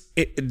its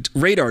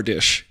radar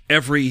dish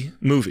every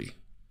movie.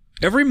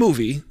 Every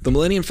movie, the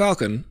Millennium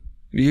Falcon,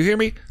 you hear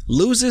me,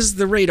 loses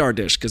the radar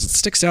dish because it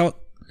sticks out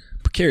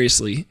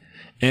precariously,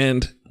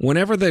 and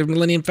whenever the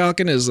Millennium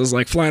Falcon is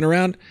flying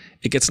around,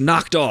 it gets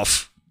knocked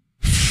off.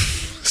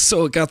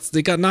 So it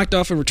got knocked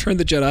off in Return of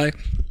the Jedi.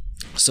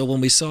 So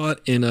when we saw it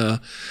in The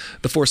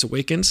Force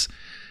Awakens,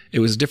 it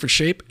was a different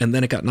shape, and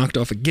then it got knocked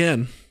off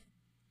again.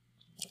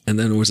 And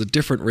then there was a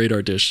different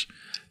radar dish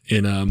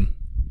in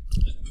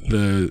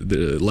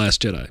the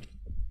Last Jedi.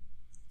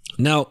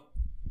 Now,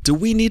 do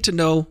we need to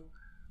know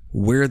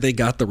where they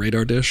got the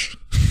radar dish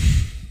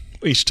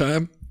each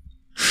time?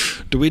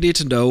 Do we need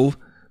to know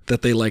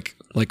that they like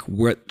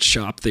what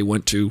shop they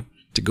went to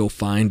go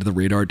find the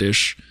radar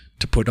dish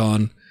to put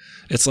on?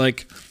 It's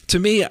to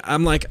me,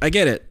 I'm I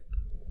get it.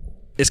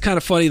 It's kind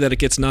of funny that it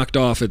gets knocked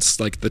off. It's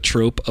the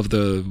trope of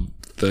the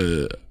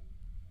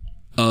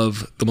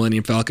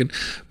Millennium Falcon,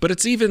 but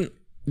that's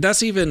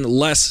even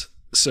less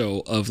so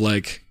of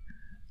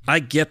I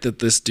get that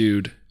this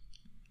dude,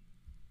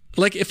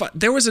 if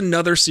there was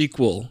another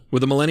sequel where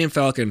the Millennium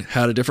Falcon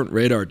had a different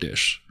radar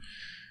dish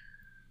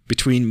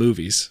between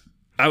movies,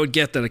 I would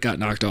get that it got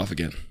knocked off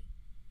again.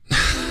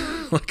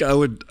 I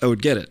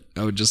would get it.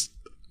 I would just.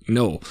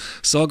 No,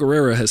 Saw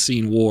Gerrera has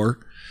seen war.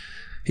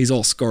 He's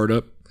all scarred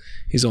up.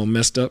 He's all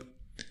messed up.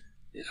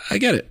 I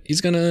get it.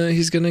 He's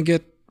gonna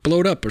get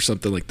blowed up or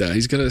something like that.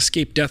 He's gonna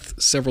escape death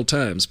several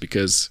times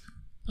because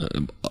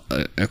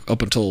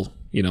up until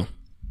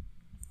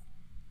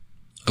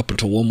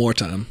one more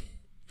time.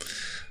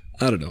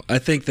 I don't know. I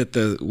think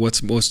that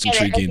what's most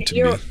intriguing to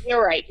me.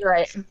 You're right.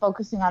 I'm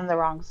focusing on the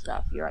wrong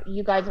stuff. You're right.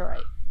 You guys are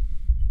right.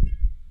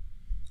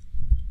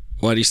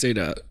 Why do you say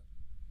that?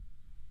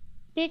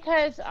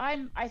 Because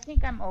I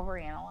think I'm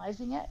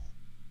overanalyzing it.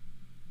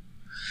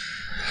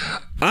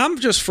 I'm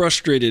just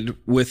frustrated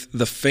with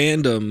the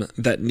fandom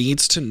that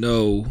needs to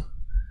know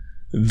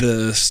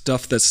the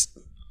stuff that's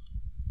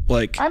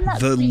like I'm not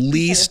the speaking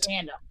least. for the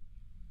fandom.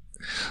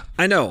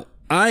 I know.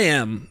 I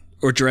am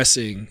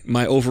addressing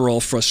my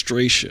overall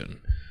frustration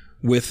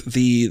with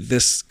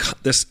this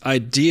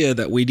idea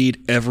that we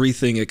need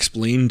everything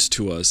explained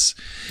to us.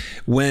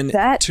 When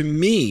to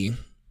me,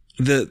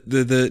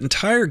 the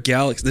entire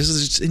galaxy. This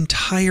is its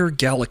entire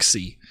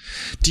galaxy.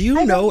 Do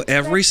you know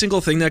every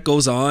single thing that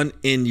goes on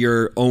in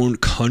your own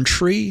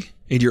country,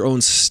 in your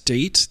own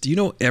state? Do you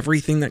know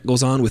everything that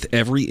goes on with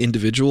every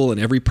individual and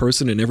every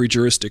person in every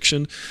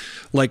jurisdiction?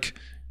 Like,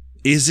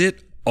 is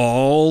it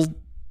all?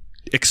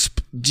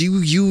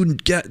 Do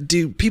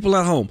people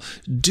at home?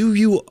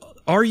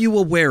 Are you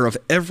aware of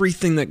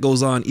everything that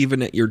goes on,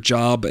 even at your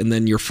job, and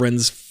then your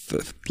friends,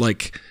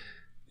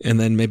 and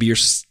then maybe your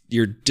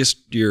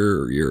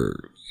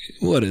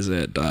what is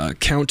it?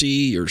 County,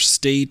 your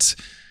state.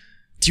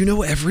 Do you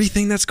know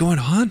everything that's going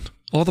on?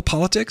 All the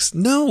politics?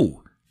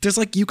 No. There's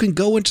you can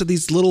go into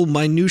these little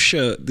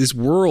minutia, these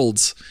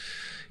worlds,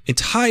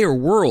 entire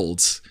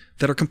worlds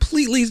that are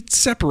completely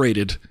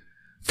separated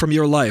from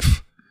your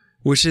life,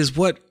 which is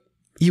what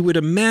you would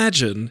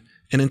imagine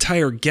an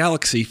entire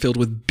galaxy filled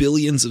with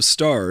billions of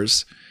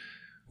stars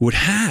would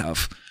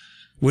have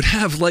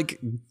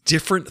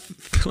different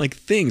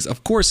things.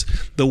 Of course,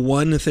 the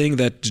one thing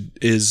that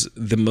is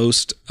the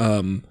most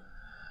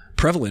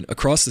prevalent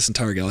across this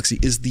entire galaxy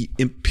is the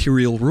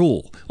imperial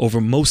rule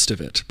over most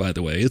of it. By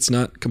the way, it's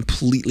not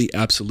completely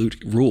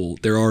absolute rule.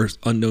 There are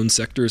unknown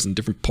sectors in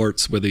different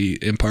parts where the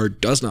empire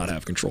does not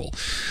have control,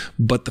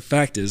 but the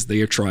fact is they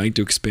are trying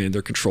to expand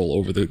their control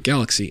over the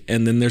galaxy.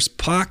 And then there's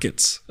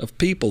pockets of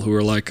people who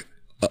are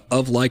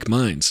of like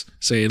minds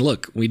saying,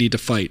 look, we need to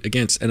fight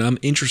against, and I'm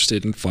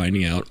interested in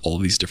finding out all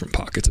these different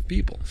pockets of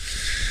people.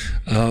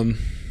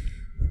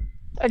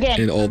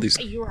 Again, in all these,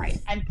 you're right.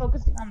 I'm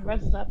focusing on the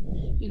rest of stuff.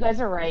 You guys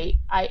are right.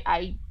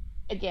 I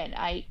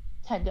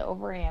tend to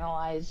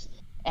overanalyze,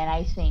 and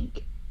I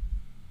think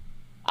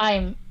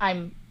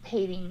I'm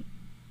painting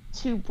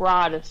too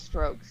broad of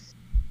strokes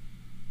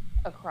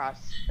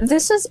across.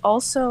 This is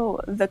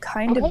also the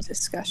kind of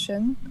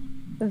discussion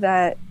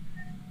that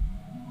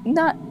I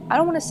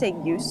don't want to say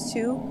used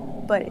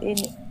to, but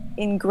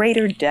in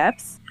greater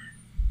depth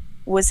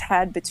was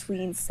had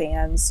between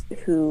fans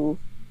who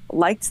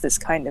liked this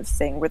kind of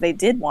thing, where they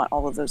did want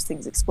all of those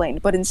things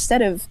explained, but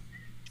instead of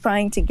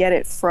trying to get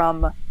it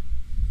from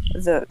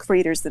the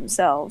creators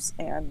themselves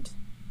and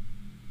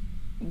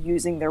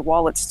using their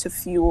wallets to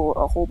fuel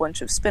a whole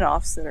bunch of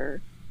spin-offs that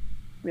are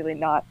really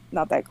not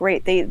that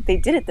great, they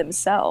did it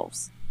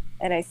themselves.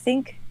 And I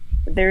think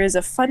there is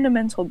a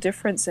fundamental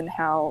difference in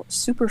how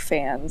super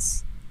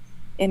fans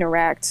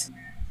interact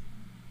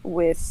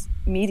with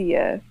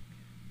media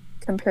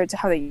compared to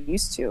how they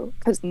used to,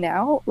 because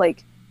now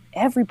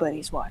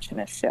everybody's watching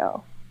a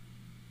show.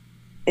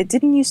 It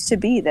didn't used to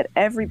be that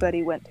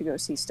everybody went to go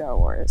see Star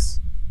Wars.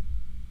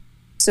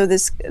 So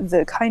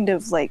the kind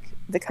of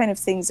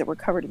things that were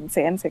covered in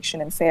fan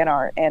fiction and fan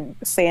art and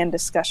fan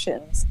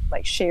discussions,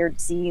 like shared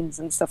zines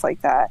and stuff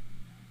like that,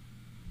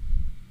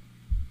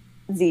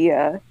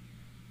 the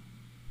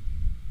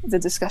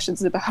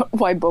discussions about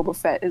why Boba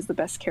Fett is the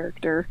best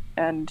character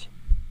and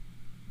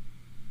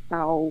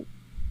how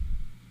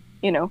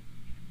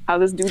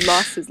this dude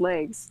lost his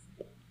legs.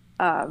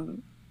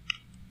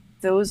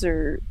 Those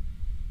are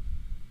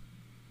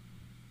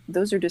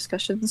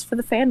discussions for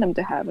the fandom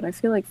to have, and I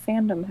feel like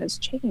fandom has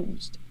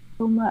changed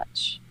so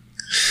much.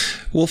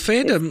 Well,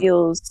 fandom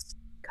feels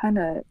kind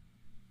of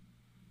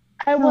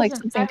like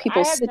something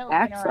people sit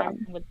back from.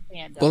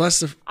 Well, that's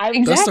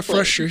the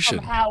frustration.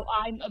 Of how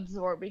I'm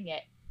absorbing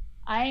it.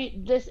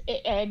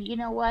 And you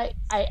know what?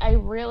 I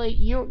really,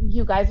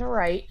 you guys are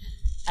right.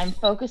 I'm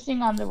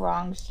focusing on the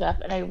wrong stuff,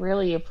 and I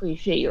really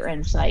appreciate your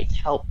insight to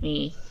help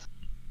me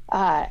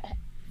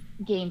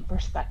gain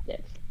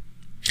perspective.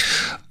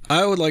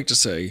 I would like to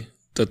say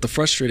that the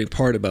frustrating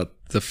part about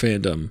the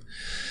fandom,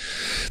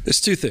 there's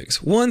two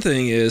things. One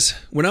thing is,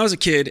 when I was a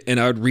kid and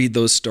I would read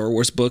those Star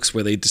Wars books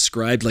where they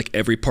described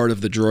every part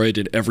of the droid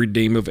and every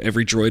name of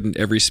every droid and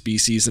every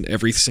species and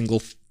every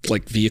single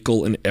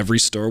vehicle in every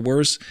Star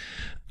Wars,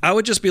 I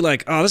would just be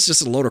like, oh, this is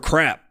just a load of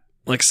crap.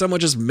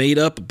 Someone just made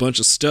up a bunch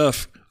of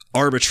stuff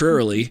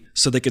arbitrarily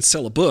so they could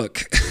sell a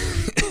book.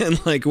 And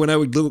when I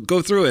would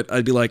go through it,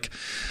 I'd be like,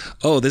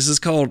 oh, this is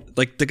called,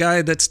 the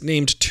guy that's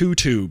named Two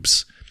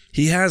Tubes.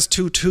 He has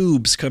two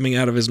tubes coming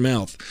out of his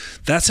mouth.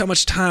 That's how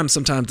much time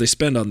sometimes they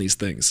spend on these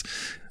things,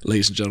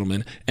 ladies and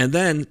gentlemen. And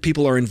then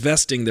people are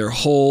investing their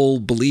whole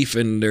belief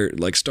in their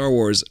Star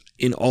Wars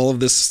in all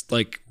of this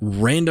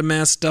random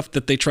ass stuff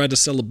that they tried to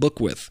sell a book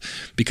with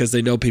because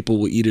they know people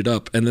will eat it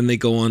up. And then they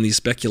go on these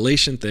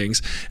speculation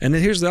things. And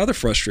then here's the other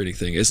frustrating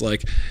thing is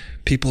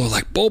people are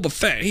like, Boba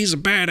Fett, he's a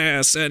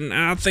badass, and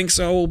I think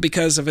so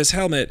because of his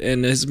helmet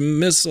and his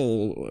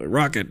missile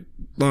rocket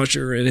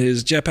launcher and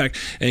his jetpack,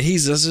 and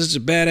he's just a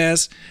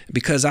badass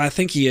because I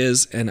think he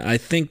is, and I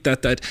think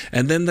that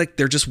and then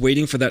they're just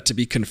waiting for that to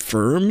be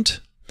confirmed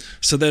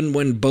So then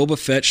when Boba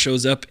Fett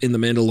shows up in The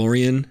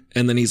Mandalorian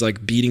and then he's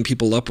like beating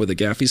people up with a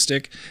gaffy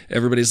stick,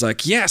 everybody's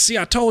like, yeah, see,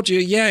 I told you,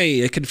 yay,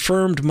 it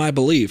confirmed my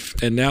belief.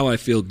 And now I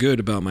feel good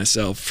about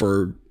myself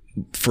for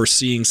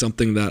seeing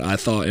something that I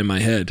thought in my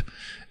head.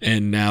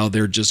 And now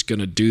they're just going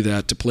to do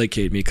that to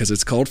placate me because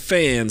it's called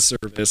fan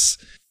service,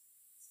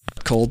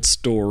 called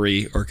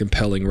story or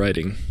compelling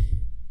writing.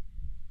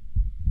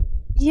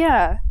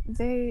 Yeah,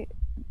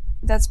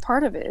 that's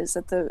part of it, is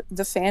that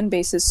the fan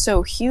base is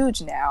so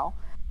huge now,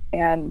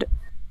 and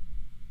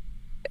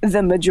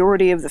the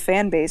majority of the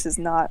fan base is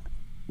not,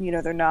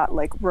 they're not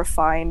like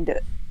refined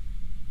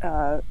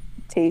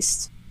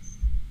taste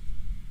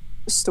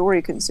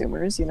story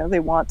consumers. They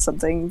want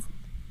something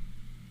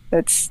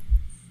that's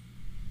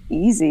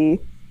easy.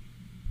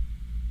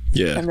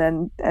 Yeah.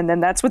 And then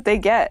that's what they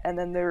get, and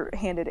then they're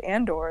handed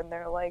Andor and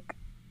they're like,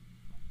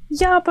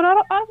 yeah, but I'm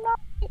not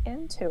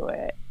into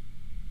it.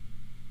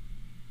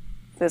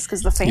 This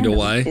because the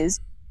fandom is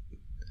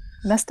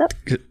messed up.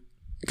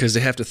 Because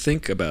they have to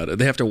think about it.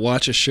 They have to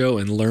watch a show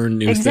and learn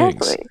new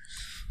things.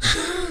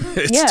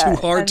 It's too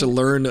hard to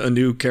learn a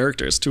new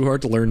character. It's too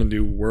hard to learn a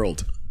new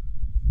world.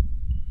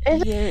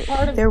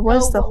 There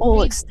was the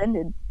whole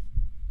extended.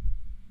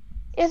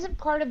 Isn't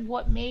part of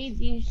what made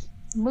these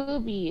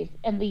movies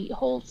and the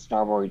whole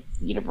Star Wars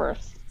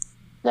universe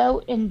so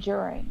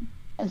enduring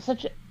and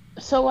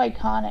so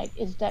iconic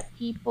is that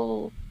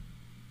people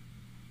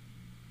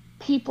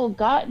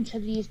got into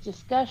these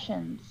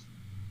discussions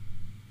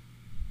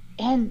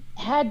and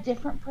had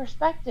different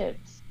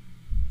perspectives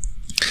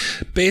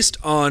based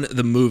on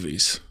the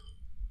movies,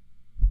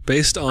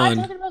 I'm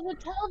talking about the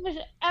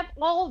television,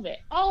 all of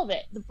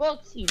it, the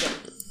books even.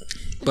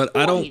 But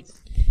I don't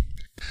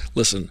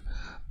listen.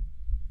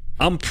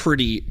 I'm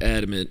pretty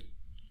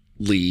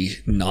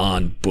adamantly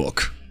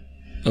non-book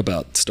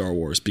about Star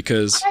Wars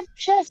because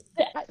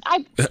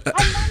I'm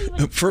not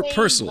even for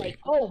personally.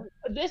 Like,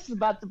 this is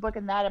about the book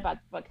and that about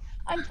the book.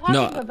 I'm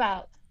talking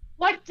about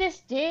what this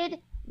did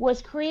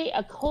was create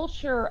a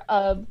culture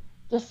of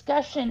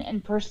discussion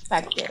and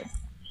perspective.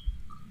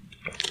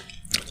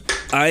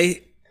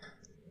 I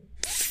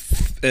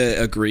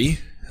agree.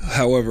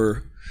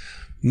 However,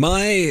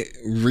 my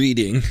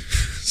reading,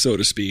 so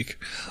to speak,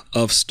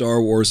 of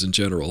Star Wars in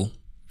general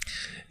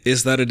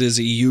is that it is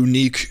a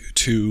unique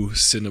to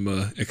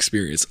cinema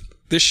experience.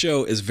 This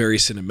show is very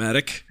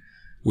cinematic,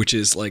 which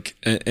is like,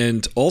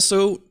 and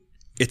also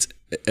it's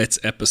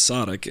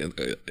episodic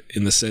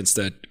in the sense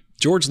that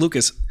George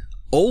Lucas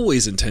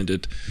always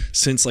intended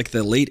since like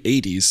the late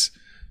 80s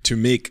to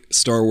make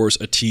Star Wars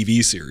a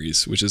TV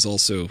series, which is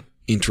also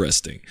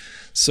interesting.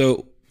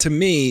 So to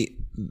me,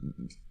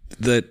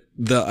 the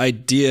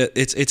idea,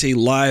 it's a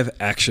live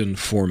action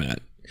format,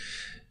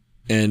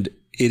 and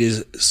it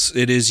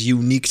is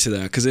unique to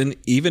that because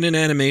even in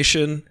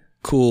animation,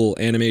 cool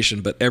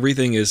animation, but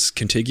everything is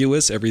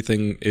contiguous,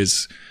 everything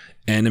is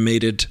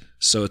animated,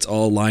 so it's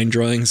all line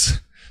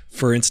drawings.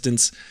 For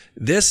instance,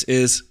 this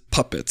is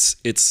puppets,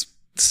 it's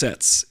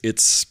sets,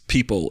 it's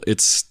people,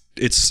 it's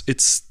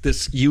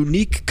this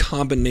unique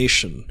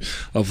combination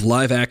of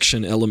live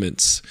action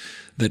elements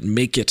that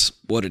make it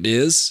what it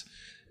is.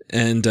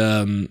 And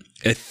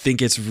I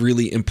think it's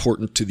really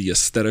important to the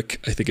aesthetic.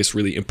 I think it's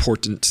really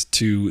important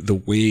to the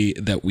way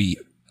that we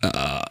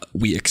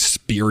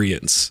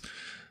experience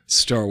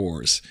Star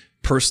Wars.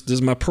 This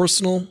is my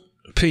personal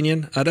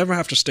opinion. I never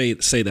have to say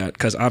that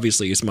because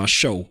obviously it's my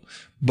show.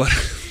 But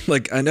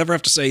like I never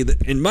have to say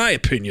that in my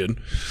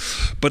opinion.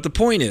 But the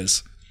point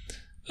is,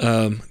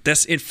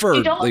 that's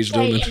inferred, ladies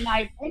and gentlemen. You don't say in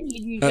my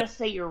opinion. You just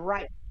say you're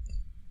right.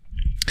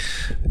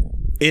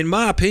 In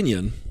my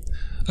opinion.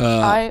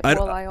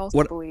 I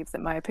also believe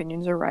that my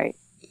opinions are right,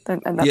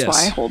 and that's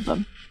why I hold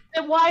them.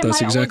 Then why am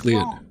that's I exactly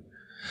always wrong?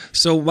 It.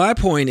 So my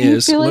point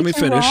is, let me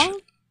finish. Wrong?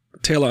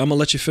 Taylor, I'm gonna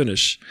let you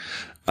finish.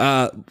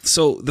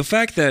 So the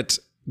fact that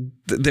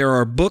there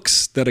are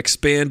books that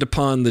expand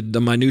upon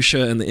the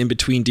minutia and the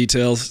in-between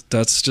details,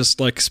 that's just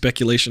like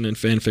speculation and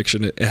fan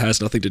fiction. It has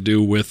nothing to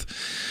do with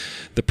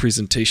the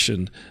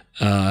presentation.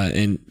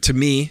 And to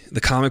me,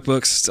 the comic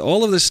books,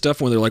 all of this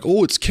stuff when they're like,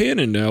 oh, it's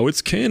canon now.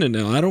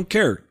 I don't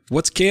care.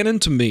 What's canon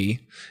to me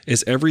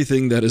is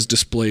everything that is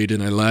displayed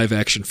in a live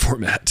action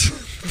format.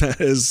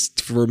 That is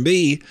for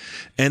me.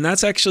 And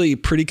that's actually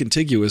pretty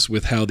contiguous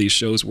with how these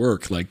shows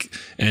work. Like,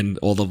 and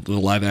all the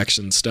live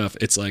action stuff.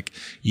 It's like,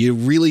 you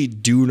really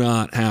do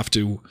not have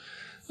to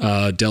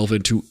delve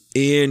into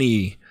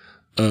any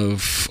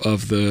of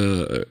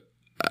the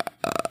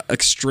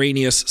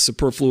extraneous,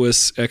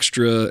 superfluous,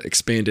 extra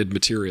expanded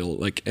material.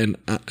 Like, and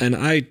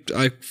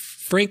I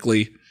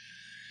frankly,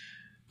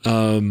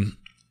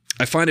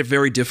 I find it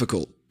very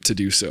difficult to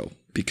do so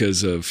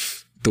because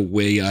of the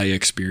way I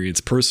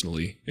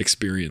personally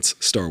experience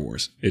Star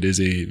Wars. It is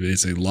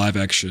a live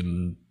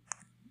action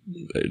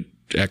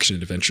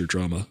adventure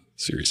drama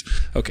series.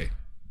 Okay.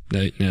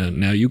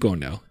 Now you go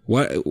now.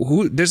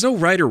 There's no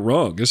right or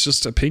wrong. It's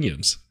just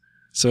opinions.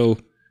 So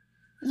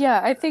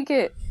yeah, I think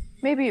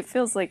maybe it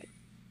feels like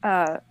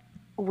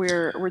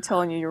we're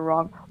telling you you're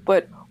wrong,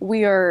 but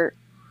we are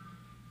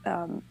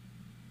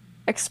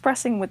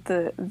expressing with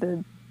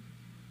the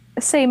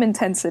same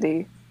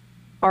intensity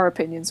our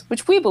opinions,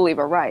 which we believe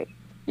are right.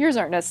 Yours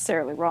aren't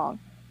necessarily wrong,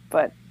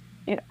 but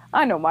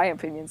I know my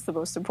opinion's the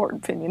most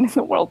important opinion in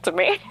the world to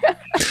me.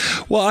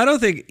 Well, I don't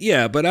think,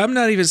 but I'm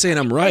not even saying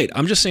I'm right.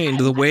 I'm just saying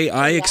the way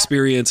I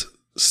experience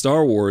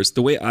Star Wars,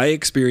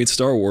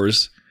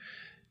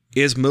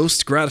 is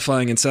most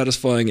gratifying and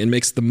satisfying and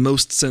makes the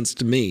most sense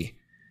to me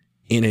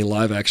in a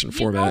live action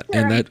format,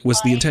 and that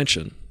was the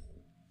intention.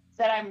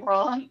 That I'm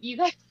wrong. You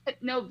guys,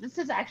 no, this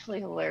is actually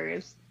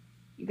hilarious.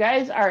 You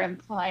guys are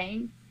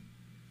implying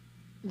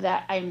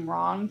that I'm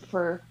wrong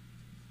for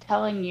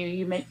telling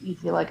you make me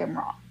feel like I'm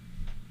wrong.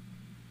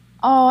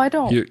 Oh, I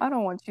don't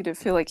want you to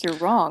feel like you're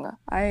wrong.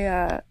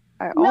 You're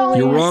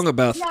wrong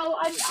about. No,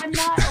 I'm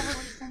not overly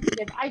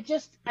sensitive.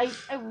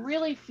 I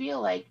really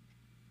feel like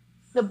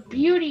the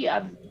beauty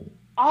of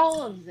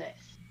all of this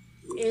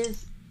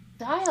is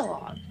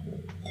dialogue.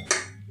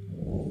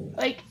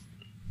 Like,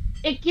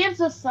 it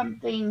gives us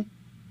something.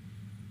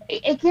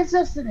 It gives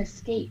us an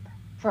escape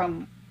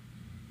from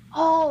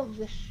all of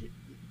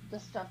the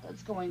stuff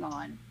that's going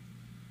on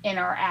in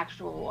our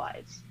actual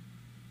lives,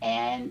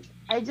 and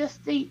I just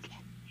think.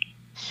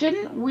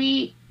 Shouldn't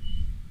we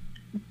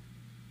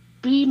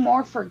be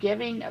more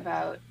forgiving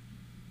about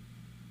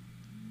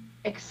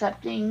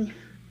accepting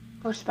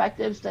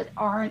perspectives that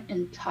aren't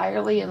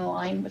entirely in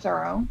line with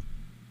our own?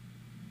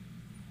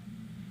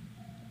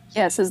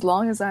 Yes, as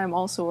long as I'm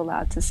also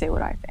allowed to say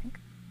what I think.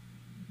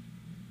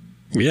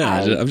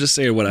 Yeah, I'm just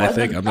saying what I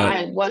think.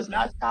 I was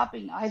not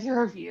stopping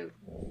either of you.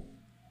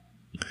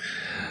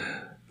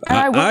 And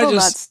I will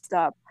not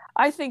stop.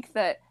 I think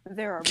that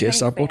there are many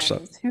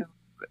fans who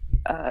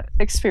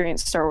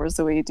experience Star Wars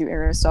the way you do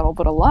Aristotle,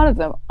 but a lot of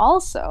them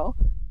also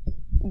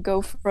go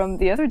from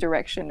the other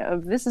direction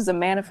of this is a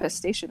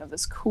manifestation of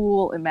this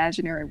cool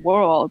imaginary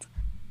world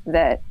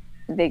that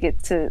they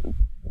get to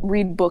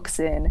read books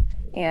in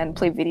and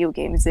play video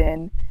games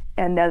in,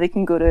 and now they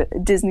can go to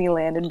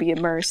Disneyland and be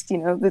immersed.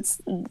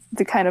 That's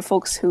the kind of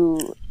folks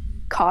who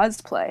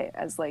cosplay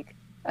as like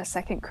a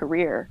second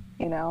career.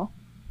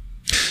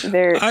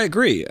 I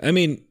agree. I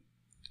mean,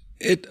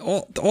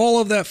 all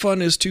of that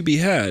fun is to be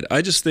had.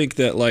 I just think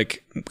that,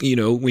 like,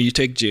 when you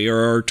take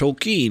J.R.R.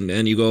 Tolkien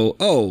and you go,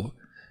 oh,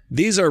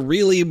 these are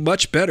really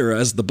much better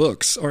as the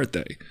books, aren't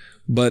they?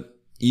 But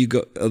you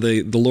go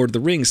the Lord of the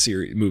Rings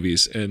series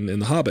movies and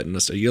The Hobbit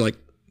and stuff. You're like,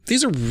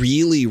 these are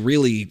really,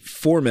 really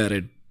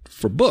formatted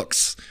for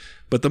books.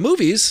 But the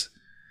movies,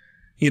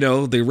 the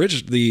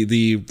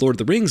Lord of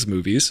the Rings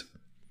movies,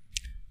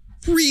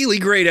 really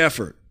great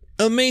effort,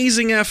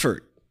 amazing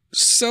effort,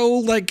 so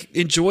like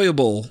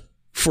enjoyable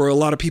for a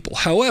lot of people.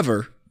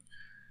 However,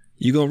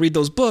 you go read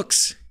those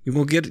books, you're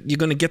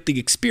gonna get the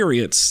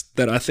experience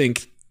that I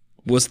think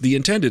was the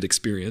intended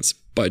experience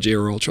by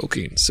J.R.R.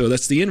 Tolkien. So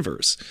that's the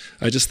inverse.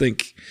 I just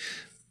think,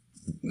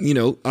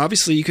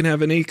 obviously you can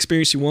have any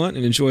experience you want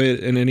and enjoy it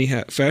in any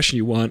fashion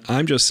you want.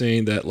 I'm just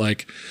saying that,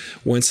 like,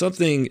 when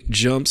something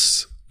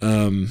jumps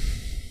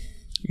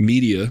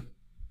media,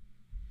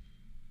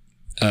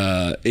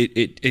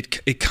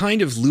 it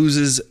kind of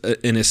loses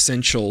an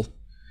essential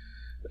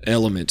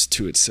element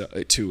to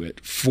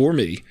it for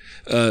me,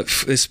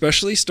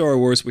 especially Star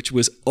Wars, which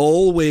was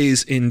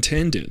always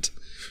intended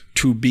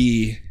to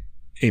be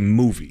a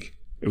movie.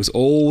 It was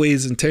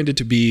always intended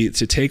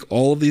to take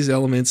all of these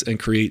elements and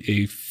create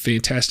a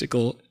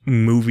fantastical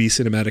movie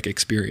cinematic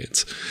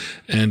experience,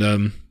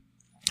 and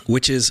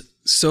which is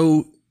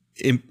so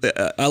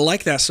I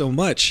like that so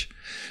much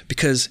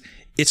because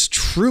it's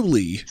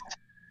truly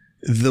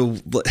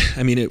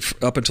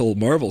up until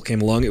Marvel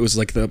came along, it was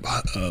like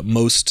the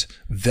most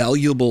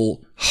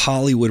valuable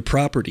Hollywood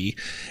property,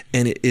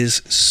 and it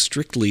is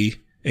strictly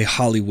a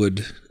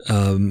Hollywood.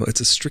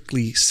 It's a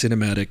strictly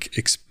cinematic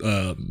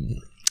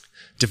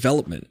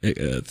development,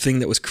 a thing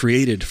that was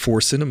created for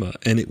cinema,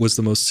 and it was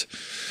the most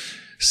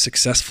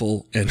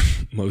successful and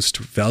most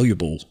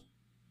valuable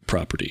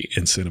property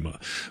in cinema,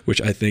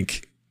 which I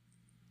think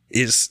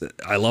is.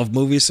 I love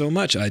movies so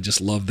much. I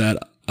just love that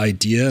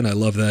idea, and I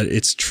love that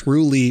it's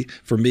truly,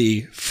 for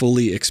me,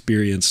 fully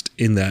experienced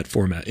in that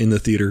format in the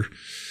theater.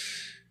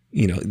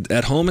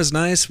 At home is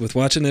nice with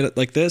watching it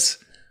like this,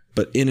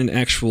 but in an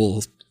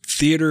actual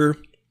theater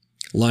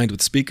lined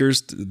with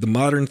speakers, the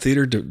modern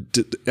theater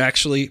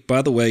actually,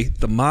 by the way,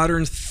 the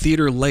modern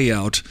theater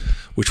layout,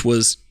 which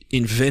was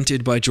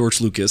invented by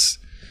George Lucas,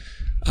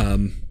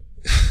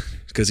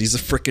 because he's a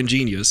frickin'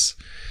 genius.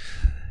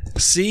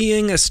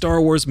 Seeing a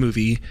Star Wars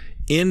movie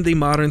in the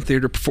modern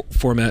theater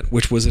format,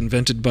 which was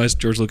invented by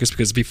George Lucas,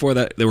 because before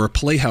that there were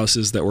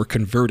playhouses that were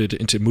converted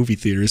into movie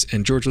theaters,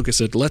 and George Lucas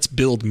said, let's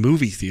build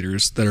movie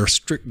theaters that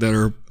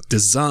are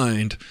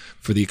designed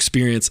for the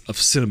experience of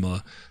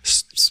cinema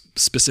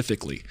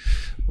specifically,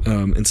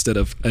 instead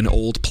of an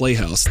old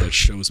playhouse that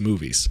shows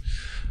movies.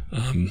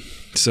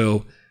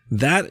 So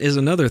that is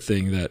another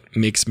thing that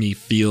makes me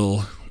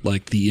feel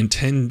like the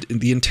intention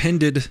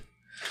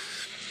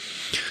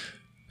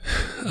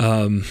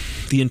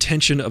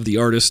of the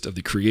artist, of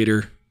the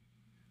creator,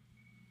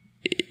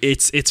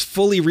 it's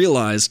fully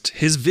realized.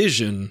 His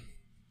vision,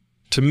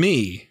 to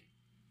me,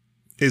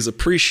 is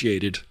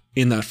appreciated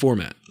in that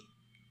format.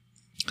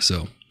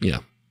 So, yeah.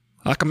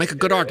 I can make a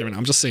good argument.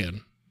 I'm just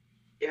saying.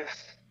 Yes,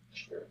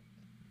 sure.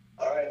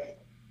 All right.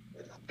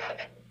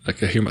 I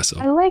can hear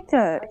myself. I like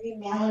I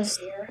was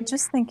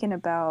just thinking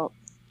about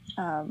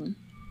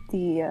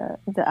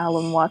the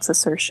Alan Watts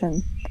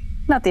assertion.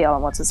 Not the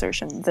Alan Watts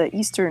assertion. The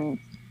Eastern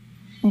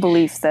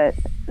belief that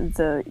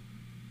the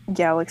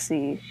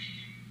galaxy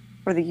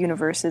or the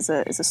universe is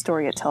a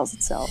story it tells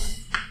itself.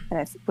 And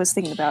I was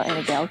thinking about in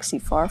a galaxy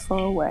far,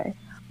 far away.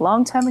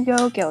 Long time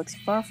ago, galaxy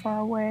far, far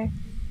away.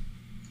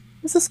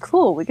 This is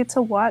cool. We get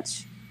to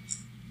watch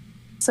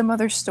some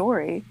other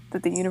story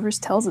that the universe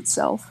tells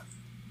itself.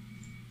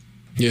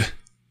 Yeah.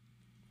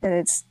 And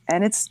it's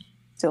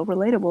still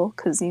relatable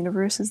because the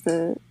universe is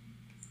the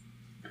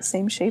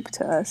same shape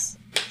to us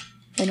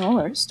in all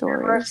our The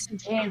stories. universe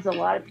contains a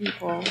lot of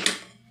people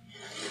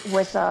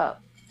with a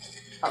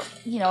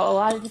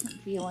lot of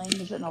different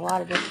feelings and a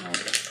lot of different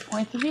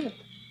points of view.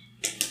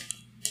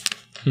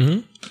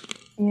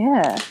 Mm-hmm.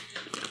 Yeah.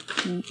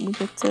 We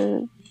get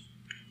to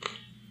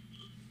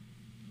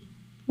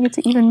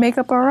even make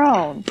up our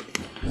own.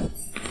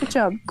 Good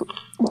job,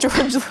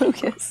 George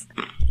Lucas.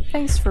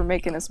 Thanks for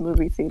making us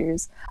movie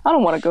theaters. I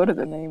don't want to go to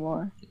them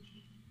anymore.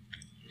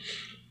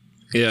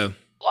 Yeah.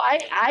 Well,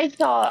 I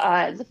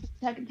saw the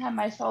second time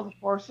I saw The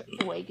Force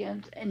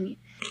Awakens, and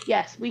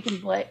yes,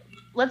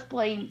 let's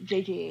blame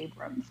J.J.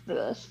 Abrams for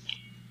this.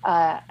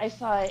 I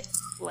saw it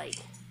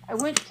I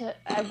went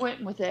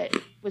with it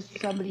with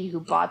somebody who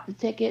bought the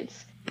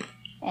tickets,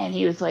 and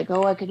he was like,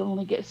 "Oh, I could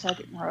only get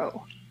second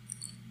row."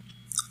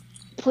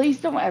 Please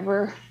don't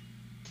ever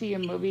see a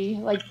movie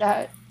like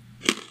that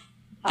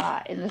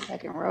in the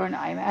second row in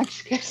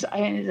IMAX, because I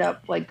ended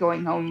up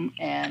going home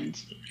and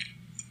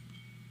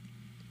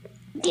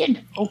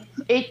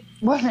it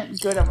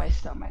wasn't good on my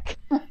stomach.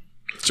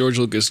 George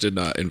Lucas did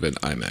not invent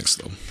IMAX,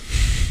 though.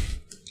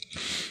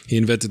 He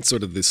invented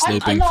sort of the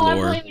sloping I'm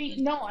floor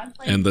blaming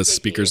and the JJ.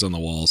 speakers on the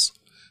walls.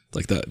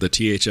 Like the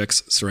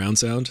THX surround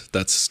sound.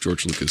 That's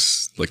George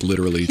Lucas,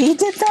 literally. He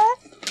did that?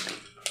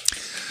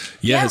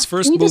 Yeah, his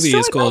first he movie is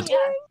destroyed called...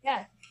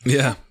 Yeah.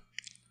 Yeah.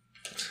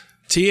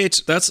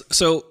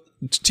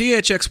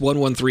 THX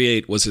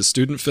 1138 was his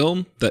student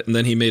film, and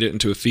then he made it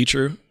into a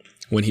feature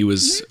when he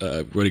was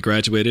when he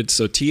graduated.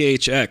 So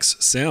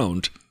THX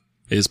sound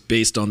is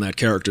based on that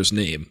character's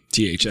name,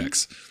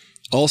 THX.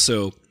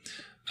 Also,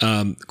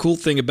 cool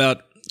thing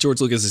about George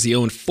Lucas is he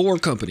owned 4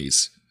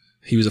 companies.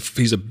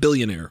 He's a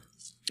billionaire.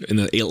 By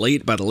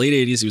the late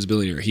 80s, he was a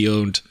billionaire. He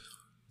owned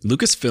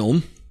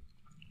Lucasfilm,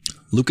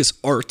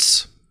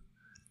 LucasArts,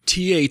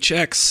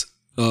 THX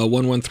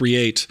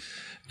 1138,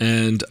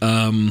 and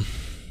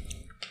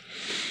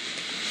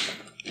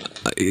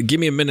give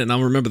me a minute and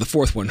I'll remember the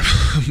 4th one.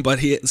 But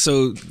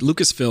so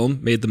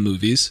Lucasfilm made the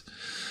movies,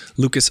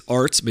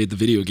 LucasArts made the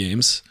video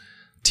games,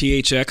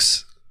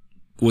 THX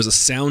was a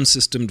sound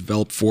system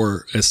developed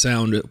for a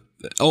sound.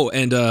 Oh,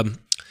 and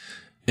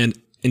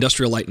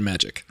Industrial Light and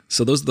Magic.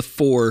 So those are the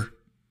 4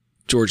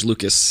 George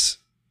Lucas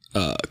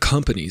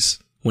companies.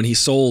 When he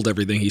sold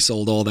everything, he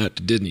sold all that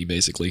to Disney,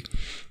 basically.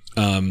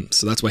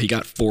 So that's why he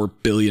got $4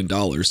 billion.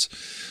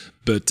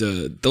 But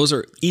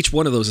each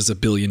one of those is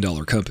 $1 billion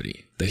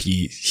company that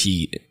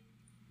he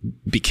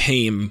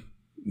became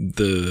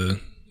the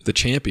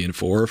champion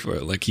for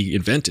he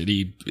invented.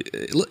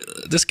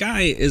 This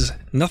guy is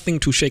nothing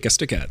to shake a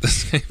stick at.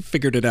 This guy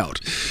figured it out,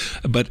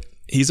 but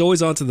he's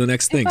always on to the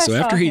next thing. So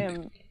after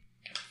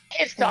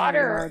his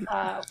daughter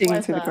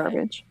digging through the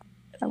garbage,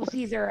 was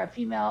either a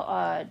female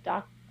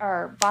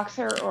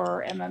boxer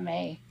or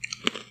MMA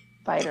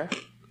fighter.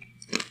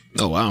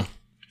 Oh wow!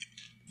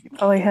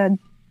 Probably had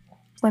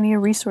plenty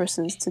of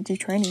resources to do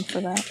training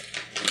for that.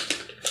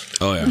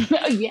 Oh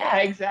yeah. Yeah,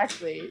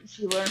 exactly.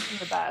 She learned from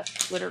the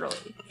best, literally.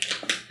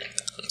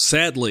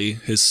 Sadly,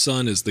 his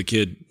son is the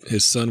kid.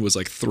 His son was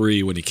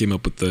 3 when he came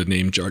up with the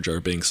name Jar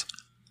Jar Binks.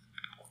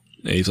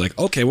 And he's like,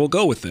 okay, we'll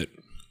go with it.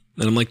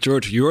 And I'm like,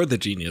 George, you're the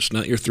genius,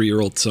 not your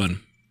 3-year-old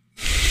son.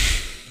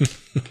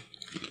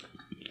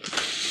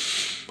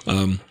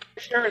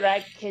 Sure,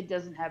 that kid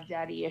doesn't have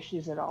daddy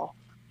issues at all.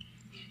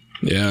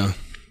 Yeah.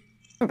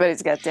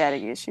 Everybody's got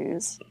daddy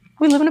issues.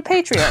 We live in a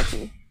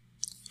patriarchy.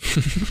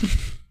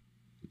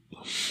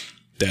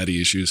 Daddy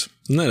issues.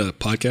 Isn't that a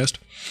podcast?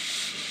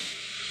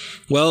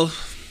 Well,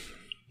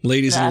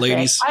 ladies and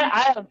ladies.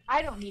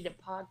 I don't need a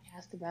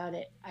podcast about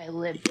it. I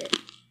lived it.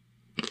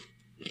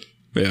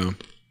 Yeah.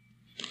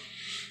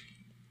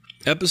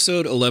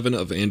 Episode 11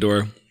 of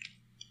Andor.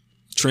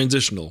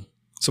 Transitional.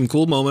 Some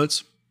cool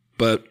moments,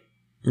 but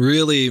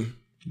really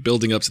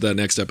building up to that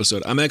next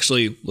episode. I'm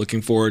actually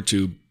looking forward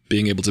to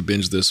being able to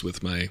binge this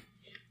with my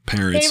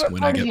parents. Favorite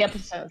when part I get of the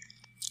episode.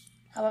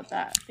 How about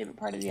that? Favorite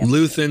part of the episode.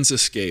 Luthen's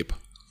escape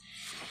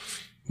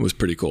was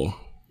pretty cool.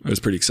 It was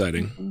pretty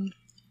exciting. Mm-hmm.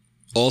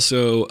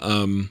 Also,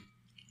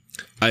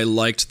 I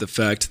liked the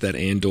fact that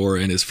Andor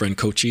and his friend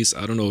Cochise,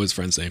 I don't know his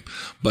friend's name,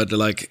 but the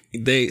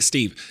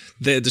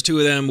two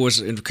of them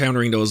was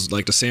encountering those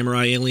the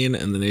samurai alien,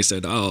 and then they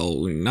said,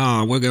 "Oh,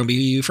 nah, we're gonna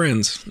be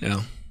friends."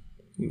 Yeah,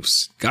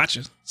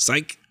 gotcha.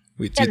 Psych.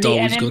 You thought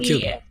we was gonna kill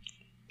him.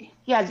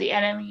 Yeah, the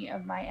enemy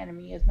of my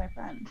enemy is my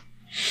friend.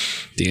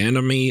 The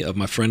enemy of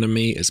my friend and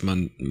me is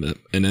an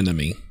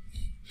enemy.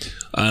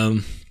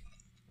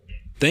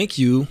 Thank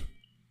you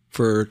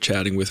for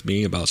chatting with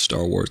me about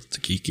Star Wars, the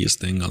geekiest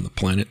thing on the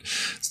planet.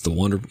 It's the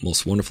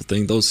most wonderful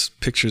thing. Those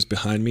pictures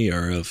behind me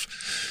are of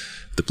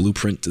the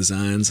blueprint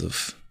designs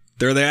of.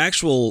 They're the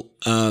actual.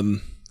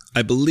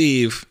 I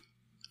believe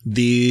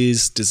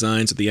these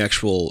designs are the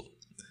actual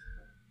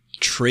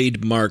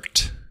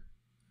trademarked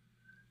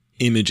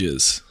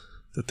images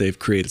that they've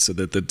created, so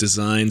that the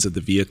designs of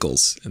the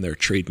vehicles and they're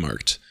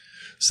trademarked.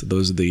 So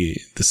those are the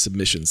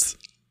submissions,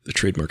 the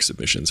trademark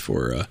submissions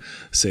for,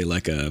 say,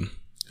 like an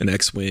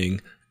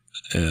X-wing,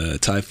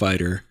 TIE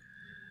fighter,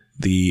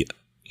 the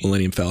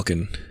Millennium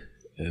Falcon,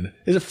 and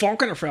is it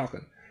Falcon or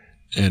Falcon?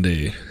 And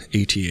a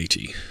AT-AT.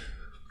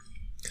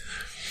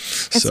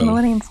 It's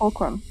Millennium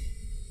Fulcrum.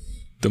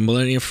 The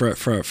Millennium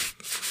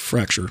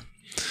Fracture.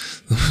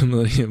 The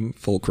Millennium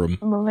Fulcrum.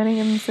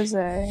 Millennium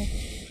Fizzy.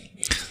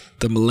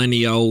 The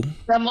Millennial.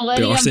 The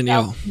Millennium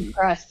Arsenio.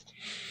 Crust.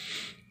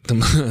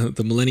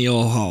 The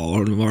Millennial Hall,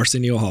 or the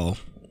Arsenio Hall.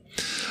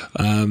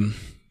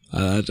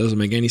 That doesn't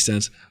make any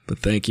sense, but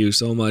thank you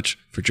so much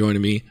for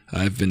joining me.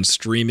 I've been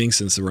streaming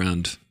since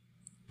around,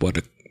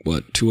 what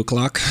 2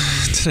 o'clock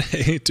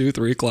today? 2,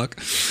 3 o'clock?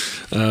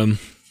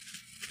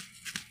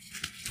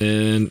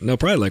 And no,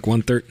 probably like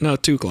 1:30, no,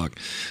 2 o'clock.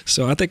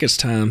 So I think it's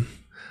time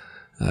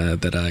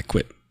that I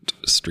quit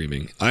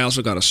streaming. I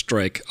also got a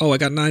strike. Oh, I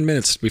got 9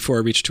 minutes before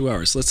I reach 2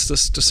 hours. Let's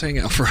just hang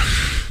out for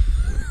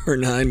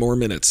 9 more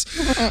minutes.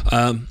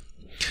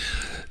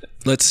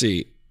 Let's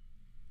see.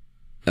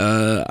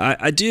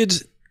 I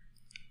did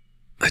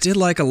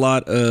like a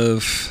lot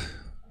of.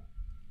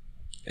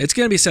 It's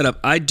going to be set up.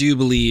 I do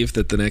believe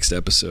that the next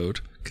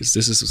episode, because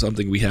this is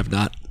something we have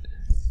not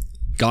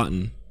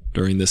gotten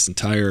during this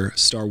entire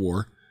Star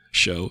Wars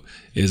show,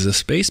 is a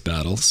space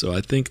battle. So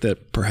I think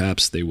that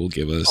perhaps they will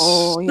give us.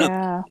 Oh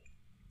yeah.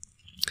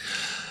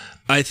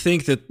 I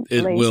think that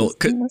it will.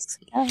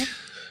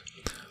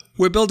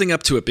 We're building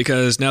up to it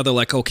because now they're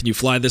like, oh, can you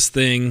fly this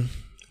thing?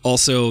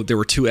 Also, there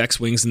were 2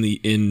 X-wings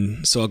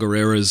in Saw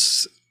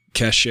Gerrera's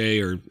cache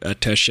or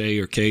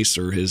attaché or case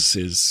or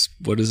his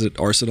what is it,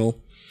 arsenal.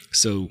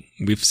 So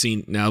we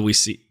see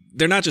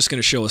they're not just going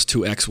to show us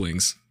 2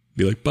 X-wings.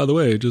 Be like, by the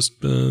way,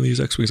 just these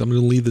X-wings. I'm going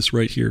to leave this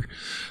right here.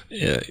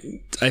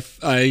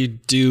 I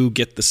do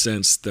get the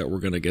sense that we're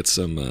going to get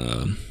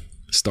some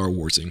Star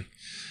Warsing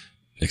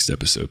next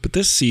episode, but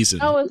this season,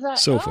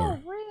 so far,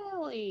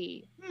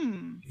 really?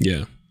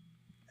 Yeah.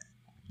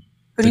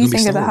 What do you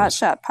think of the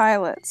hotshot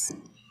pilots?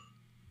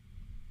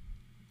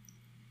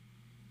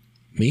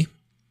 Me?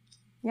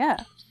 Yeah.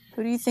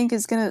 Who do you think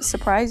is going to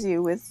surprise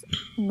you with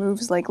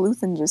moves like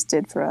Luthen just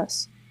did for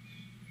us?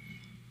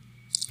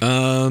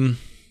 Do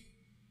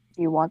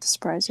you want to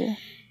surprise you?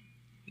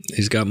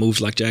 He's got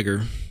moves like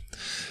Jagger.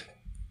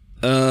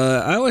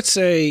 I would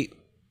say,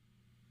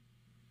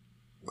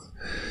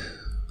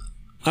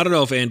 I don't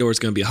know if Andor's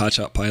going to be a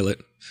hotshot pilot.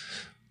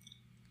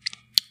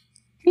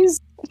 He's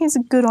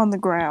good on the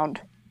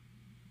ground.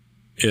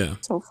 Yeah.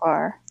 So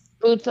far.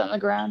 Boots on the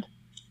ground.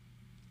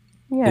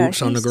 Yeah.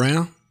 Boots on the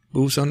ground.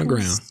 Boots on the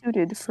ground.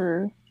 Suited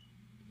for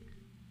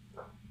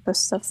the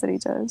stuff that he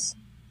does.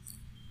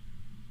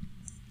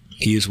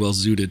 He is well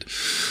suited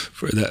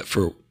for that.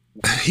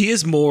 He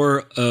is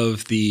more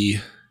of the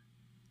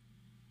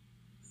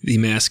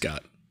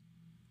mascot.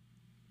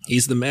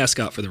 He's the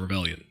mascot for the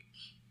rebellion.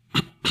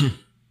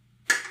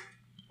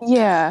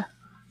 Yeah,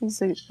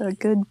 he's a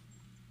good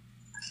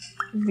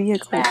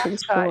vehicle for the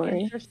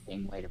story.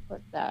 Interesting way to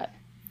put that.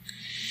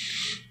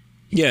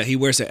 Yeah, he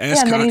wears an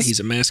ascot. He's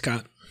a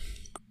mascot.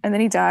 And then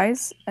he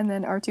dies, and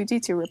then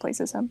R2-D2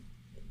 replaces him.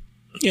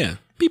 Yeah.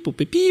 Beep, boop,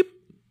 beep, beep.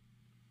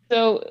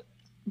 So,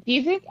 do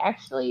you think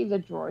actually the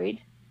droid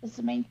is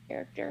the main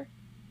character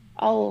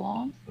all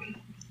along?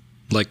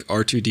 Like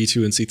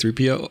R2-D2 and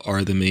C-3PO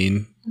are the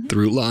main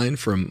through line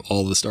from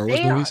all the Star Wars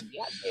movies?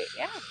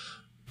 Yeah.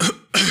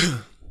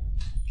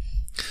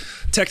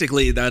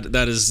 Technically,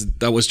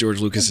 that was George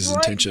Lucas's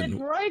intention. The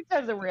droids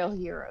are the real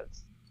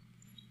heroes.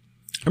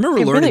 I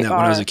remember learning that when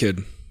I was a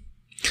kid.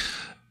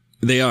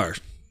 They are.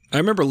 I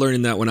remember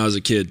learning that when I was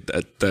a kid,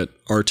 that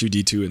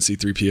R2-D2 and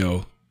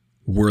C-3PO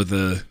were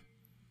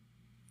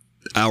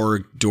our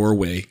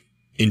doorway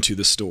into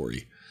the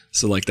story.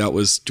 So like that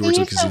was George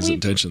Lucas's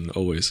intention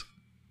always.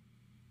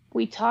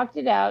 We talked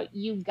it out.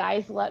 You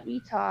guys let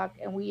me talk,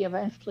 and we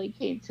eventually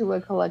came to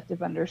a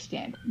collective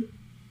understanding.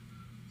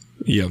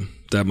 Yeah,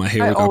 that my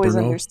hair. I always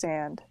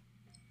understand.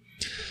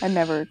 I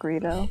never agree,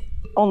 though.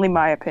 Only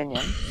my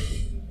opinion.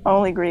 I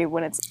only agree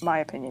when it's my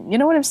opinion. You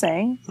know what I'm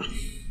saying?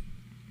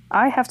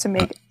 I have to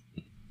make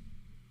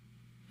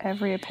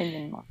every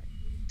opinion mark.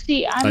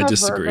 See, I'm a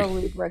Virgo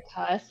Libra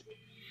cusp,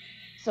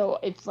 so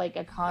it's like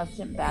a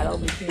constant battle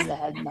between the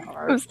head and the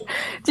heart.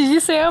 Did you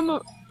say I'm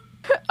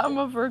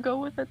a Virgo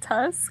with a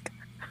tusk?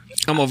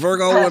 I'm a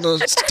Virgo with a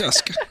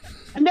tusk.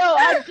 No,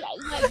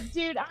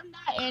 dude, I'm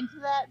not into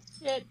that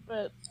shit,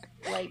 but,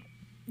 like,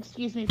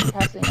 excuse me for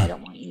cussing, I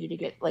don't want you to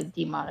get, like,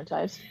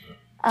 demonetized.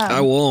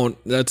 I won't.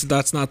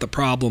 That's not the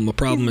problem. The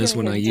problem is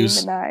when I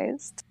use.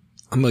 Demonized.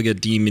 I'm gonna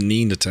get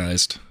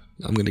demonetized.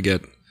 I'm gonna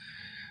get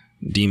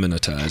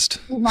demonetized.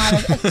 I'm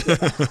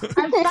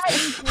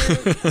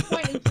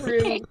fighting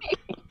through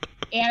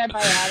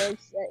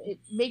antibiotics that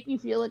make me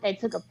feel like I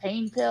took a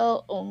pain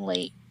pill.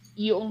 Only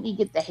you only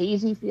get the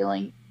hazy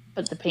feeling,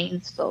 but the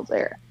pain's still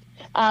there.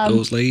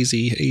 Those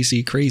lazy,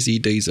 hazy, crazy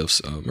days of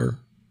summer.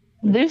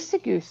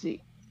 Loosey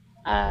goosey.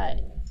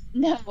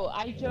 No,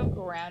 I joke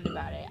around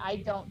about it. I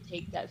don't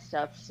take that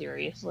stuff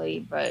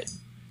seriously, but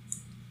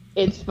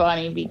it's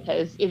funny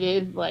because it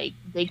is like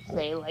they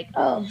say, like,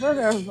 oh,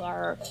 Virgos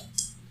are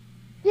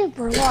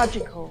super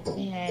logical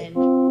and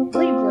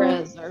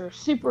Libras are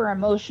super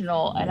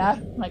emotional, and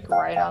I'm like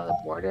right on the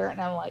border,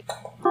 and I'm like,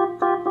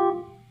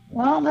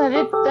 well,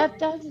 that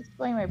does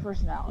explain my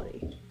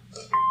personality.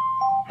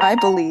 I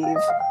believe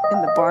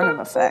in the Barnum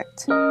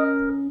effect,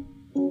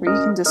 where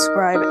you can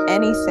describe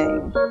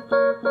anything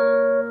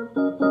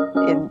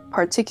in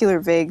particular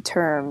vague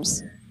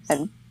terms,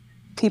 and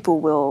people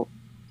will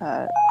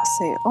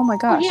say, "Oh my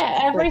gosh!" Yeah,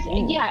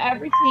 everything. Yeah,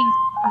 everything.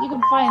 You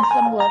can find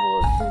some level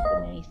of truth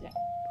in anything.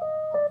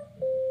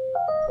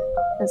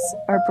 Because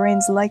our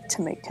brains like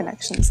to make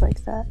connections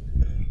like that.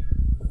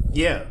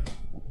 Yeah.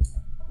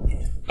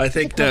 I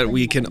think that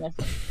we can.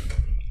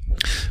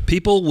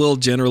 People will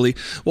generally.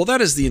 Well,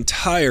 that is the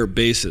entire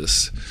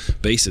basis.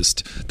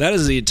 That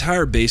is the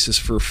entire basis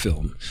for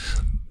film.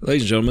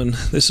 Ladies and gentlemen,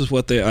 this is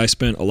what I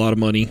spent a lot of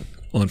money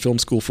on film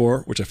school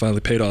for, which I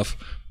finally paid off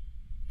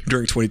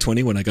during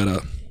 2020 when I got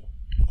a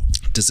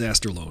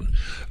disaster loan.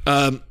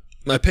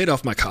 I paid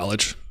off my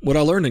college. What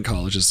I learned in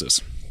college is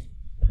this.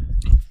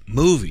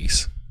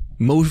 Movies,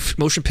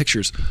 motion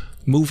pictures,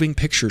 moving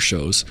picture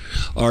shows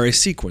are a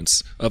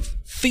sequence of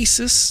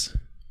thesis,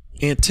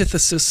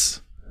 antithesis,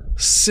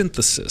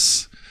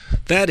 synthesis.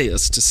 That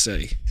is to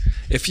say,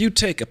 if you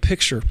take a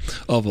picture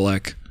of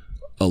like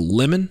a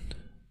lemon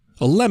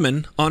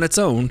on its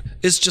own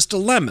is just a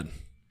lemon.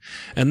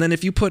 And then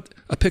if you put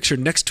a picture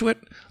next to it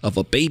of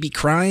a baby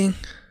crying,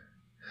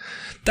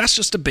 that's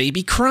just a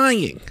baby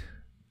crying,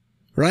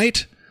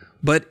 right?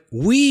 But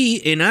we,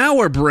 in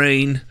our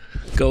brain,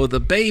 go, the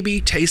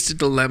baby tasted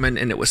the lemon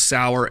and it was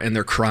sour and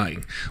they're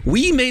crying.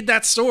 We made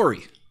that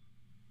story.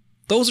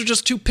 Those are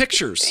just two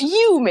pictures.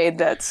 You made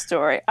that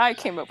story. I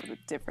came up with a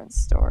different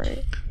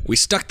story. We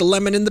stuck the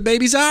lemon in the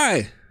baby's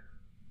eye.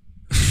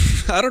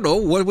 I don't know.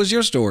 What was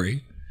your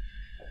story?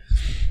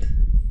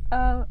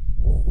 A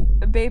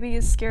baby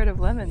is scared of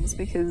lemons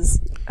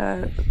because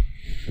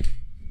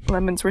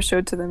lemons were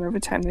showed to them every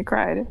time they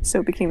cried. So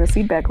it became a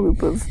feedback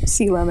loop of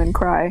see lemon,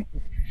 cry.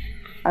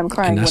 I'm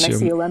crying when I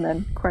see a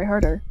lemon. Cry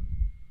harder.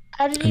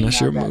 How did And that's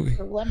your movie.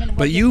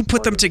 But you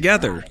put them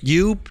together.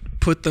 You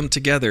put them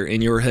together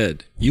in your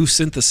head. You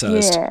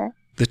synthesized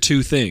the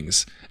two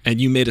things,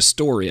 and you made a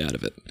story out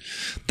of it.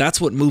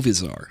 That's what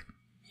movies are.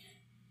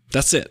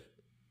 That's it.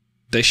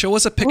 They show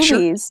us a picture.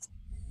 Movies.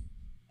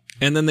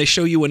 And then they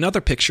show you another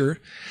picture,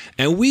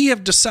 and we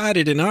have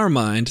decided in our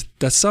mind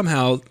that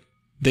somehow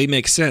they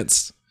make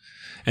sense.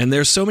 And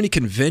there's so many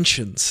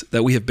conventions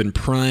that we have been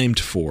primed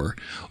for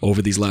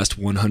over these last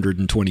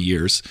 120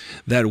 years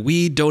that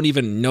we don't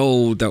even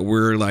know that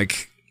we're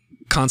like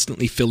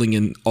constantly filling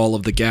in all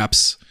of the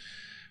gaps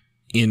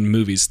in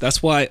movies.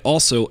 That's why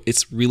also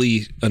it's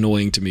really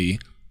annoying to me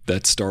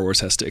that Star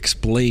Wars has to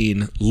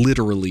explain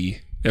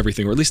literally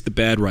everything, or at least the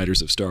bad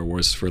writers of Star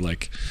Wars for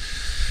like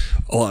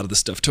a lot of the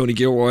stuff. Tony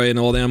Gilroy and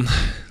all them,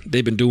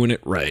 they've been doing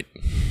it right.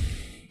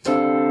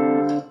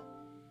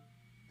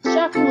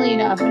 Shockingly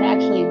enough, and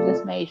actually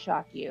this may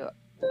shock you,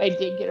 I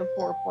did get a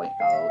 4.0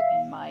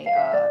 in my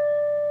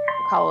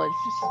college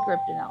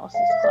script analysis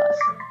class.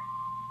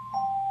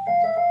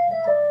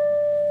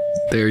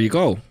 There you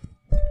go.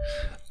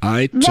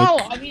 I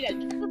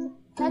mean,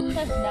 that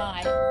does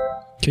not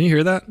Can you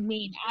hear that?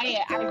 mean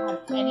I have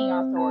any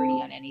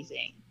authority on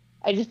anything.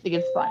 I just think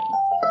it's funny.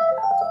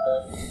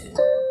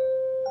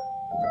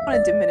 I don't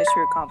want to diminish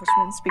your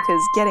accomplishments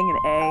because getting an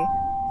A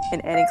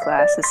in any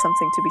class is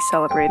something to be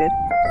celebrated.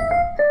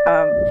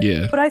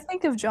 Yeah. But I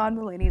think of John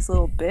Mulaney's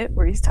little bit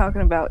where he's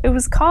talking about it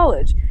was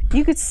college.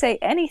 You could say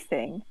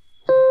anything.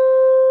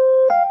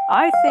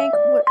 I think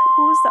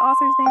who was the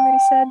author's name that he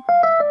said?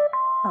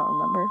 I don't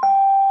remember.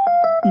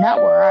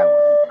 Not where I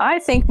was. I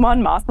think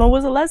Mon Mothma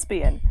was a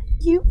lesbian.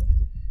 You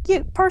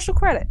get partial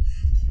credit.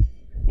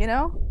 You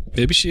know?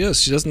 Maybe she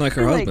is. She doesn't like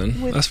her husband.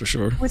 That's for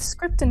sure. With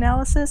script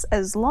analysis,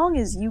 as long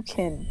as you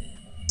can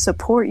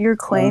support your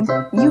claim,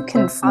 you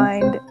can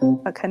find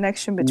a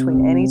connection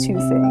between any two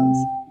things.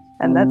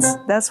 And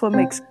that's what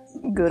makes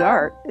good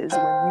art, is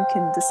when you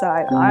can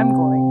decide, I'm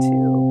going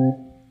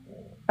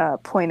to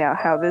point out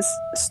how this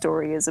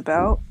story is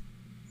about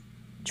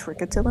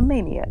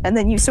trichotillomania. And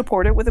then you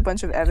support it with a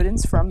bunch of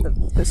evidence from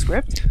the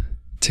script.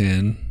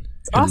 10,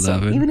 It's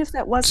awesome, 11, even if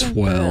that wasn't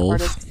 12.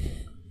 the artist.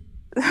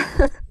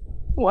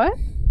 What?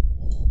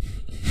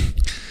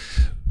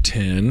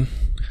 10,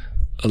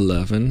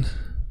 11,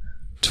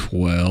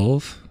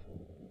 12.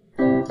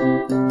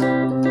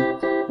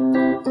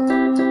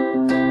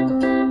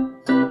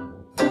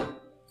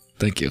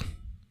 Thank you.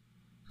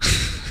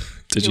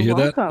 Did you hear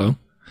welcome.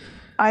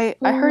 that?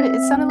 I heard it.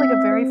 It sounded like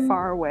a very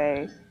far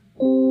away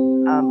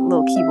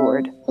little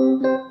keyboard.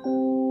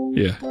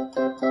 Yeah.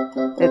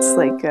 It's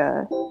like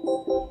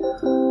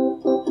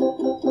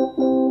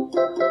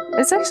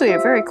it's actually a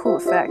very cool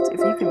effect if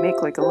you can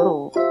make like a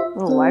little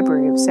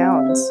library of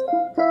sounds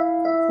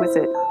with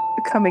it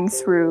coming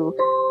through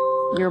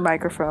your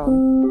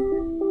microphone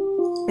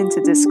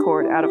into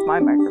Discord out of my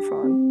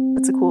microphone.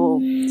 That's a cool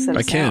set of sounds.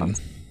 I can.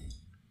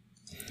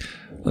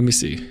 Let me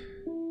see.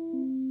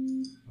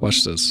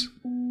 Watch this.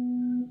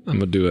 I'm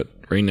gonna do it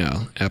right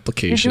now.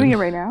 Application. You're doing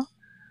it right now?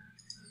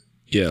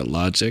 Yeah,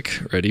 Logic.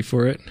 Ready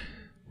for it?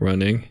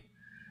 Running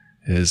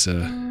is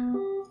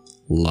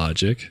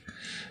Logic.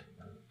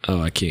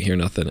 Oh, I can't hear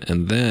nothing.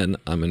 And then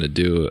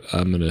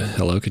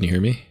hello, can you hear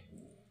me?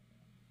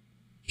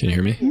 Can you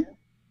hear me? Yeah.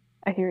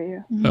 I hear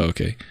you. Oh,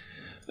 okay.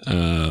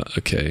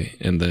 Okay.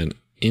 And then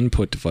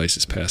input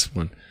devices past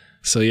 1.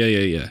 So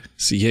yeah.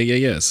 So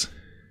yes.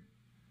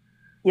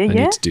 Yeah. I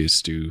need to do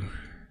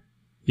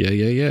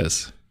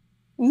yes.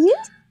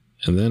 Yes.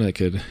 And then I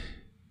could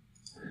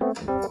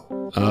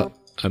I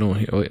don't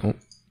hear. Wait,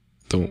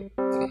 don't.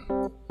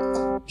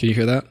 Can you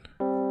hear that?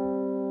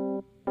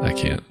 I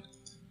can't.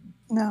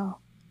 No.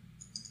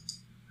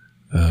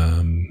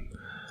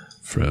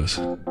 Froze.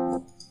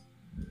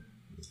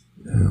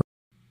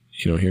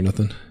 You don't hear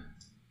nothing?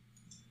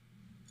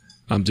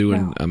 I'm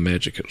doing a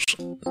magic. You're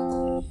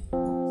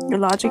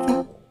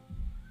logicking?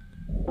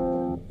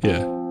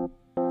 Yeah.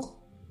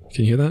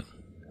 Can you hear that?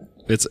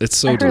 It's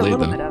so delayed I heard a little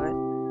though. bit of it.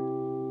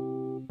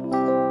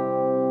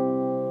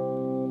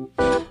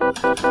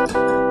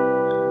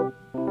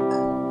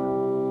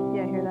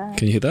 Yeah, I hear that.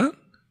 Can you hear that?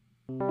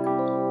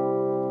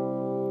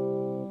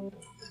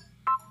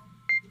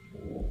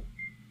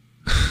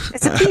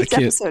 It's a peak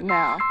episode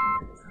now.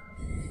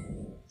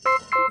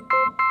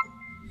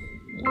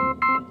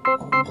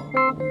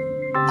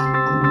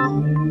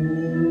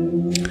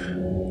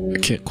 I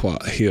can't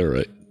quite hear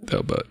it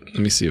though, but let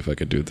me see if I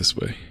can do it this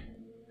way.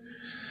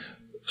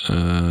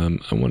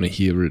 I want to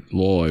hear it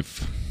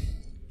live.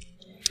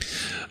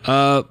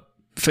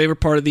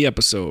 Favorite part of the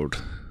episode?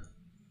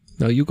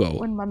 No, you go.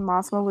 When Mon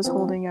Mothma was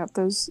holding out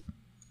those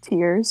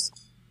tears,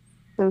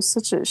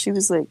 she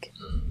was like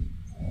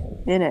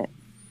in it.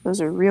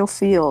 Those are real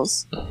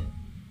feels.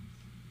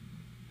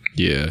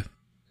 Yeah,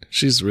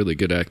 she's a really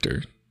good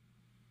actor.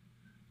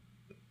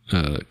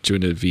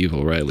 Genevieve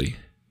O'Reilly.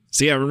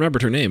 See, I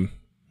remembered her name.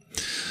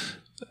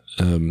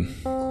 Let me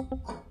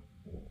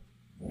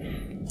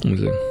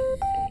see.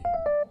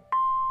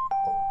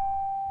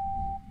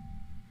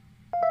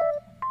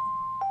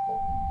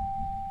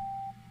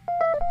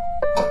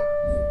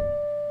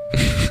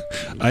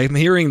 I'm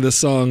hearing this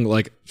song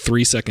like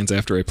 3 seconds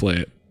after I play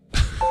it.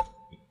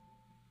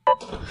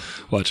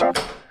 Watch. I'm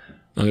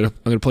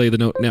gonna play the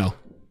note now.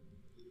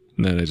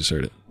 And then I just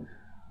heard it.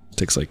 It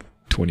takes like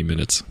 20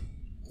 minutes.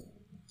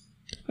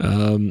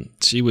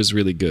 She was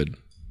really good.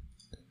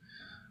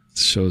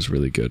 The show's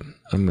really good.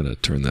 I'm gonna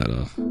turn that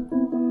off.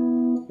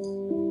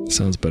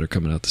 Sounds better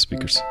coming out the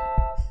speakers.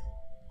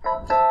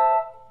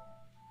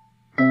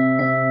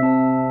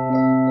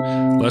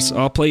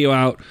 I'll play you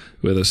out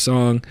with a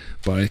song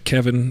by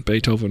Kevin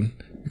Beethoven.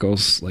 It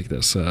goes like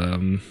this.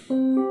 It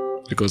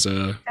goes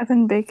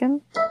Kevin Bacon.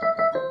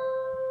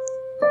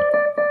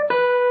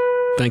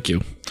 Thank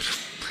you.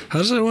 How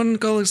does that one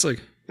go? It's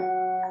like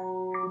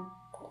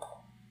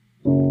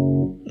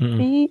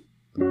feet,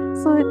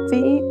 foot,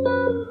 feet.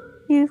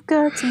 You've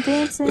got some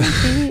dancing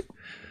feet.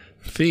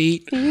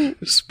 Feet,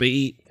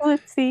 speed, with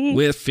feet.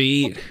 With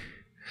feet.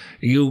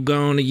 You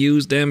gonna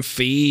use them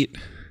feet.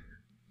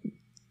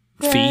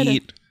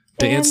 Feet.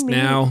 Dance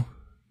now.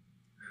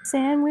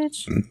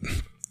 Sandwich.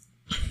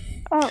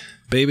 Oh.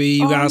 Baby,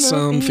 you got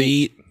some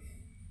feet.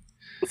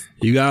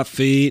 You got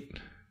feet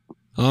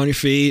on your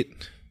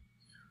feet.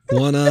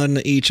 One on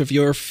each of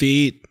your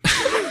feet.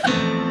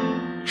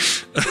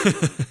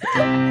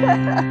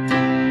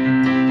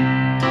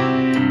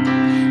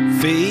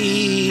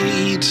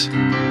 Feet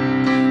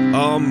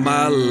on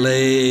my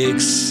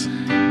legs.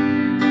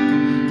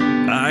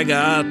 I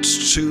got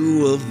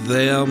 2 of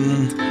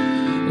them.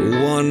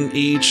 One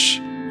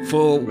each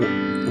for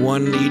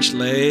one each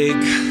leg.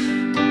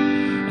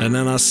 And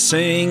then I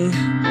sing.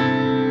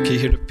 Can you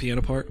hear the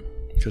piano part?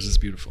 Because it's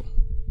beautiful.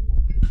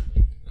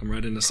 I'm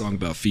writing a song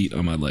about feet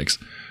on my legs.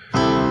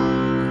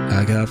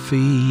 I got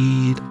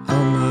feet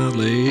on my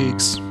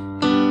legs.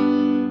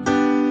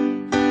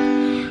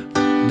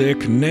 They're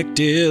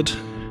connected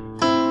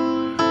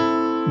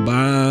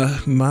by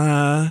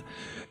my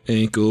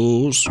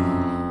ankles.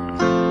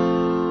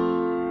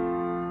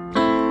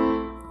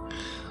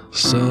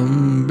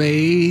 Some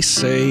may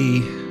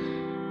say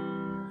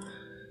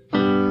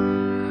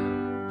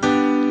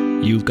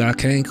you've got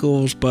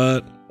cankles,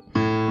 but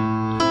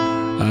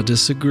I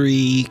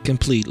disagree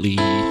completely.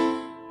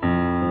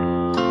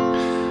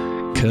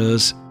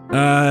 'Cause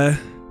I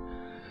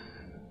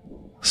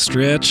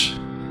stretch,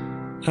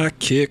 I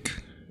kick,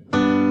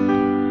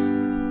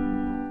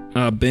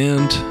 I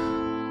bend,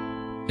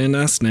 and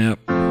I snap.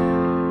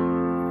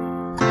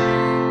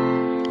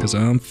 Because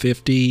I'm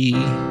 50.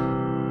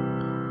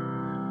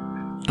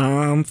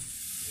 I'm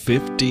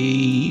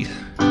 50.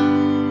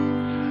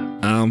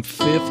 I'm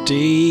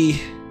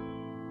 50.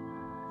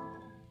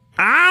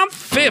 I'm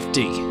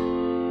 50.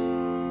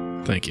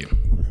 Thank you.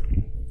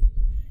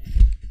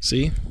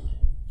 See?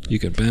 You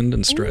can bend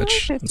and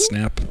stretch and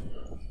snap.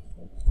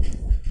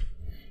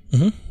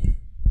 Mm-hmm.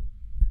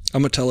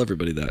 I'm going to tell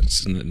everybody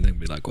that. And then they'll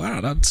be like, wow,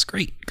 that's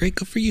great. Great.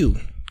 Good for you.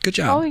 Good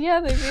job. Oh,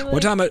 yeah. They really...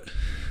 One time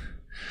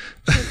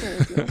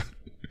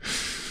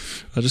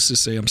I'll just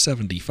say I'm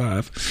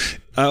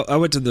 75. I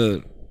went to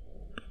the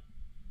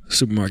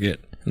supermarket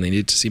and they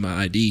needed to see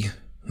my ID.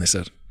 And they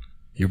said,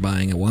 "You're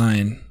buying a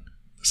wine."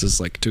 This is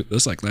like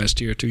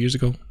last year, 2 years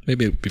ago,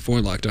 maybe before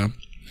lockdown.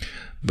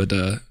 But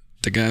the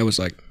guy was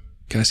like,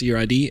 "Can I see your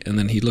ID?" And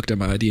then he looked at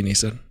my ID and he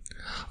said,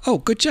 "Oh,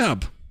 good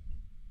job."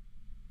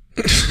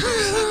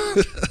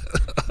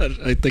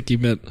 I think he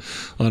meant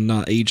on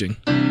not aging.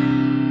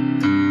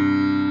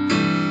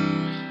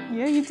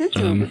 Yeah, you did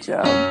do a good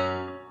job.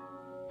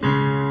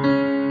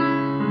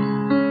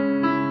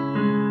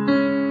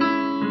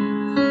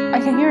 I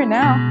can hear it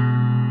now.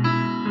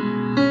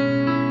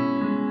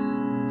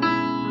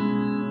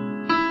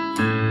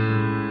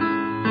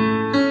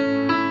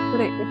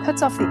 But it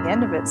cuts off the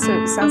end of it,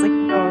 so it sounds like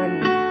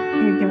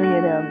you're giving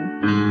it a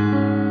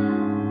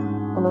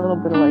little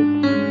bit of like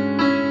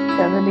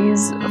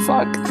 70s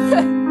funk.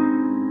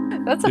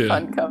 That's a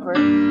fun cover.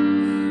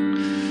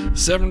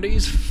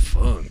 70s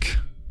funk.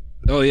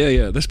 Oh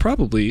yeah. There's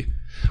probably,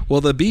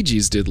 well, the Bee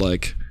Gees did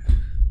like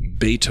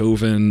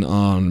Beethoven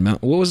on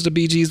Mount. What was the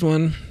Bee Gees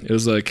one? It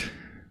was like,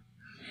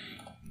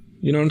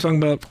 you know what I'm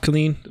talking about,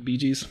 Colleen? The Bee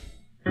Gees.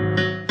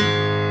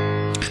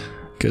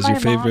 Because your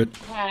favorite.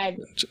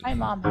 My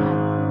mom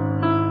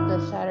had the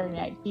Saturday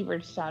Night Fever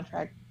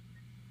soundtrack,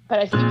 but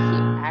I think she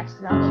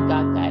accidentally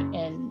got that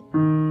in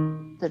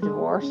the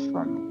divorce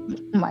from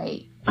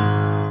my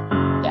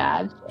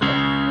dad. So,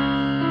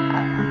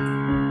 I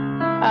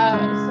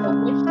don't know. So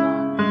which song?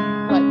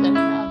 What, that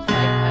sounds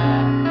like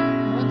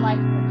Moonlight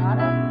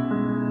Sonata?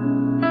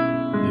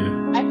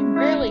 Yeah. I can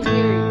barely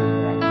hear you,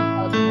 but I can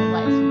tell it's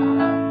Moonlight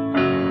Sonata.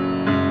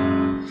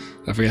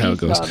 I forget how it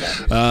goes.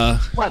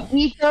 What,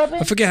 Beethoven?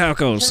 I forget how it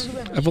goes.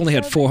 I've only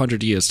had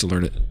 400 years to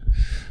learn it.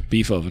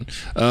 Beethoven.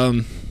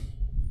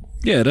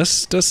 Yeah,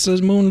 that's the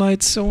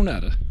Moonlight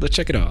Sonata. Let's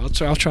check it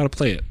out. I'll try to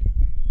play it.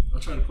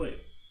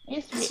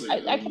 Yes,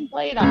 I can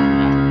play it on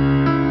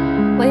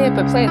there. Play it,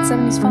 but play it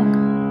 70s funk.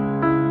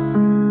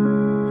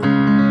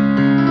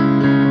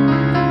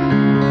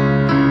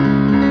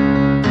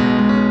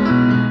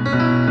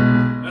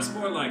 That's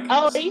more like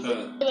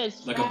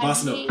like a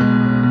bossa nova.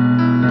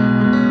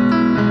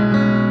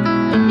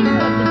 I think it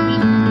was the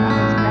Beatles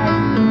song was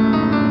Strategy.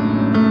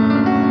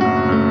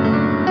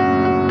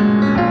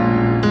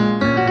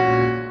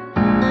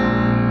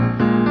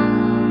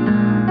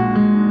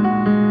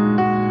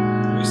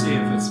 Let me see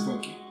if it's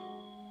funky.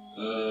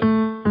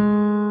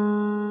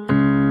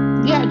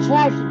 Yeah,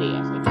 Tragedy, I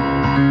think.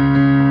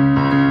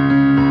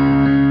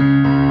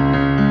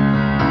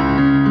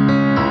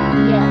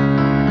 Yeah.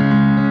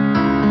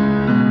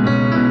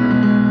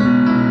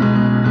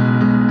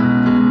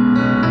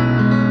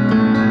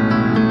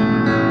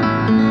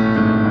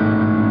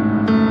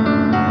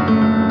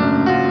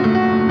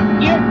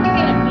 You're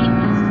thinking of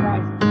Beatles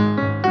Tragedy.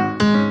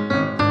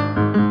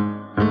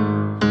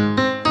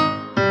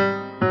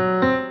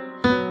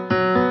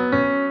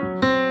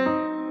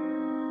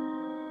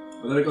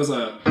 And then it goes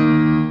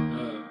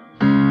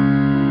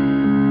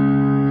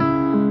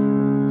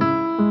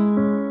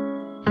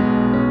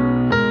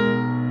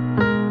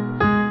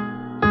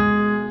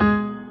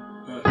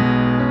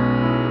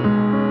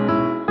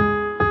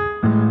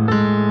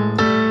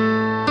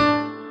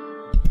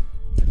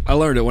I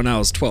learned it when I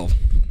was 12.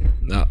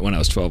 Not when I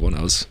was 12, when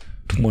I was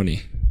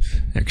 20,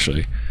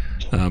 actually.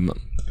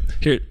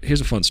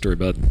 Here's a fun story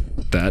about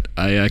that.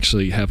 I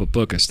actually have a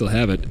book. I still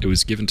have it. It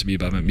was given to me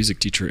by my music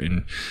teacher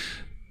in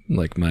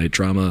like my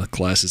drama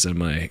classes and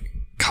my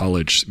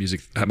college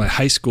music, my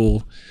high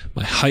school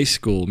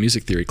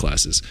music theory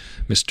classes.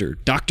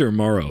 Dr.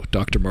 Morrow,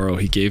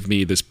 he gave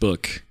me this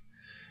book,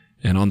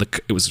 and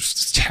it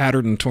was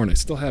tattered and torn. I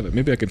still have it.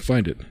 Maybe I can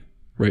find it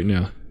right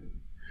now.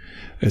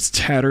 It's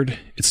tattered,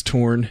 it's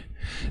torn,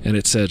 and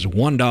it says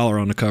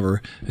 $1 on the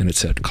cover, and it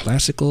said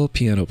classical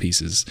piano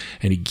pieces,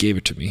 and he gave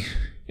it to me,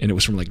 and it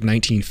was from like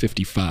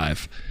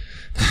 1955.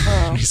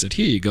 And he said,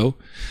 "Here you go,"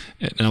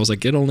 and I was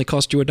like, "It only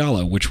cost you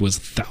 $1," which was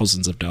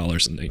thousands of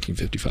dollars in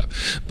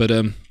 1955. But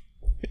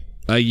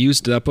I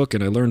used that book,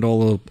 and I learned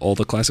all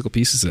the classical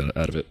pieces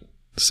out of it.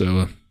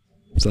 So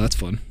that's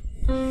fun.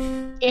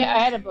 Yeah, I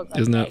had a book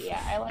like that.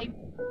 Yeah,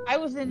 I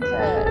was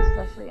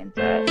especially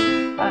into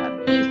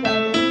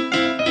Beethoven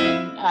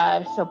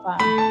and Chopin.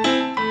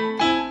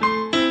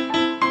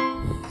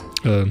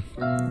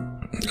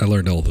 I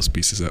learned all those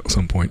pieces at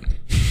some point.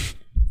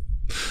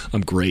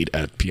 I'm great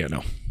at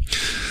piano.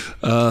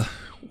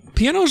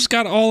 Piano's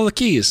got all the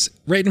keys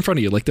right in front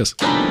of you, like this.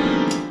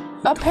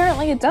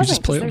 Apparently it doesn't,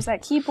 because play there's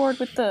that keyboard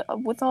with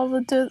all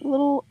the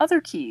little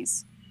other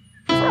keys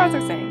for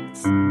other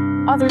things.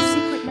 Other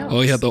secret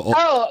Oh, yeah,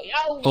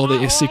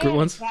 the secret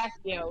ones?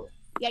 Casio.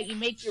 Yeah, you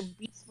make your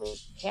beats with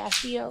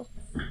Casio.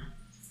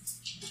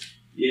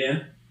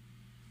 Yeah.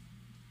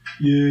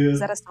 Is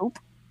that a soap?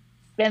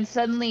 Then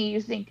suddenly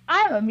you think,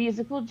 I'm a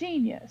musical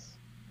genius.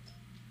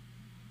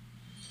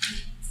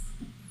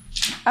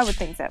 I would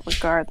think that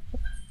regardless.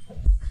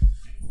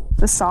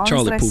 The songs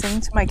Charlie that Poof. I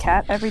sing to my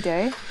cat every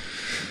day,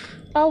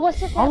 Oh,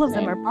 what's your cat's all of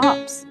them name? are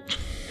pops.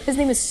 His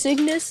name is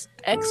Cygnus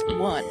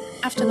X1,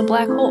 after the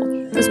black hole.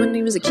 Because when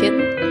he was a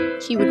kitten,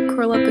 he would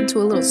curl up into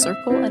a little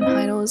circle and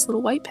hide all his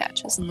little white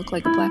patches and look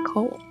like a black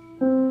hole.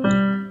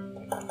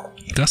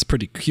 That's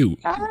pretty cute.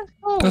 Oh, that's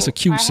cool. That's a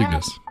cute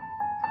Cygnus.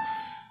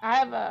 I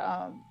have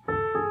a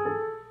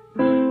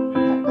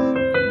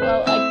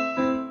well,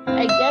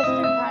 I guess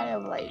they're kind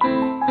of like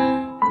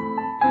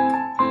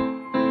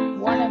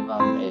one of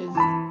them is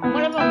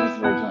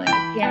originally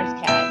my parents'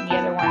 cat, and the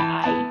other one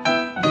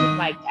is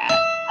my cat.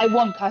 I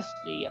won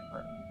custody of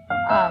her.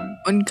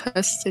 One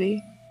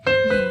custody.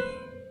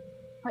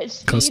 But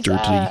she's,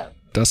 Custardly.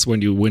 That's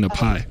when you win a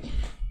pie.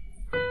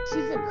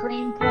 she's a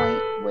cream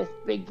point with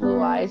big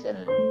blue eyes, and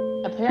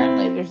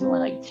apparently there's only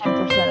like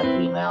 10% of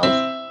females.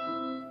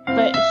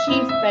 But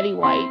she's Betty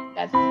White.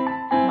 That's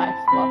my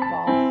fluff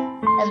ball.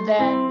 And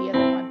then the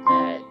other one's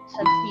a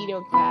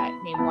tuxedo cat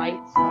named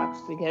White Sox,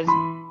 because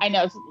I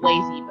know it's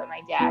lazy, but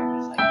my dad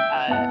was like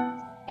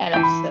an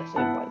obsessive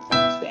White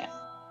Sox fan.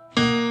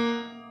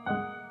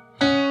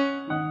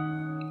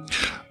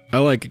 I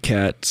like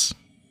cats.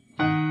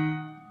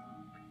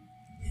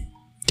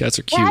 Cats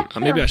are cute.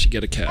 Maybe I should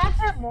get a cat. Cats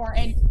are more,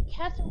 and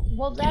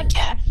well, that's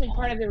actually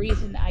part of the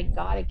reason I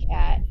got a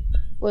cat,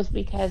 was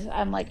because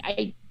I'm like,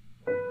 my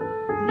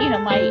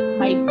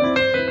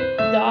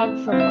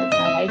dog from like my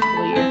high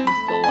school years is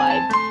still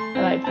alive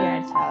at my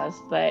parents' house,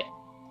 but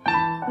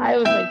I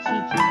was like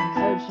teaching and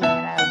coaching,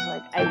 and I was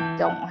like, I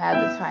don't have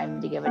the time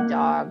to give a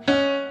dog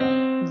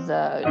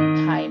the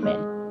time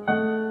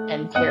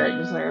and care it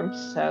deserves,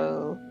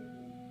 so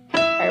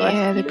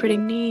Yeah, they're pretty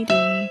needy.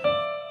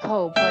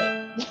 Oh, but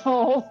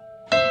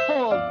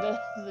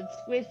the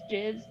twist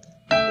is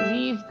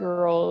these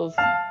girls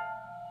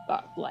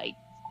like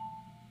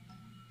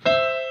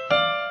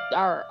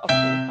are a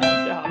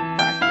full-time job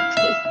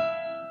practically.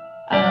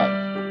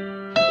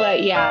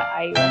 But yeah,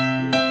 I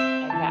rescued a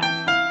cat.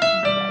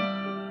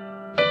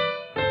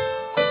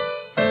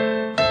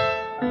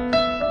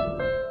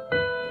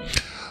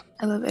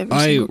 I love every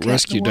I single cat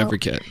rescued in the world. every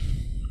cat.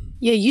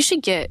 Yeah, you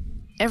should get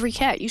every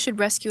cat. You should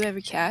rescue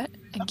every cat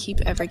and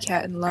keep every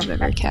cat and love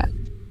every cat.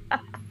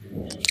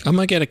 I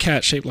might get a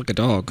cat shaped like a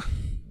dog.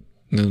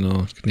 And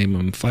I'll name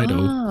him Fido.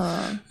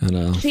 Oh. And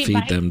I'll See,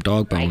 feed them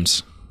dog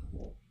bones.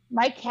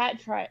 My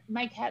cats try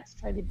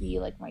to be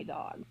like my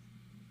dog.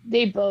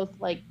 They both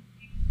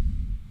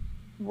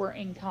were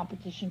in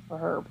competition for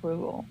her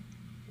approval.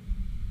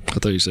 I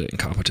thought you said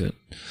incompetent.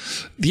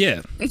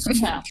 Yeah.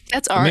 No.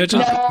 That's our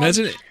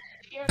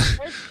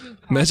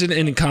Imagine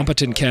an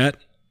incompetent cat.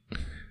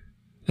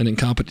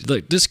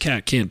 This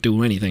cat can't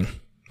do anything.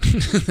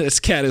 This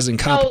cat is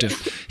incompetent.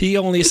 He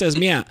only says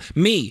meow.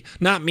 Me,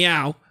 not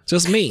meow.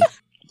 Just me.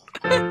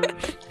 That's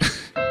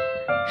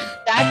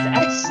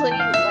actually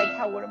like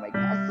how one of my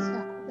cats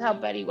sounds, how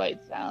Betty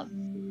White sounds.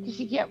 Because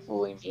she can't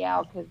fully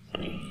meow because,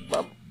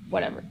 well,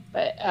 whatever.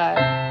 But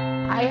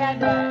I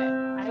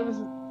was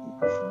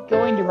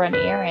going to run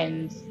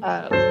errands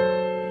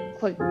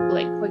quick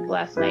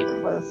last night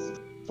before the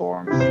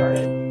storm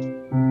started.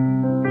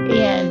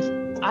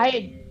 And I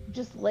had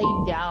just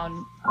laid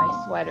down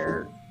my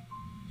sweater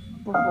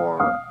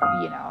before,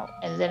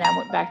 and then I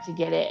went back to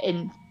get it,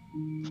 and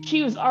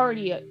she was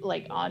already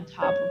on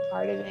top of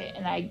part of it,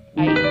 and I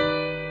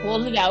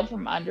pulled it out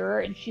from under her,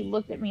 and she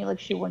looked at me like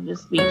she wanted to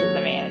speak to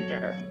the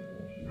manager.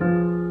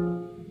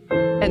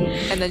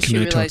 And then she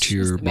realized she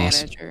was the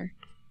manager.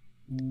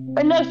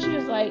 But no, she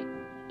was like,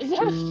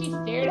 she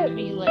stared at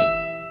me like,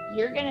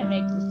 you're gonna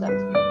make this up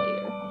to me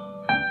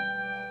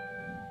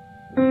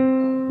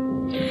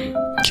later.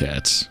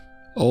 Cats.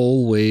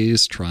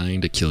 Always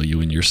trying to kill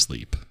you in your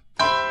sleep.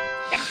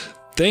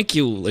 Thank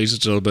you, ladies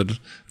and gentlemen,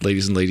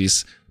 ladies and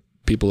ladies,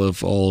 people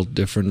of all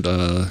different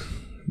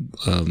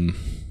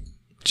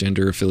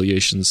gender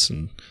affiliations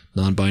and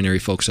non-binary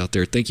folks out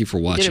there. Thank you for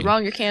watching. You did it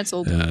wrong. You're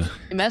canceled. You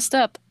messed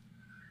up.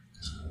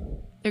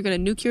 They're gonna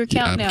nuke your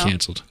account now.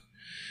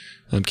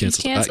 I'm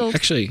canceled.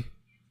 Actually,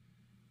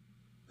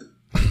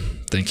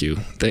 thank you.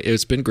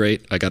 It's been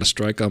great. I got a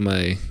strike on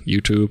my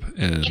YouTube,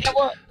 and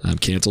I'm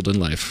canceled in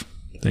life.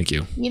 Thank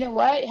you. You know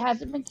what? It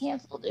hasn't been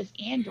canceled. It's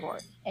Andor,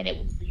 and it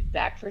will be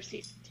back for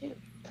season 2.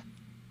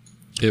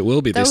 It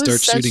will be. They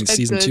start shooting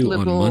season 2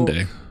 on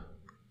Monday.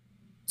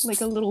 Like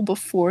a little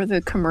before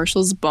the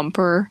commercials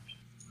bumper.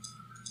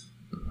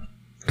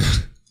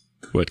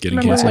 What, getting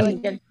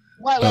canceled? A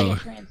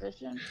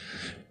transition?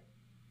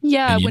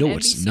 Yeah, and you when know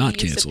what's NBC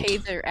not used canceled? to pay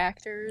their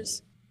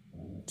actors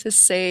to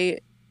say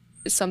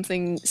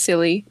something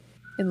silly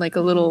in like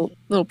a little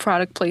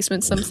product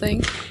placement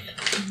something.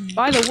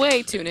 By the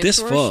way, tune in This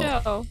to fall.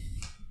 our show.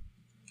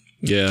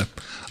 Yeah.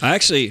 I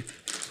actually,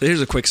 Here's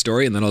a quick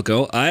story, and then I'll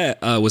go.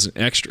 I was an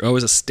extra. I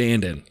was a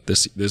stand-in.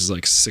 This is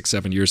like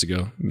 6-7 years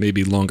ago,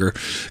 maybe longer,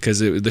 because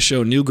the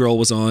show New Girl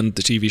was on,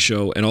 the TV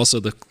show, and also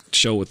the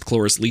show with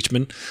Cloris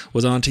Leachman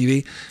was on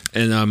TV,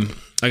 and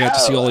I got to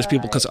see all these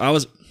people because I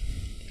was.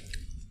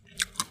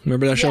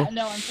 Remember that show?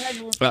 No, I'm trying to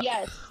remember.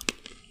 Yes.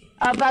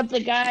 About the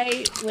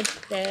guy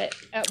with the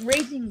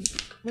raising,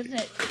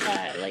 wasn't it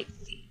like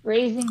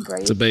Raising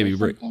Grace? It's a baby.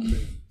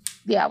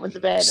 Yeah, it was a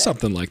baby.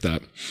 Something like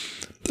that.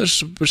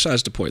 That's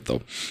besides the point,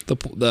 though.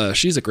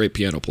 She's a great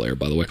piano player,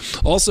 by the way.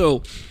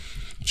 Also,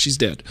 she's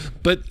dead.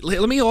 But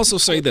let me also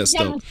say this,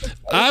 though.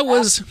 I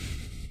was.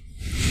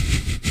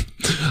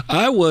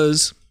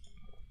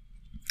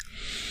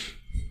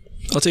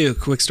 I'll tell you a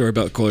quick story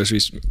about Cloris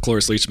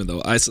Leachman,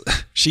 though.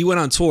 She went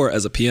on tour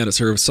as a pianist.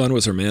 Her son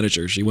was her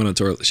manager. She went on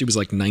tour. She was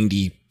like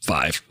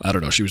 95. I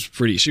don't know. She was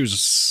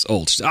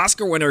old. She's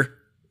Oscar winner,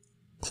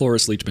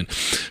 Cloris Leachman.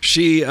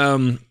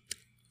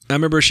 I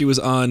remember she was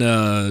on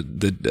the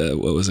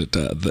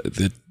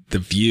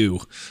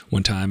View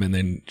one time, and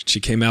then she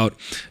came out,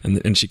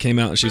 and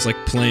she was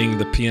like playing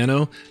the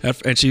piano,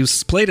 and she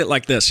played it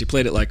like this. She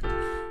played it like.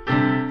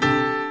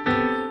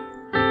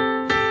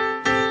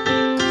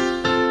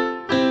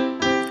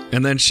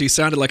 And then she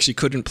sounded like she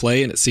couldn't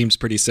play, and it seems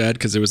pretty sad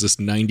because there was this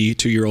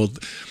 92-year-old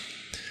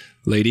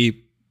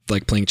lady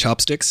like playing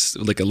chopsticks,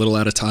 like a little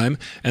at a time,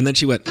 and then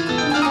she went,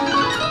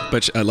 but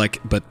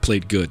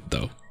played good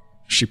though.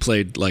 She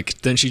played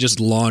then she just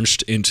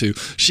launched into.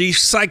 She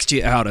psyched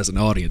you out as an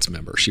audience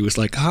member. She was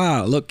like,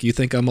 look, you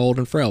think I'm old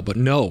and frail, but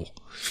no,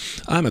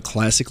 I'm a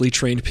classically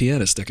trained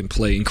pianist that can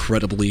play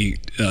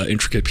incredibly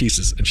intricate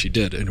pieces, and she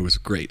did, and it was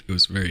great. It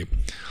was very,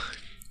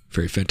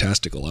 very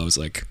fantastical. I was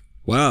like.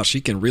 Wow, she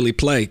can really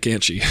play,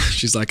 can't she?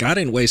 She's like, I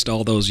didn't waste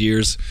all those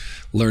years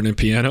learning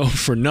piano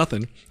for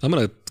nothing. I'm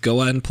going to go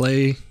out and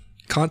play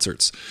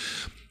concerts.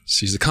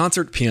 She's a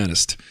concert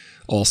pianist,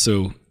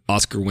 also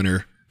Oscar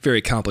winner, very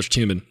accomplished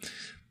human.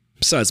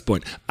 Besides the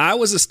point, I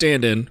was a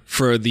stand-in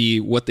for where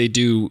they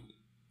do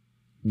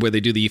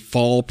the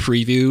fall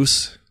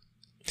previews.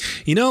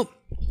 Now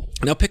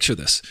picture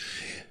this.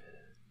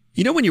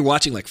 When you're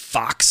watching like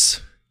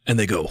Fox, and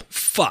they go,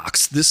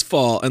 Fox, this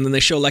fall. And then they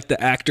show like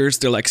the actors.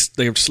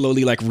 They're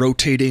slowly like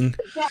rotating.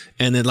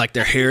 And then like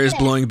their hair is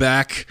blowing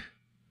back.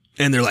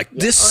 And they're like,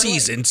 this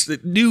season's the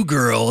New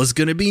Girl is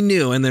going to be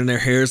new. And then their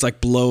hair is like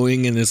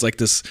blowing. And there's like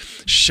this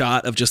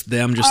shot of just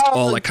them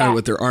all like kind of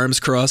with their arms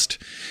crossed.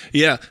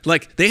 Yeah.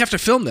 Like they have to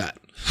film that.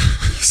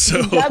 So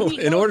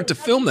in order to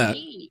film that,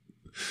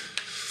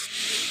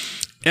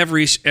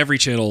 every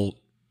channel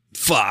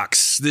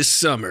Fox this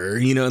summer,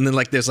 and then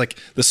like there's like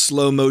the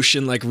slow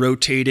motion like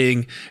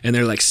rotating, and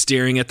they're like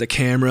staring at the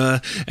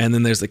camera, and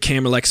then there's the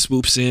camera like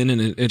swoops in,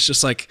 and it's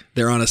just like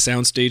they're on a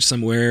soundstage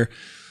somewhere.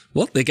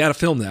 Well, they got to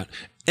film that,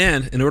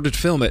 and in order to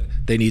film it,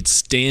 they need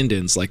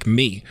stand-ins like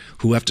me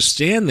who have to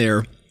stand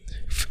there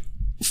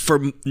for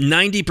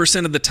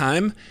 90% of the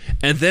time,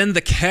 and then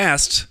the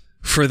cast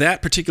for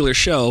that particular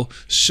show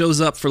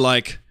shows up for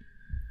like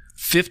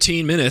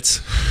 15 minutes.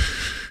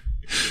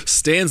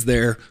 Stands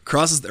there,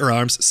 crosses their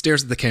arms,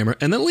 stares at the camera,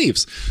 and then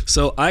leaves.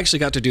 So I actually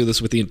got to do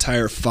this with the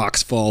entire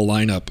Fox Fall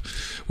lineup,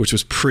 which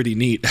was pretty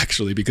neat,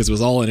 actually, because it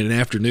was all in an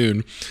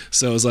afternoon.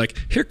 So it was like,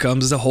 here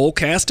comes the whole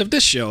cast of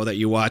this show that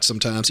you watch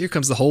sometimes. Here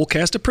comes the whole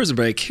cast of Prison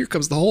Break. Here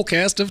comes the whole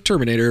cast of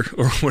Terminator,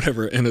 or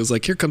whatever. And it was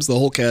like, here comes the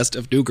whole cast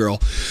of New Girl.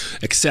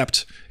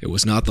 Except it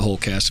was not the whole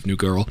cast of New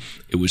Girl.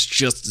 It was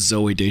just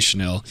Zooey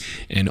Deschanel.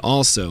 And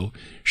also,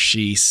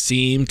 she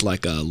seemed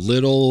like a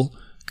little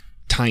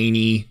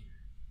tiny...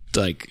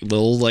 like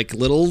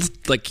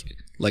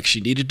she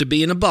needed to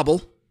be in a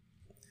bubble.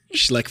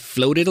 She like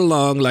floated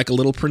along like a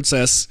little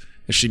princess,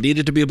 and she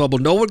needed to be a bubble.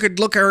 No one could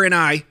look her in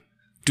eye.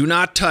 Do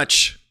not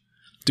touch.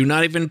 Do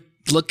not even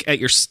look at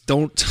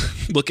don't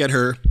look at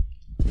her.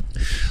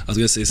 I was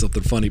gonna say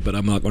something funny, but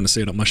I'm not going to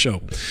say it on my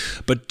show.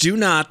 But do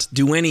not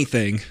do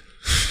anything.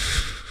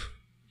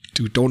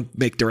 Don't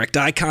make direct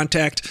eye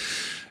contact.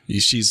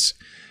 She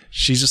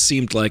just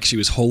seemed like she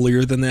was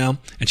holier than thou,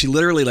 and she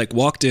literally like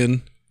walked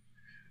in.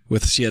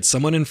 She had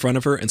someone in front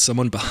of her and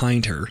someone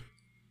behind her.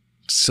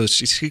 So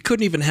she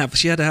couldn't even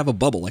she had to have a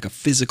bubble, like a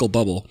physical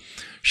bubble.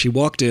 She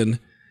walked in,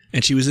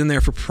 and she was in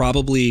there for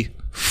probably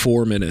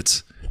 4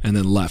 minutes and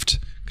then left.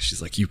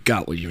 She's like, you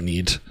got what you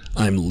need.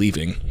 I'm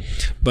leaving.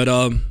 But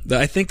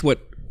I think what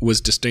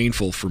was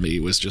disdainful for me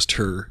was just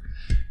her.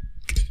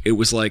 It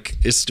was like,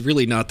 it's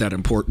really not that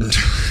important.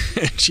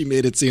 And she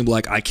made it seem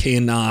like I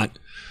cannot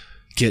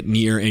get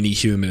near any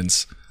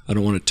humans. I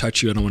don't want to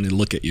touch you. I don't want to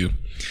look at you.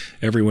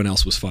 Everyone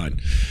else was fine.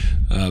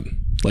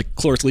 Like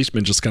Cloris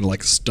Leachman just kind of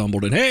like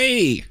stumbled and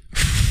hey,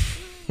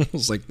 I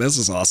was like, this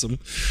is awesome.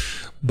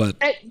 But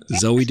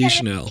Zooey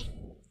Deschanel.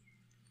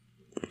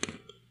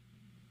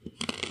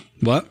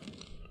 What?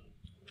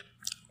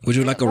 Would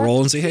you like a roll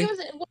and say hey?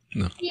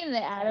 No. Was she in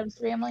the Addams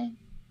Family?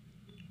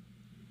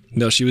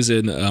 No, she was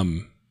in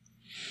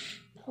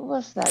who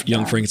was that?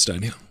 Young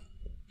Frankenstein. Yeah.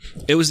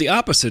 It was the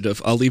opposite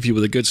of I'll leave you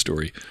with a good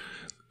story.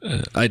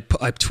 I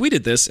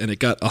tweeted this and it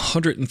got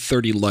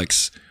 130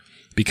 likes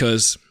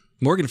because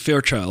Morgan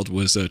Fairchild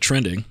was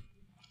trending,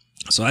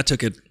 so I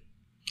took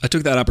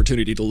that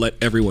opportunity to let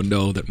everyone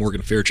know that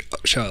Morgan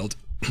Fairchild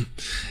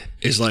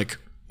is like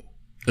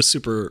a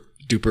super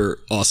duper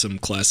awesome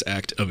class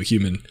act of a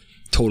human,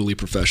 totally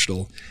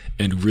professional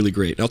and really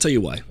great. And I'll tell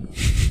you why.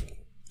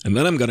 And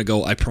then I'm going to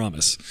go, I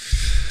promise.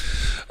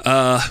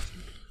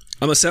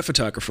 I'm a set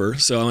photographer,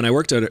 so when I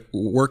worked on a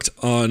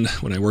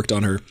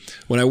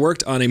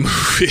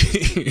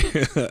movie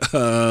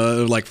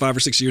like 5 or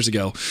 6 years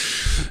ago,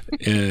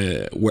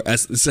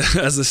 as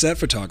a set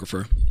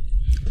photographer.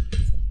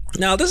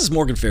 Now, this is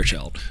Morgan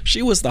Fairchild.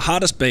 She was the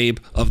hottest babe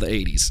of the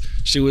 80s.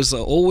 She was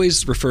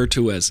always referred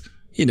to as,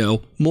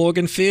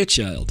 Morgan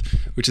Fairchild,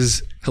 which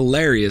is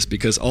hilarious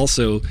because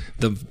also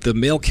the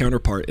male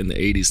counterpart in the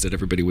 80s that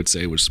everybody would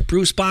say was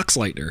Bruce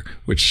Boxleitner,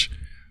 which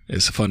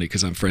is funny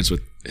because I'm friends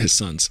with his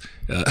sons.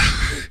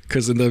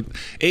 Because in the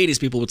 80s,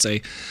 people would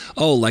say,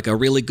 oh, like a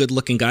really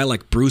good-looking guy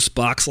like Bruce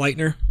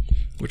Boxleitner,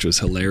 which was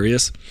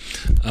hilarious.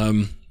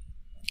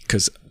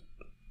 Because...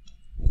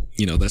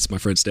 that's my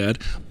friend's dad.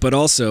 But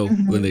also,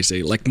 when they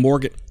say, like,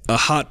 a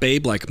hot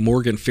babe like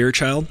Morgan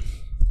Fairchild,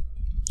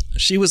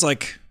 she was,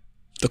 like,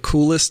 the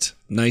coolest,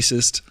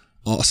 nicest,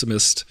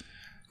 awesomest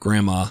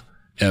grandma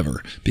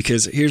ever.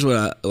 Because here's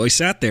what I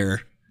sat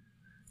there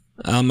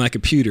on my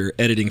computer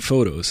editing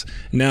photos.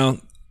 Now,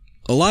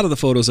 a lot of the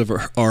photos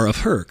are of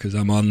her, because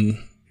I'm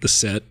on the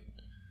set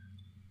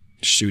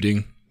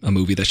shooting a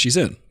movie that she's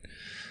in.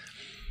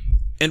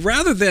 And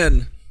rather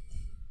than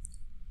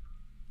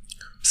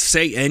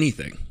say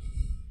anything,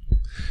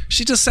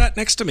 she just sat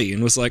next to me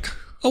and was like,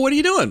 oh, what are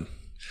you doing?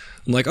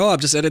 I'm like, oh, I'm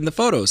just editing the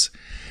photos.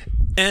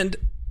 And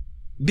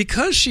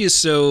because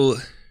she's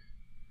in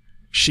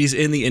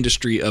the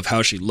industry of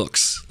how she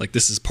looks, like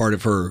this is part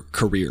of her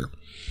career.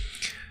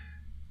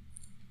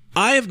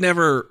 I have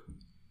never,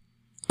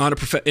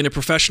 in a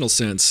professional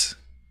sense,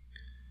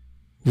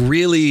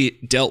 really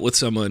dealt with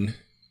someone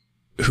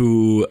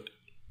who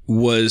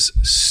was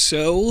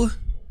so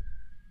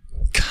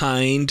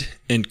kind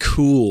and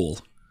cool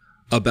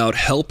about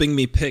helping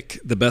me pick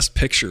the best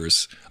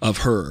pictures of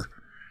her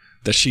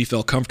that she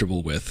felt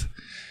comfortable with.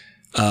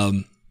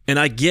 And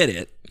I get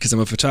it because I'm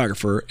a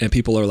photographer and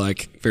people are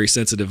like very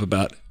sensitive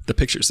about the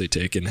pictures they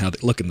take and how they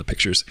look in the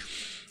pictures.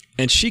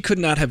 And she could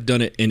not have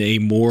done it in a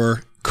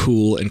more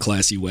cool and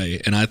classy way.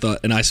 And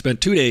I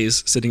spent 2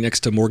 days sitting next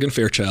to Morgan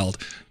Fairchild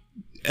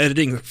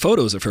editing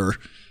photos of her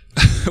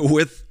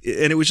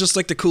and it was just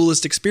like the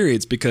coolest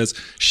experience because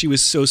she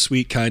was so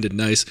sweet, kind, and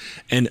nice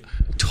and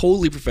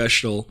totally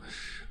professional.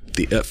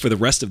 For the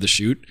rest of the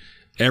shoot,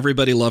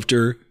 everybody loved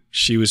her.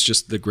 She was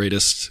just the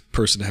greatest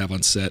person to have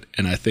on set,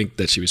 and I think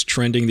that she was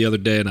trending the other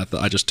day, and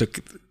I just took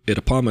it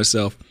upon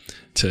myself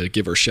to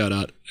give her a shout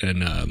out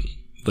and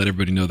let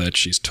everybody know that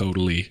she's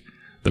totally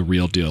the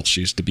real deal.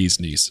 She's the bee's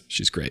knees.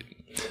 She's great.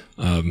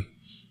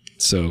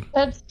 So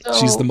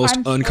she's the most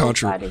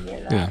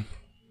uncontroversial. Yeah,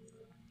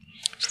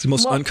 she's the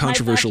most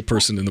uncontroversial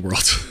person in the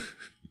world.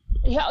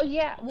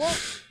 Yeah. Well,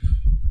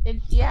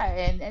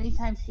 and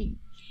anytime she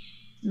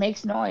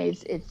makes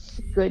noise, it's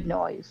good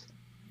noise.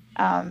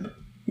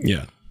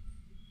 Yeah.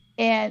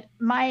 And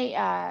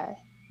my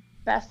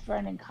best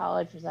friend in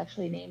college was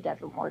actually named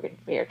after Morgan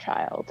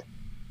Fairchild.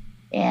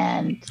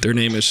 And their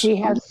name is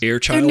Airchild?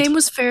 Their name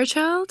was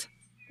Fairchild?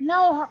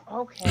 No,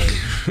 okay.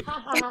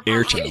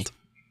 Airchild.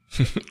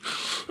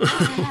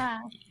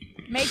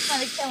 Make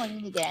fun of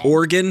killing me again.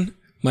 Organ.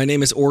 My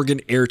name is Organ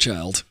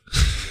Airchild.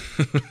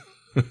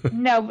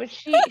 No, but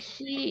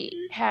she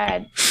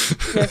had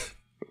just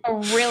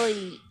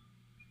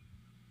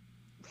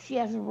she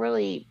has a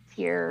really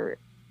pure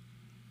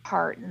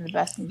heart and the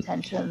best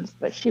intentions,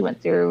 but she went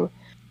through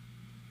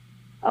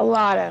a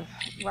lot of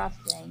rough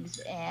things,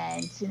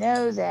 and to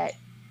know that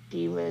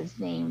she was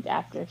named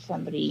after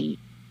somebody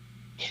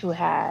who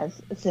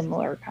has a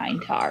similar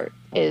kind heart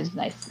is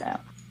nice to know.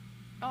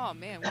 Oh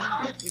man,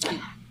 it'd be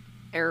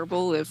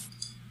terrible if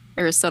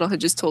Aristotle had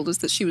just told us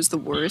that she was the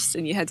worst,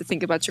 and you had to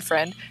think about your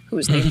friend who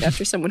was named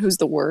after someone who's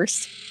the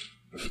worst.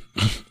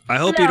 I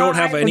hope you don't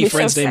have any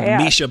friends named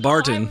Misha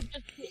Barton.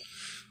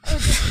 I would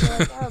just be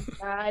like, oh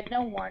God,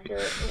 no wonder.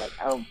 Like,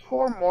 oh,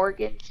 poor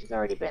Morgan. She's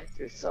already been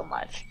through so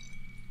much.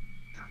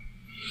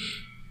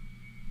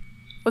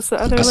 What's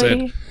the other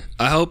lady?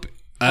 I hope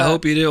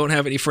you don't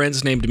have any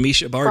friends named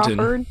Misha Barton.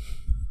 Crawford?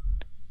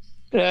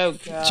 Oh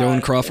God.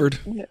 Joan Crawford.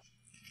 Yeah.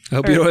 I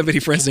hope you don't have any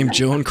friends named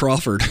Joan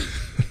Crawford.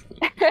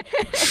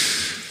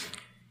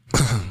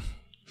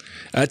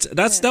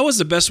 That was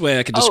the best way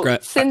I could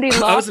describe. Cyndi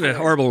Lauper. I was in a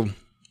horrible.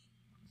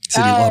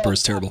 Cyndi Lauper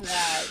is terrible.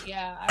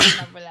 Yeah, I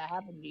remember that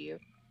happened to you.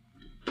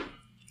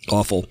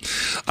 Awful.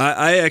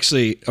 I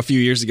actually a few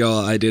years ago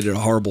I dated a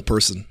horrible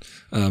person,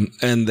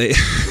 and they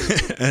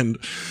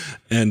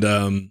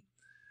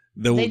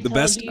the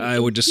best I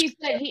would just.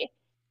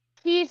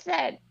 He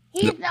said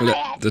he's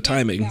not the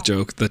timing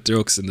joke, the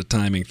jokes and the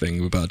timing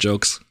thing about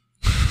jokes.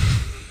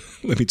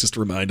 Let me just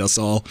remind us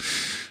all,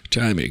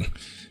 timing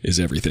is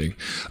everything.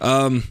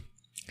 I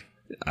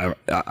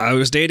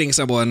was dating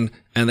someone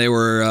and they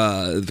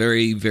were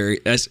very, very.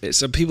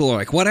 Some people are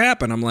like, "What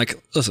happened?" I'm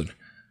like, "Listen,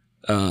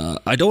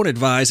 I don't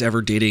advise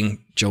ever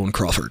dating Joan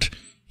Crawford.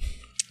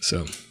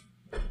 So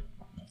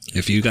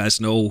if you guys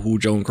know who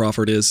Joan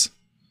Crawford is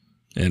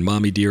and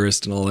Mommy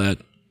Dearest and all that,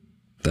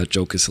 that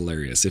joke is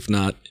hilarious. If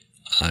not,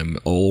 I'm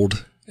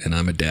old and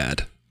I'm a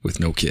dad with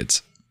no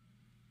kids.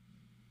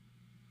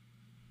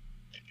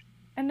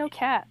 And no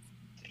cat.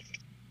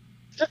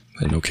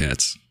 And no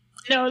cats.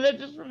 No, that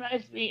just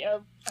reminds me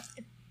of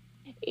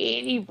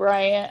Amy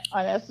Bryant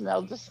on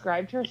SNL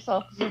described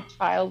herself as a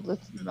child with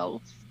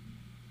MILF.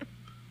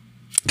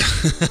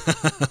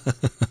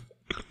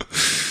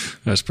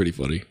 That's pretty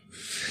funny.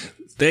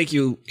 Thank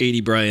you,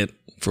 A.D. Bryant,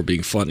 for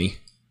being funny.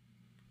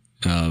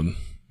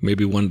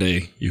 Maybe one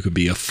day you could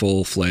be a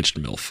full-fledged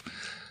MILF,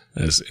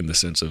 as in the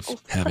sense of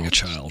having a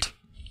child.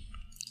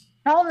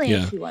 Only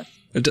if she wants.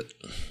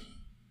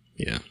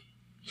 Yeah.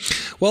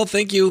 Well,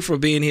 thank you for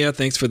being here.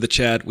 Thanks for the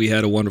chat. We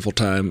had a wonderful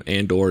time.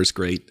 Andor is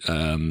great.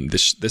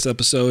 This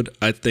episode,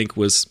 I think,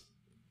 was...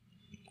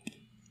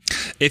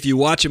 If you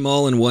watch them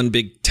all in one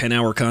big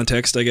 10-hour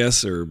context, I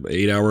guess, or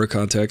 8-hour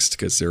context,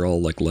 because they're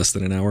all like less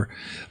than an hour,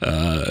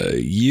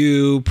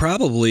 you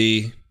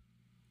probably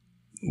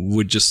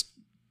would just...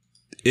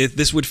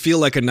 This would feel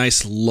like a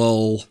nice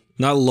lull,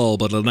 not a lull,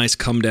 but a nice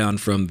come down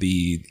from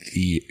the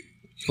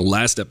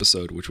last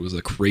episode, which was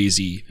a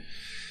crazy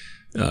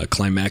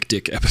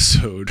climactic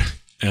episode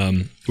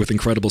with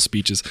incredible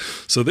speeches.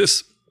 So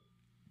this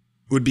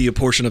would be a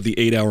portion of the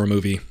 8-hour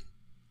movie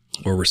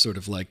where we're sort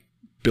of like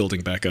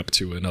building back up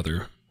to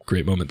another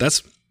great moment.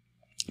 That's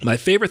my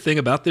favorite thing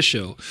about this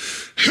show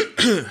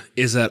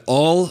is that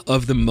all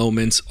of the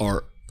moments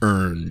are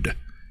earned.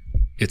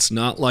 It's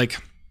not like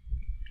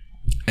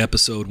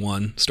episode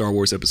 1, Star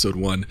Wars episode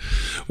 1,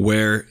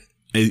 where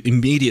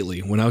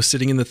immediately when I was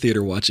sitting in the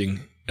theater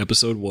watching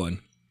episode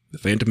 1, The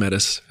Phantom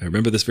Menace, I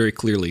remember this very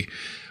clearly,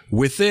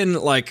 within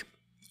like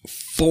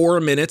 4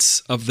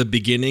 minutes of the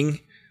beginning,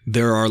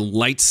 there are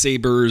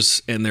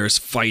lightsabers and there's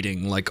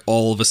fighting. Like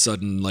all of a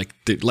sudden, like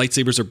the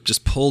lightsabers are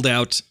just pulled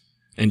out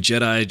and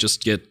Jedi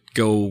just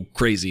go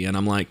crazy. And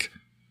I'm like,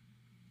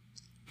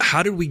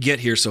 how did we get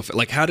here so fast?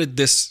 Like, how did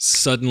this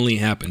suddenly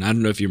happen? I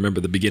don't know if you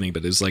remember the beginning,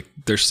 but it was like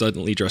they're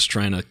suddenly just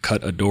trying to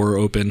cut a door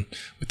open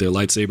with their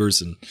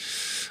lightsabers. And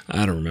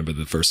I don't remember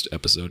the first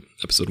episode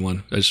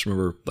 1. I just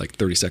remember like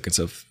 30 seconds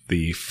of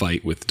the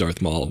fight with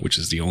Darth Maul, which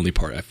is the only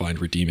part I find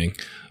redeeming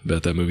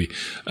about that movie.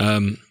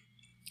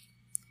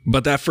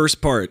 But that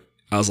first part,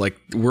 I was like,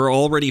 we're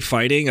already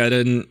fighting. I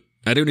don't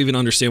even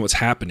understand what's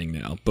happening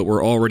now, but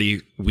we're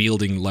already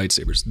wielding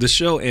lightsabers. This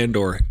show,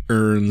 Andor,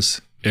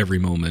 earns every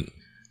moment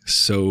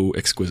so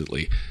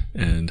exquisitely,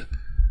 and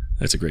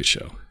that's a great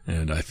show.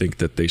 And I think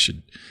that they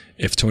should,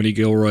 if Tony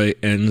Gilroy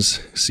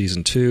ends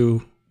season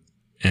 2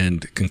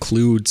 and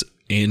concludes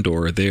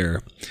Andor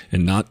there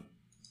and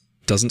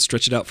doesn't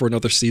stretch it out for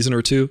another season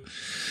or 2,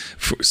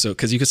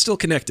 because you could still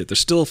connect it.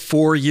 There's still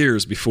 4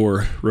 years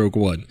before Rogue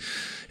One.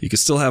 You could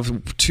still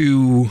have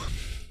 2,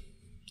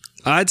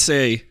 I'd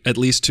say at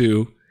least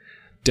 2.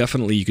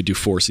 Definitely you could do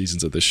 4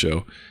 seasons of this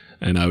show,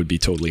 and I would be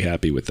totally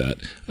happy with that.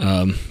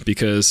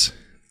 Because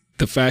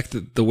the fact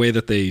that the way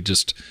that they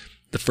just,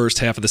 the first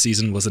half of the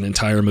season was an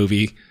entire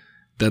movie,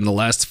 then the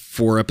last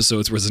 4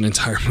 episodes was an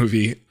entire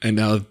movie, and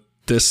now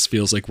this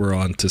feels like we're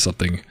on to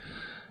something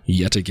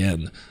yet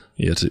again.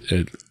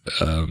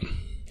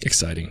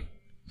 Exciting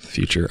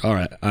future. All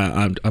right,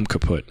 I'm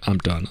kaput. I'm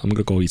done. I'm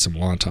gonna go eat some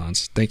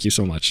wontons. Thank you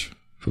so much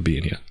for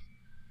being here.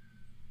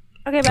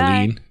 Okay, bye.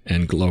 Colleen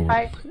and Glover.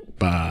 Bye.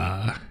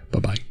 Bye.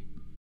 Bye-bye.